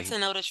really be like, like to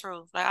know the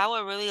truth. Like I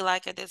would really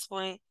like at this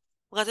point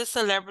because his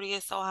celebrity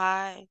is so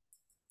high.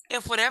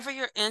 If whatever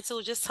you're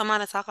into, just come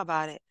out and talk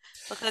about it.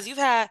 Because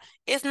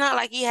it's not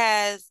like he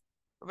has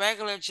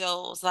regular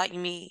Joes like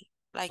me,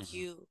 like hmm,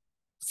 you,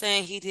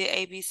 saying he did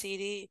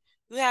ABCD.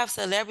 You have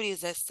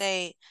celebrities that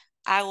say,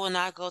 I will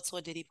not go to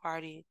a Diddy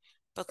party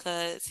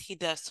because he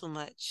does too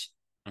much.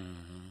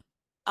 hmm.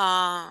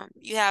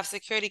 You have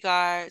security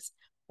guards.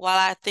 While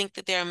I think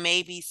that there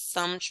may be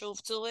some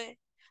truth to it,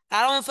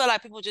 I don't feel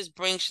like people just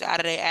bring shit out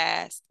of their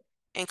ass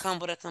and come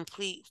with a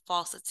complete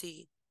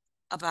falsity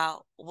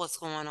about what's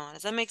going on.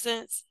 Does that make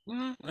sense?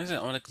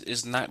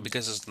 It's not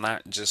because it's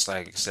not just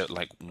like except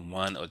like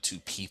one or two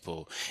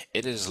people.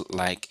 It is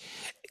like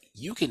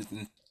you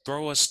can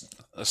throw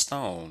a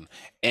stone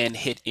and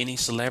hit any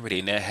celebrity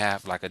and they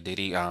have like a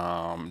Diddy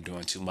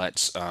doing too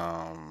much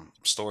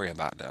story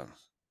about them.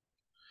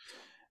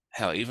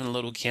 Hell, even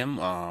Little Kim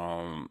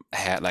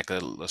had like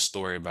a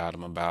story about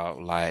him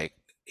about like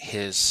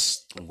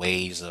his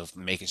ways of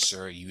making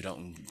sure you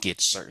don't get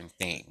certain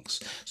things.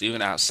 So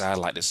even outside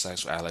like the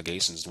sexual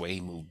allegations, the way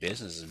he moved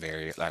business is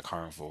very like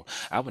harmful.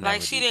 I would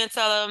Like never she do. didn't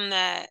tell him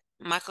that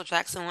Michael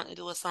Jackson wanted to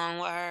do a song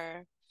with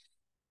her.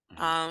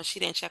 She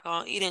didn't check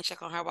on he didn't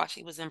check on her while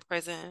she was in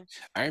prison.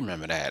 I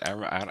remember that. I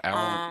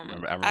don't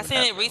remember. I I remember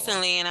seen that it very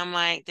well. recently and I'm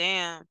like,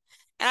 damn.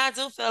 And I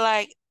do feel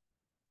like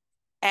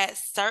at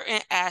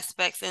certain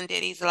aspects in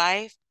Diddy's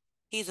life,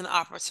 he's an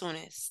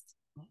opportunist.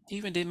 He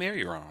even did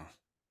Mary wrong.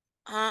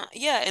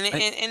 Yeah,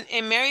 Like,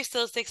 and Mary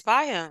still sticks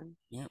by him.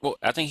 yeah. Well,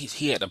 I think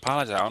he had to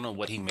apologize. I don't know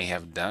what he may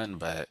have done,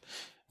 but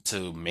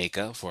to make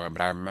up for it.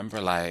 But I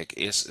remember like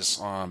it's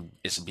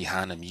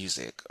behind the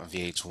music on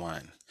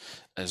VH1.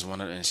 As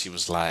one of and she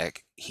was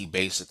like he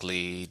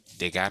basically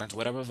they got into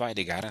whatever fight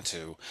they got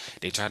into.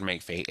 They tried to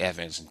make Faith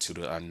Evans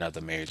into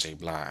another Mary J.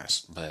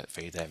 Blige, but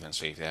Faith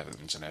Evans,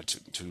 and they're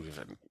two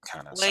different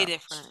kind of Way sounds.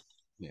 different.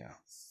 Yeah,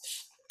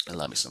 I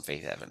love me some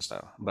Faith Evans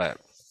though, but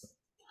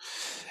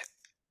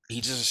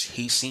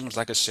he seems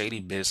like a shady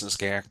business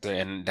character,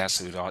 and that's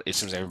who it all. It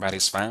seems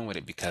everybody's fine with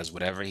it because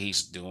whatever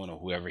he's doing or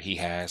whoever he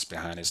has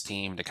behind his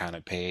team to kind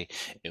of pay,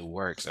 it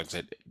works. Like I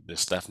said, the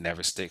stuff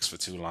never sticks for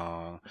too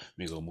long.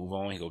 We go move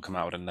on. He go come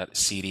out with another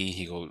CD.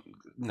 He go,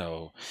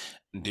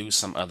 do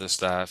some other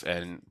stuff,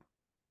 and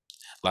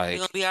You're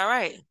gonna like, be all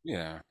right.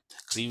 yeah,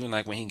 because even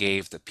like when he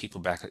gave the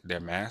people back their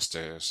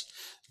masters,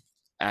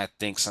 I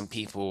think some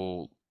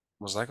people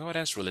was like, "Oh,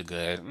 that's really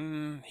good."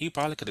 He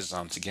probably could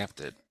have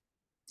kept it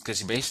because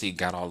he basically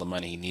got all the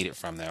money he needed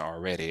from there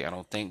already. I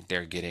don't think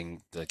they're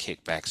getting the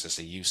kickbacks as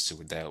they used to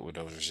with that with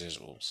those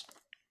residuals.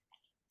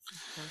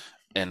 Mhm.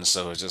 And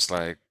so it's just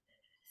like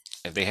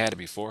if they had it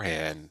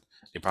beforehand,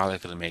 they probably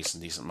could have made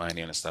some decent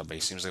money and stuff. But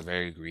he seems like a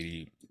very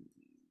greedy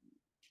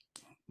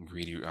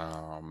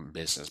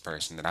business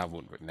person that I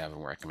would never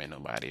recommend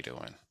nobody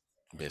doing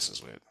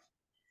business with.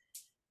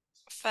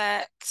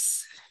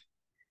 Facts.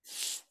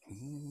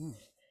 Mm.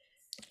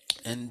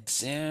 And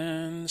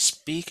then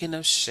speaking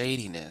of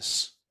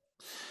shadiness,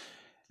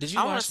 did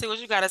you I want to watch? see what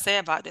you got to say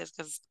about this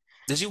because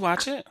Did you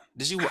watch it?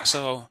 Did you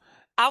so?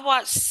 I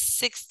watched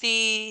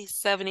 60,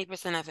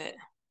 70% of it.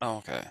 Oh,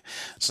 okay.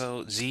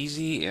 So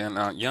Jeezy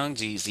and young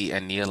Jeezy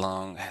and Nia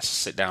Long has to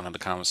sit down on the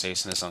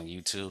conversation. It's on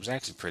YouTube. It's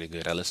actually pretty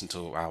good. I listened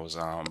to it. I was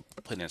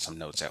putting in some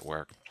notes at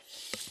work.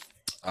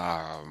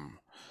 Um,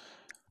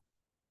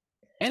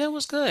 and it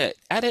was good.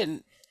 I get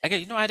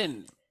I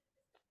didn't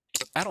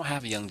I don't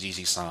have a Young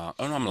Jeezy song.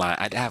 Oh no, I'm lying.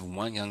 I have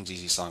one Young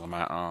Jeezy song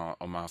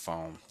on my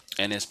phone.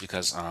 And it's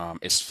because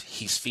it's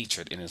he's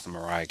featured and it's the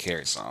Mariah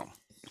Carey song.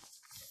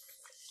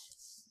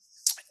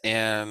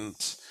 And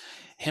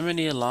him and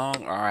Nia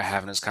Long are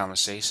having this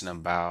conversation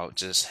about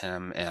just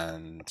him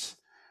and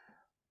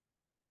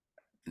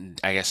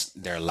I guess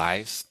their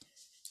life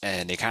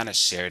and they kind of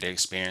shared their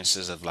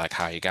experiences of like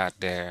how he got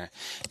there.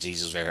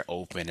 Jesus was very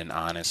open and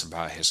honest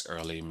about his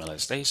early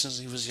molestations.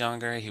 When he was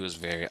younger. He was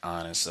very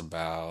honest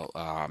about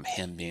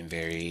him being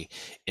very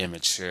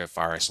immature as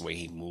far as the way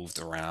he moved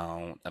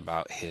around,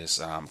 about his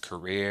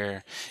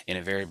career in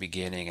the very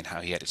beginning and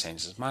how he had to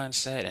change his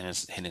mindset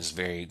and his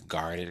very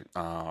guarded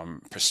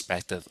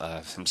perspective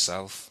of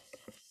himself.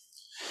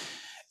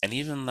 And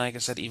even like I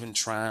said, even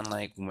trying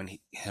like when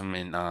him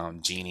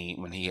and Jeannie,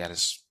 when he had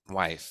his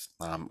wife,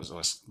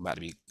 was about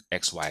to be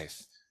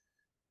ex-wife,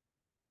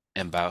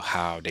 and about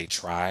how they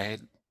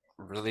tried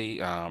really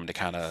to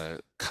kind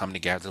of come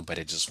together, but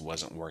it just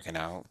wasn't working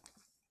out.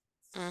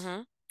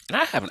 Mm-hmm. And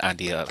I have an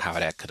idea of how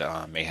that could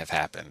may have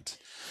happened.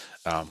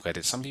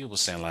 Because some people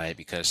saying like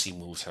because she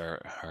moved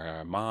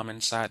her mom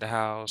inside the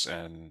house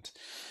and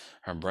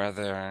her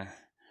brother,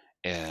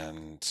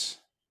 and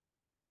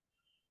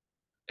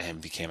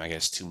became I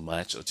guess too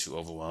much or too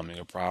overwhelming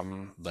a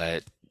problem.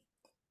 But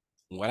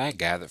what I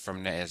gathered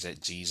from that is that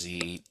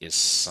GZ is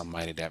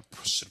somebody that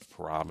should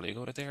probably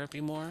go to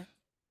therapy more.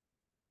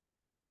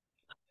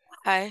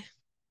 Hi.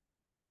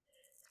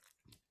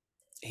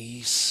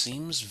 He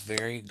seems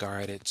very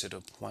guarded to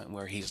the point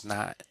where he's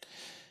not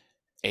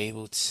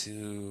able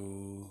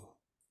to.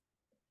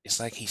 It's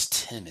like he's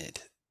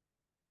timid,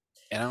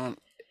 and I don't.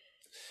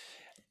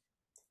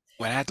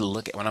 When I had to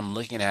look at when I'm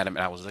looking at him,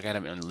 and I was looking at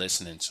him and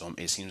listening to him,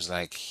 it seems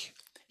like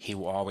he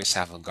will always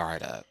have a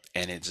guard up,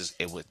 and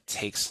it would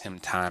takes him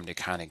time to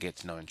kind of get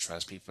to know and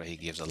trust people. He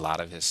gives a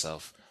lot of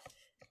himself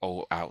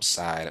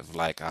outside of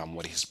like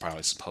what he's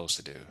probably supposed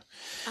to do.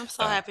 I'm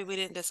so Uh, happy we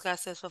didn't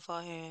discuss this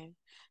beforehand.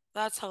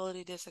 I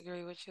totally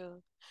disagree with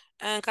you.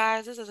 And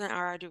guys, this isn't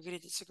our agree to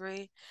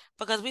disagree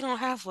because we don't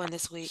have one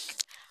this week.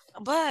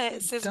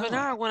 But since don't.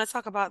 Bernard want to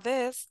talk about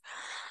this,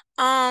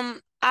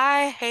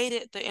 I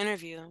hated the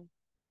interview.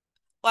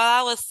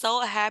 While I was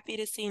so happy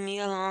to see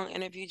Nia Long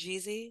interview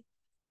Jeezy,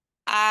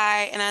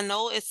 I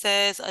know it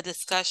says a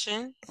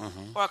discussion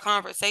Hmm. or a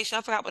conversation.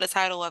 I forgot what the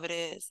title of it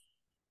is.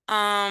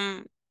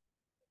 Um,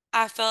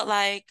 I felt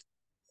like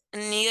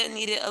Nia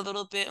needed a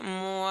little bit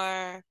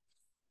more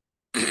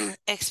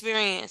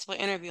experience with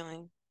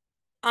interviewing.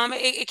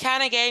 It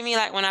kind of gave me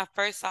like when I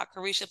first saw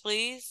Carisha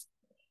Please,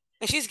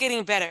 and she's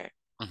getting better.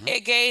 Hmm.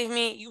 It gave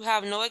me, you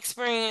have no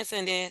experience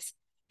in this,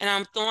 and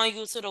I'm throwing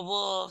you to the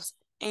wolves,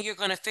 and you're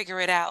gonna figure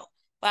it out.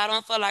 But I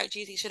don't feel like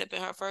Jeezy should have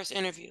been her first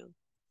interview.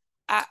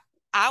 I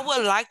I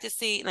would like to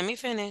see, let me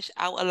finish.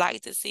 I would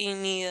like to see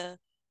Nia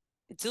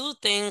do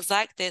things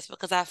like this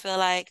because I feel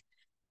like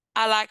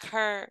I like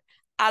her.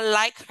 I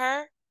like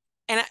her,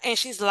 and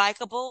she's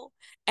likable,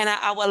 and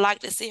I would like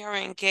to see her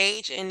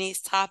engage in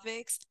these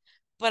topics.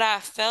 But I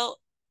felt,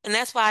 and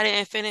that's why I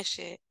didn't finish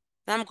it.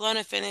 And I'm going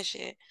to finish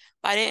it,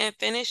 but I didn't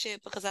finish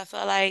it because I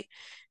felt like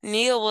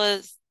Nia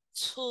was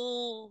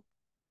too,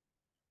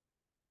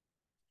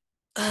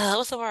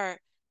 what's the word?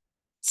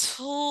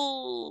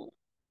 Too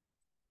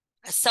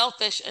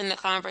selfish in the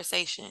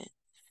conversation,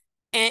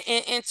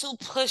 and too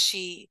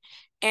pushy,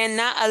 and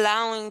not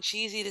allowing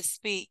Jeezy to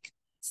speak.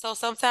 So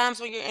sometimes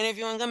when you're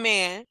interviewing a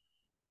man,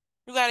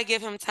 you got to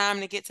give him time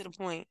to get to the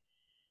point.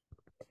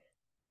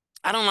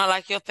 I don't know,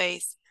 like your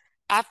face.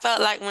 I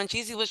felt like when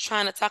Jeezy was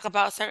trying to talk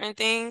about certain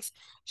things,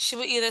 she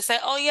would either say,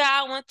 "Oh yeah,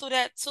 I went through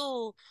that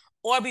too,"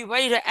 or be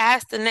ready to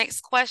ask the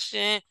next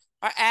question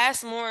or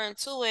ask more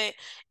into it.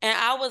 And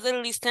I was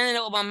literally standing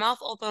there with my mouth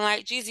open,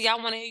 like, "Jeezy, I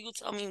want to hear you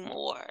tell me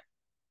more."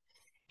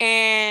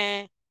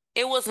 And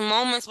it was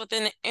moments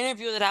within the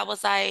interview that I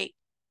was like,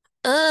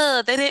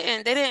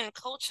 they didn't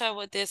coach her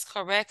with this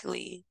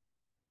correctly."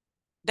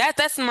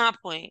 That's my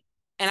point.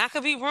 And I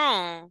could be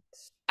wrong.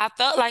 I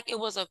felt like it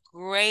was a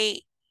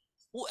great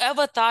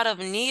whoever thought of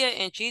Nia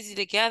and Jeezy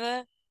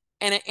together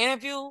in an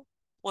interview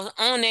was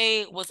on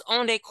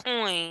their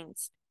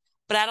coins.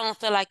 But I don't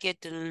feel like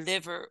it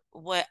delivered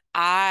what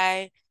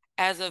I,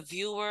 as a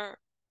viewer,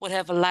 would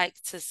have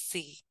liked to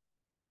see.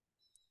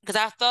 Because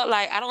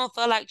I don't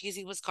feel like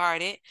Jeezy was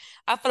guarded.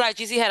 I feel like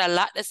Jeezy had a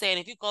lot to say. And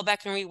if you go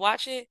back and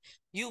rewatch it,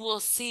 you will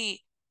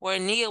see where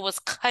Nia was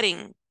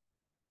cutting.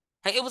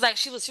 Like it was like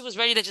she was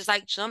ready to just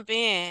like jump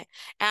in.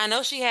 And I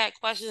know she had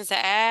questions to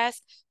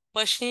ask,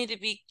 but she needed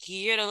to be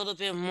geared a little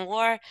bit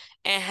more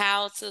and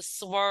how to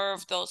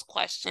swerve those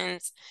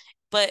questions,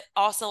 but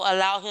also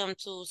allow him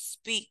to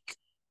speak.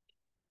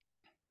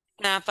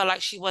 And I felt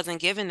like she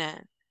wasn't given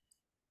that.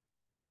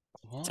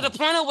 To the Well,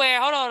 point of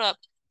where, hold up,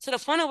 to the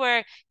point of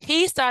where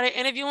he started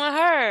interviewing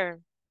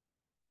her.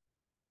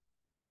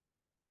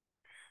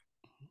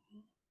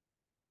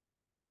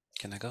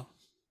 can I go?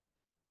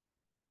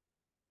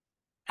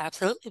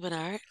 Absolutely,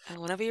 Bernard.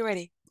 Whenever you're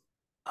ready.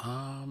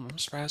 I'm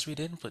surprised we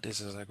didn't put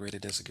this as agree to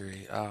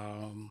disagree.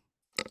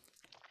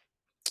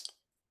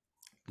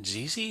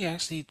 GZ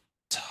actually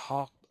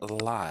talked a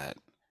lot.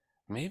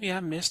 Maybe I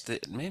missed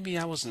it. Maybe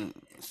I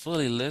wasn't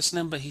fully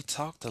listening, but he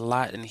talked a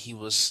lot and he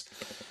was,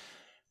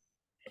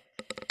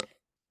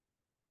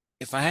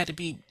 if I had to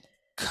be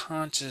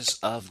conscious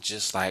of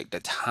just like the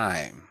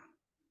time,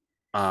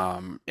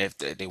 if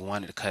they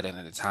wanted to cut it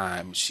at the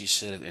time, she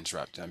should have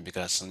interrupted him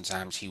because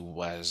sometimes he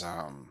was,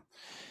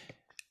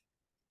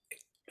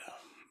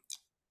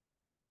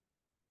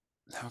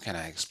 how can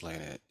I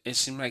explain it? It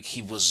seemed like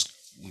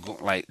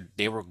like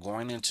they were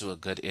going into a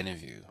good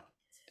interview.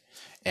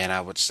 And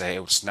I would say it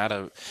was not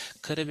a,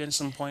 could have been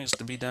some points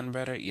to be done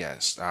better.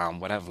 Yes.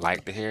 Would I've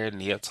liked to hear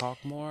Nia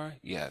talk more?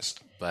 Yes.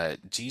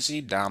 But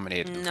Jeezy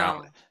dominated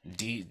No.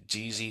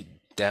 Jeezy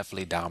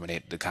definitely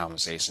dominated the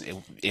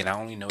conversation. And I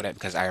only know that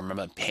because I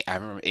remember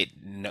it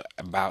no,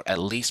 about at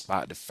least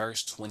about the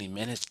first 20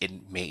 minutes,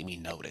 it made me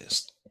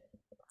notice.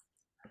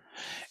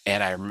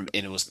 And I remember,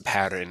 and it was the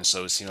pattern.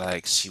 So it seemed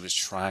like she was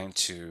trying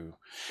to,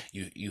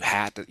 you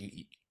had to,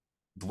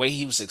 the way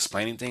he was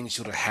explaining things,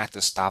 you would have had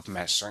to stop him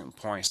at certain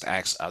points to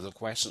ask other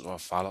questions or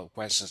follow-up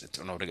questions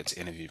in order to get to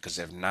interview. Because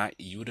if not,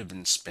 you would have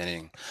been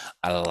spending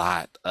a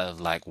lot of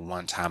like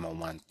one time on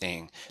one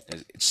thing.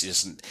 It's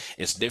just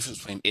it's difference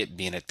between it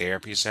being a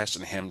therapy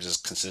session, him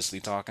just consistently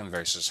talking,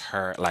 versus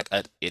her like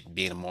it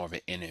being more of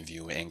an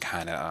interview and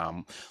kind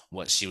of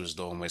what she was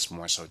doing was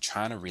more so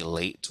trying to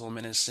relate to him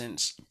in a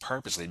sense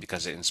purposely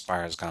because it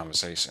inspires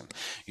conversation.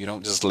 You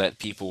don't just let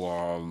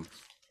people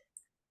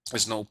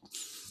there's no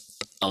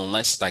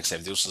unless, like I said,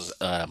 if this was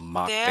a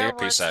mock There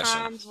therapy were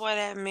session. times where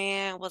that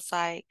man was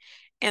like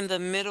in the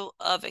middle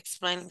of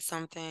explaining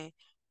something,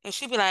 and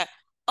she'd be like,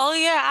 "Oh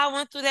yeah, I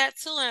went through that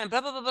too," and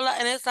blah blah blah blah.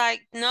 And it's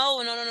like,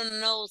 no, no, no, no, no,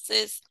 no,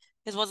 sis,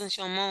 this wasn't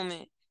your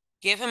moment.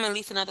 Give him at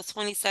least another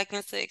 20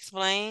 seconds to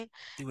explain,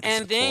 He would have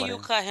and took then you 40.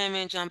 cut him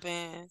and jump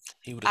in.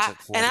 He would have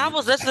took And 40. I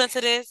was listening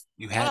to this.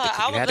 You Hold had to on,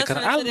 I you was had to cut.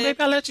 listening to this Maybe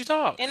I let you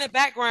talk. in the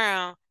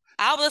background.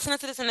 I was listening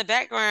to this in the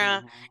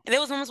background, Mhm. and there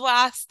was moments where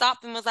I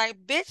stopped and was like,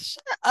 "Bitch,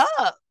 shut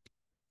up."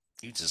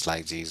 You just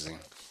like Jeezy.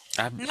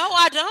 I No,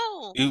 I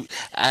don't. you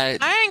I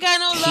I ain't got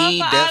no love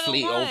for either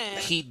one.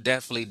 he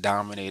definitely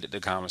dominated the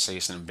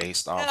conversation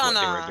based off Hell what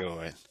they were nah.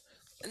 doing.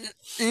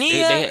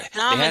 Nia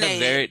They had a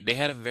nominated.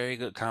 very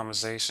good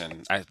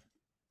conversation.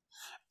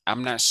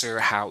 I'm not sure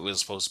how it was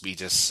supposed to be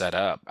just set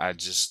up. I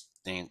just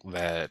think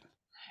that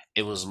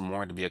it was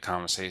more to be a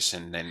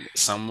conversation than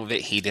some of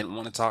it he didn't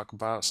want to talk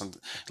about. Some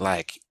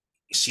like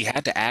she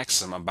had to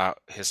ask him about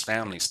his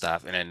family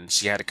stuff, and then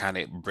she had to kind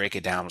of break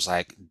it down. It was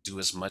like, do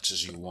as much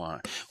as you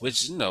want,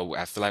 which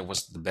I feel like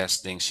was the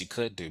best thing she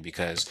could do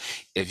because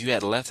if you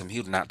had left him, he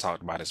would not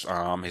talk about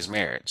his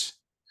marriage.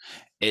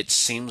 It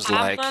seems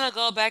I'm like gonna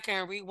go back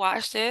and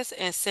rewatch this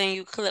and send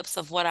you clips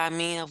of what I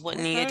mean of what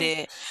Nia okay.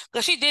 did.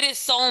 Because she did it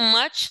so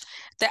much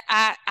that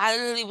I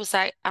literally was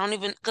like, I don't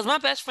even, because my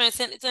best friend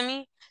sent it to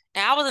me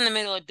and I was in the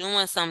middle of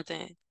doing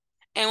something.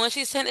 And when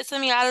she sent it to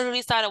me, I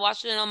literally started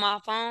watching it on my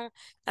phone.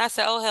 And I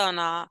said, oh, hell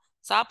nah.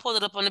 So I pulled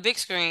it up on the big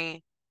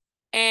screen.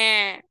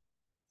 And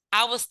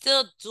I was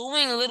still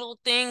doing little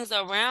things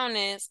around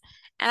this.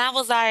 And I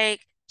was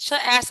like, she'll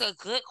ask a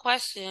good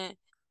question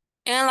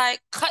and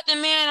like cut the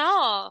man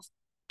off.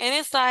 And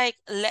it's like,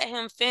 let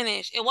him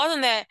finish. It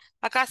wasn't that,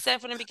 like I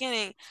said from the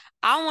beginning,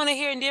 I want to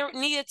hear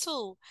Nia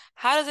too.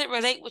 How does it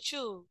relate with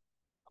you?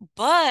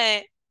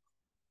 But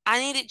I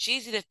needed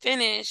Jeezy to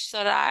finish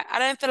so that I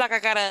didn't feel like I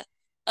got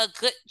a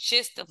good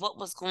gist of what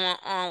was going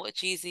on with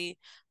Jeezy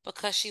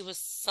because she was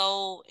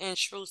so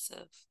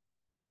intrusive.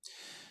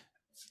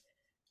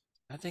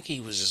 I think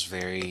he was just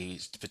very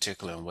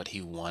particular in what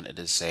he wanted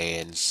to say,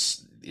 and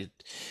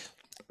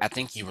I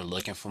think you were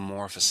looking for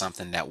more for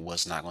something that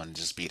was not going to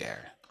just be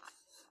there.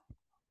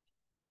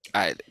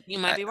 I, You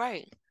might I be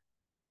right.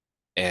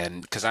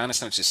 and because I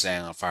understand what you're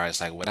saying on far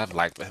as like would I've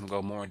liked for him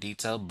go more in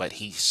detail, but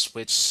he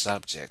switched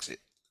subjects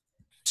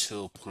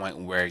to a point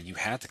where you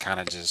had to kind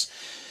of just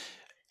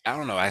I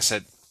don't know. I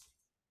said,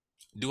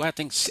 do I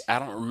think I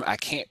don't I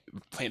can't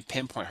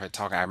pinpoint her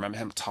talking. I remember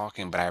him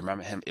talking, but I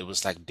remember him. It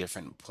was like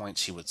different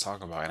points he would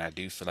talk about, and I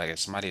do feel like if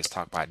somebody has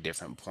talked about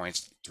different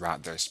points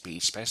throughout their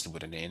speech, especially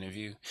within the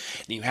interview,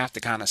 then you have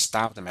to kind of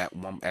stop them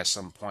at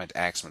some point to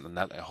ask them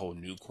another a whole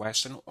new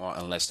question, or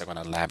unless they're going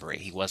to elaborate.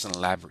 He wasn't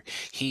elaborate.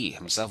 He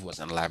himself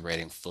wasn't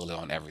elaborating fully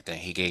on everything.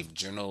 He gave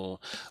general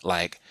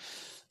like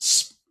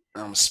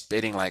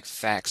spitting like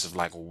facts of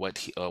like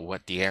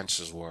what the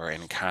answers were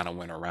and kind of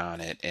went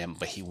around it and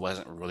but he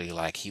wasn't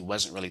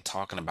really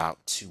talking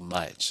about too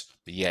much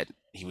but yet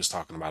he was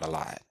talking about a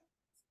lot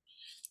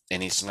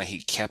and it's like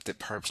he kept it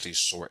purposely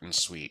short and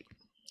sweet,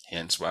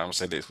 hence why I'm gonna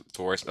say this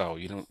towards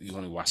you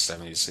only watch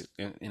 76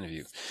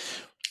 interview.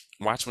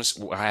 Watch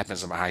what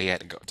happens about how he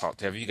had to go talk.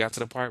 Have you got to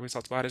the part we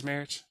talked about his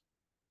marriage?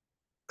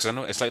 Because I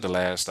know it's like the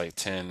last like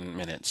 10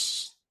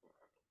 minutes.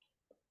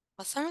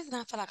 For some reason,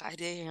 I feel like I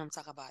did hear him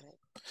talk about it.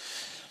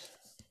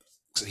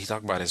 So he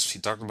talked about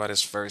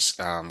his first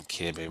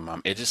kid, baby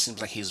mom. It just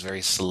seems like he's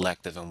very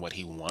selective in what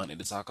he wanted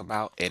to talk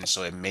about, and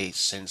so it made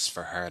sense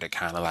for her to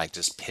kind of like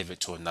just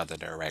pivot to another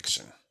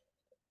direction.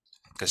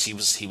 Because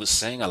he was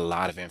saying a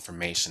lot of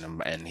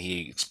information and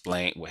he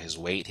explained what his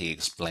weight, he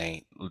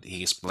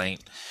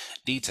explained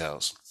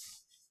details.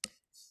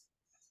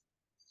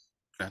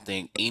 I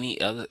think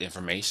any other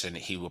information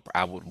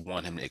I would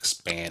want him to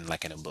expand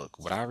like in a book.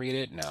 Would I read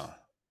it? No.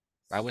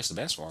 I wish the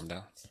best for him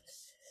though.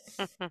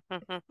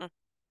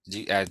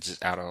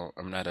 I don't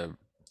I'm not a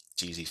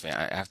Jeezy fan.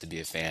 I have to be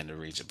a fan to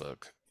read your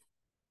book.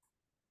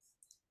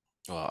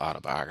 Well,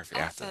 autobiography. I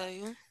I have to. feel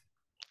you.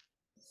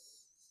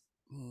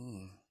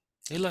 Mm.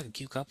 They look a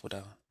cute couple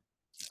though.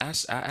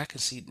 I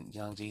could see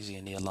Young Jeezy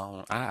and Nia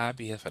Long. I'd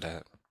be here for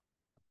that.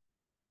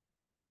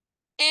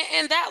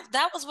 And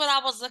that was what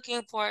I was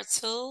looking for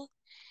too.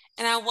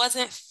 And I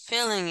wasn't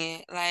feeling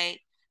it.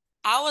 Like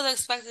I was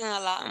expecting a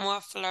lot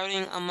more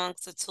flirting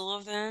amongst the two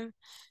of them.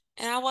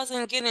 And I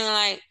wasn't getting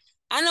like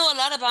I know a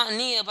lot about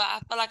Nia, but I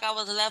felt like I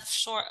was left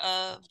short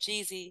of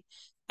Jeezy.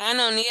 I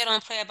know Nia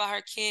don't play about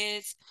her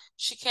kids.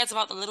 She cares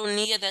about the little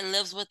Nia that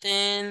lives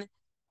within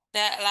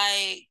that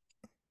like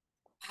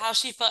how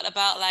she felt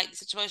about like the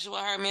situation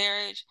with her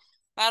marriage.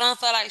 But I don't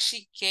feel like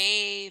she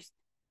gave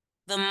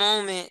the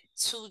moment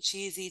to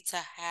Jeezy to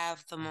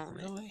have the moment.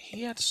 Really?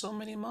 He had so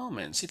many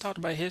moments. He talked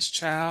about his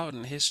child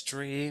and his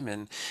dream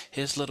and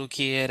his little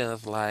kid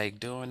of like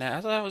doing that.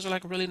 I thought it was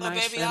like really But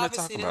nice for baby, him to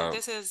talk obviously about.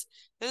 this is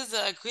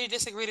a agree to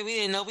disagree that we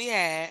didn't know we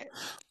had.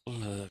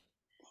 Look,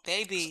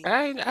 Baby.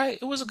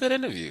 it was a good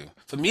interview.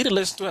 For me to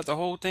listen to it the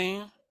whole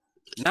thing,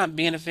 not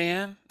being a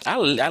fan, I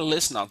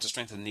listened off the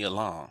strength of Nia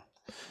Long.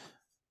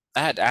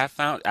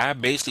 I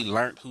basically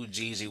learned who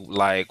Jeezy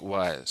like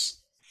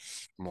was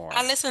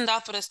I more. listened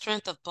off of the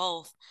strength of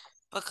both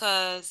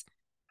because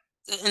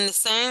in the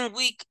same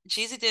week,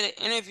 Jeezy did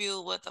an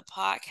interview with a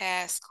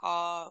podcast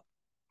called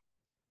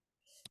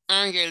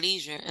Earn Your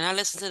Leisure, and I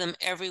listen to them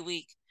every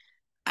week.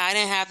 I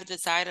didn't have the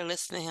desire to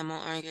listen to him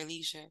on Earn Your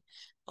Leisure.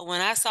 But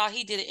when I saw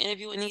he did an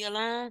interview with Nia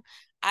Long,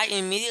 I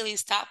immediately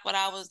stopped what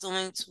I was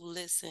doing to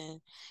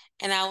listen.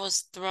 And I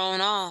was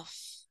thrown off.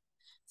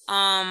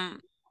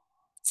 Um,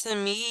 to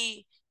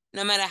me,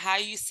 no matter how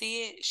you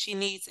see it, she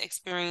needs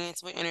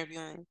experience with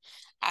interviewing.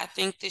 I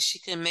think that she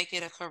could make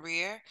it a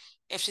career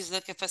if she's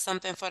looking for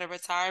something for the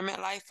retirement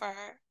life for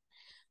her,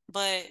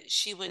 but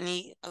she would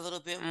need a little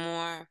bit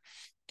more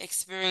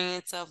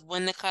experience of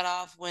when to cut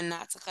off, when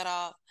not to cut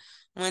off,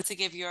 when to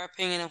give your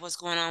opinion of what's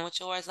going on with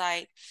yours.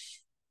 Like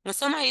when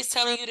somebody's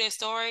telling you their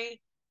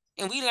story,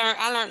 and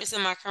I learned this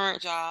in my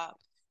current job.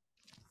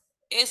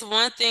 It's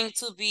one thing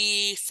to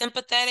be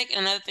sympathetic,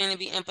 another thing to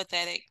be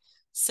empathetic.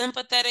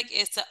 Sympathetic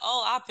is to,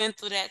 oh, I've been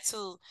through that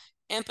too.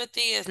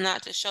 Empathy is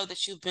not to show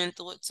that you've been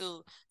through it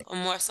too, but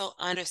more so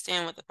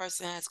understand what the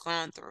person has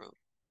gone through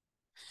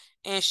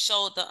and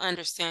show the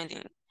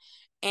understanding.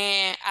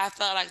 And I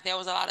felt like there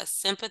was a lot of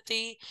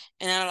sympathy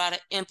and not a lot of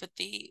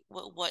empathy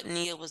with what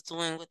Nia was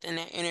doing within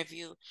that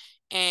interview.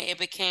 And it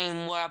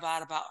became more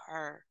about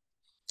her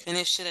than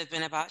it should have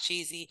been about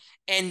Jeezy.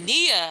 And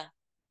Nia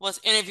was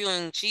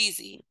interviewing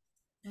Jeezy.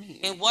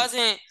 It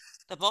wasn't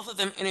the both of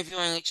them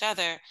interviewing each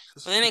other,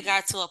 but then it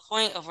got to a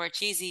point of where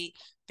Jeezy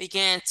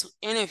began to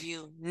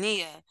interview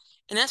Nia.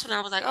 And that's when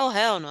I was like, oh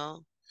hell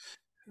no.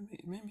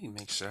 Let me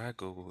make sure I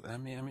Google.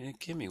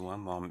 Give me one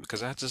moment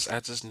because I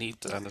just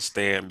need to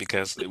understand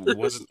because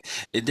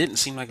it didn't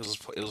seem like it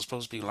was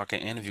supposed to be like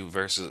an interview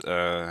versus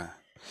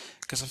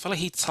because I feel like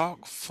he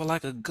talked for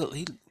like a good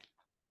he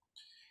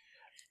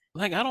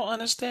like I don't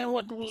understand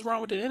what was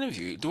wrong with the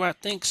interview. Do I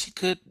think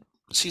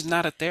she's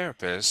not a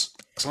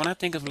therapist? So when I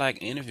think of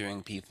like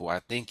interviewing people, I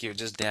think you're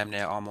just damn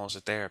near almost a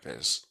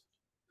therapist.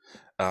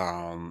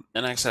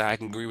 And like I said, I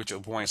can agree with your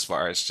points as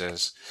far as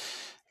just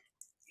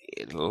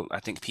I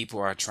think people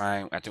are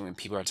trying. I think when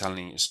people are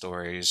telling you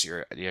stories,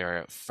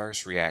 your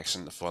first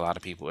reaction for a lot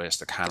of people is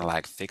to kind of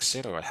like fix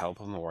it or help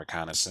them or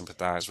kind of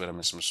sympathize with them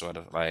in some sort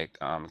of like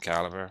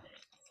caliber,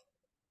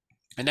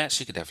 and that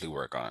she could definitely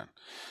work on.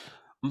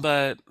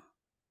 But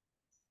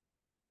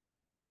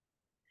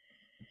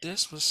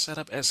this was set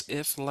up as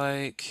if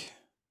like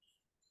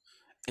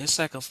it's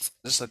like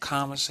just a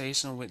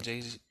conversation with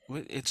Jay Z.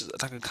 It's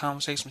like a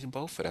conversation with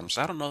both of them.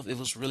 So I don't know if it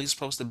was really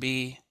supposed to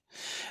be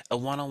a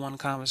one-on-one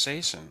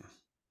conversation.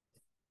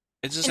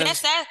 It just And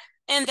that's has that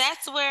and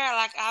that's where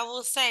like I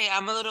will say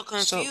I'm a little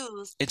so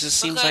confused it just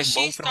seems because like she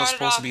both of them are started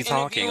supposed to off be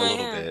talking a interviewing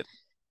little him. bit.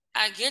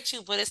 I get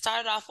you, but it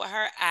started off with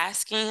her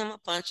asking him a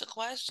bunch of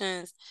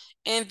questions.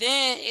 And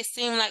then it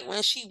seemed like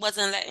when she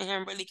wasn't letting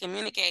him really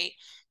communicate,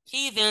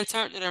 he then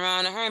turned it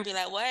around to her and be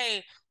like, well,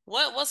 hey,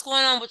 what's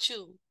going on with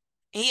you?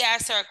 And he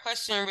asked her a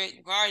question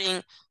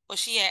regarding what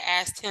she had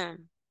asked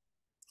him.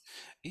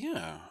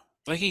 Yeah.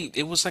 Like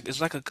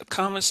it's like a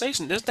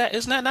conversation. Isn't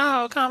that not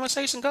how a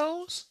conversation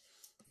goes?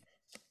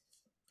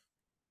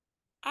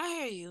 I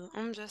hear you.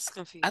 I'm just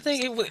I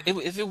think confused.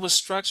 if it was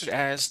structured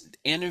as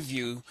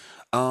interview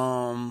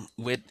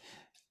with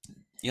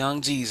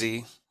Young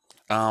Jeezy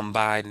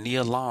by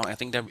Nia Long, I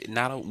think that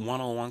not a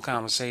one-on-one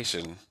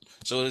conversation.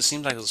 So it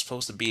seems like it was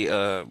supposed to be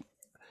a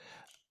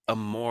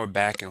more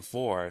back and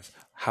forth.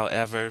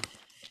 However,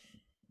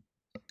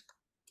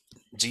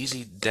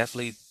 Jeezy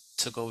definitely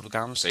took over the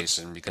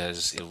conversation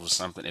because it was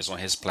something it's on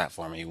his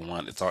platform and he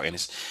wanted to talk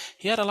and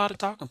he had a lot of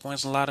talking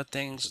points and a lot of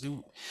things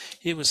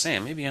he was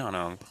saying. Maybe I don't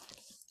know.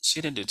 She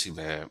didn't do too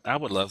bad. I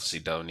would love to see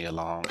Donnie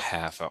along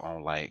have her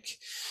own like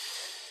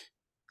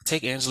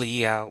take Angela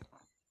Yee out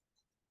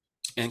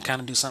and kind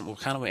of do something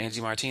kind of what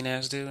Angie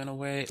Martinez do in a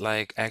way,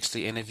 like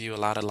actually interview a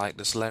lot of like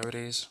the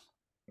celebrities.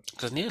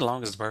 Because Nia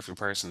Long is the perfect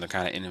person to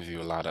kind of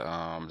interview a lot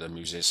of the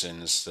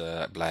musicians,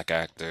 black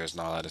actors,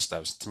 and all that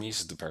stuff. To me,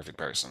 she's the perfect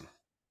person.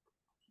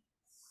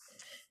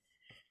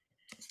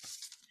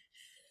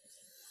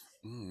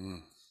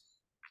 Mm.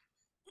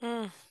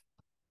 Mm.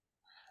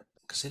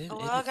 Cause it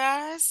Well,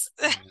 guys,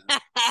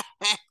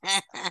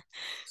 yeah.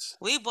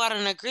 we bought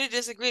an agree to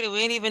disagree that we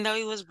didn't even know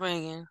he was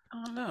bringing.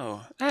 I don't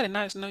know. I did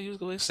not know you was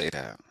going to say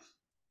that.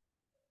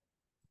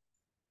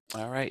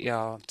 All right,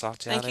 y'all. Talk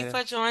to y'all Thank you later.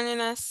 for joining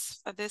us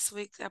for this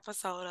week's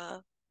episode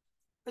of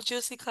the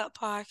Juicy Cup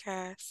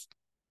Podcast.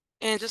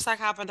 And just like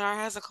how Bernard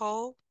has a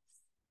cold,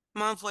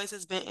 my voice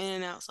has been in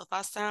and out. So if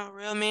I sound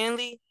real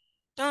manly,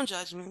 don't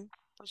judge me.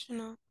 But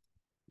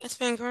it's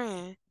been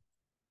grand.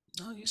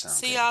 Oh, you sound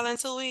See good. y'all in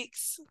 2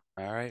 weeks.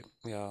 All right,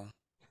 y'all.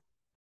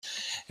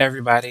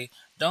 Everybody,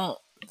 don't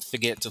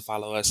forget to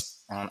follow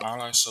us on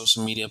all our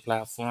social media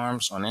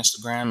platforms. On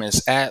Instagram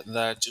is at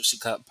the Juicy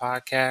Cup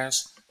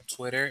Podcast.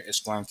 Twitter is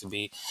going to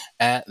be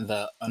at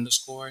the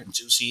underscore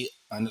juicy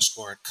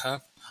underscore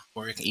cup,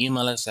 or you can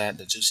email us at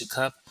the juicy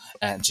cup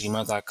at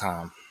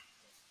gmail.com.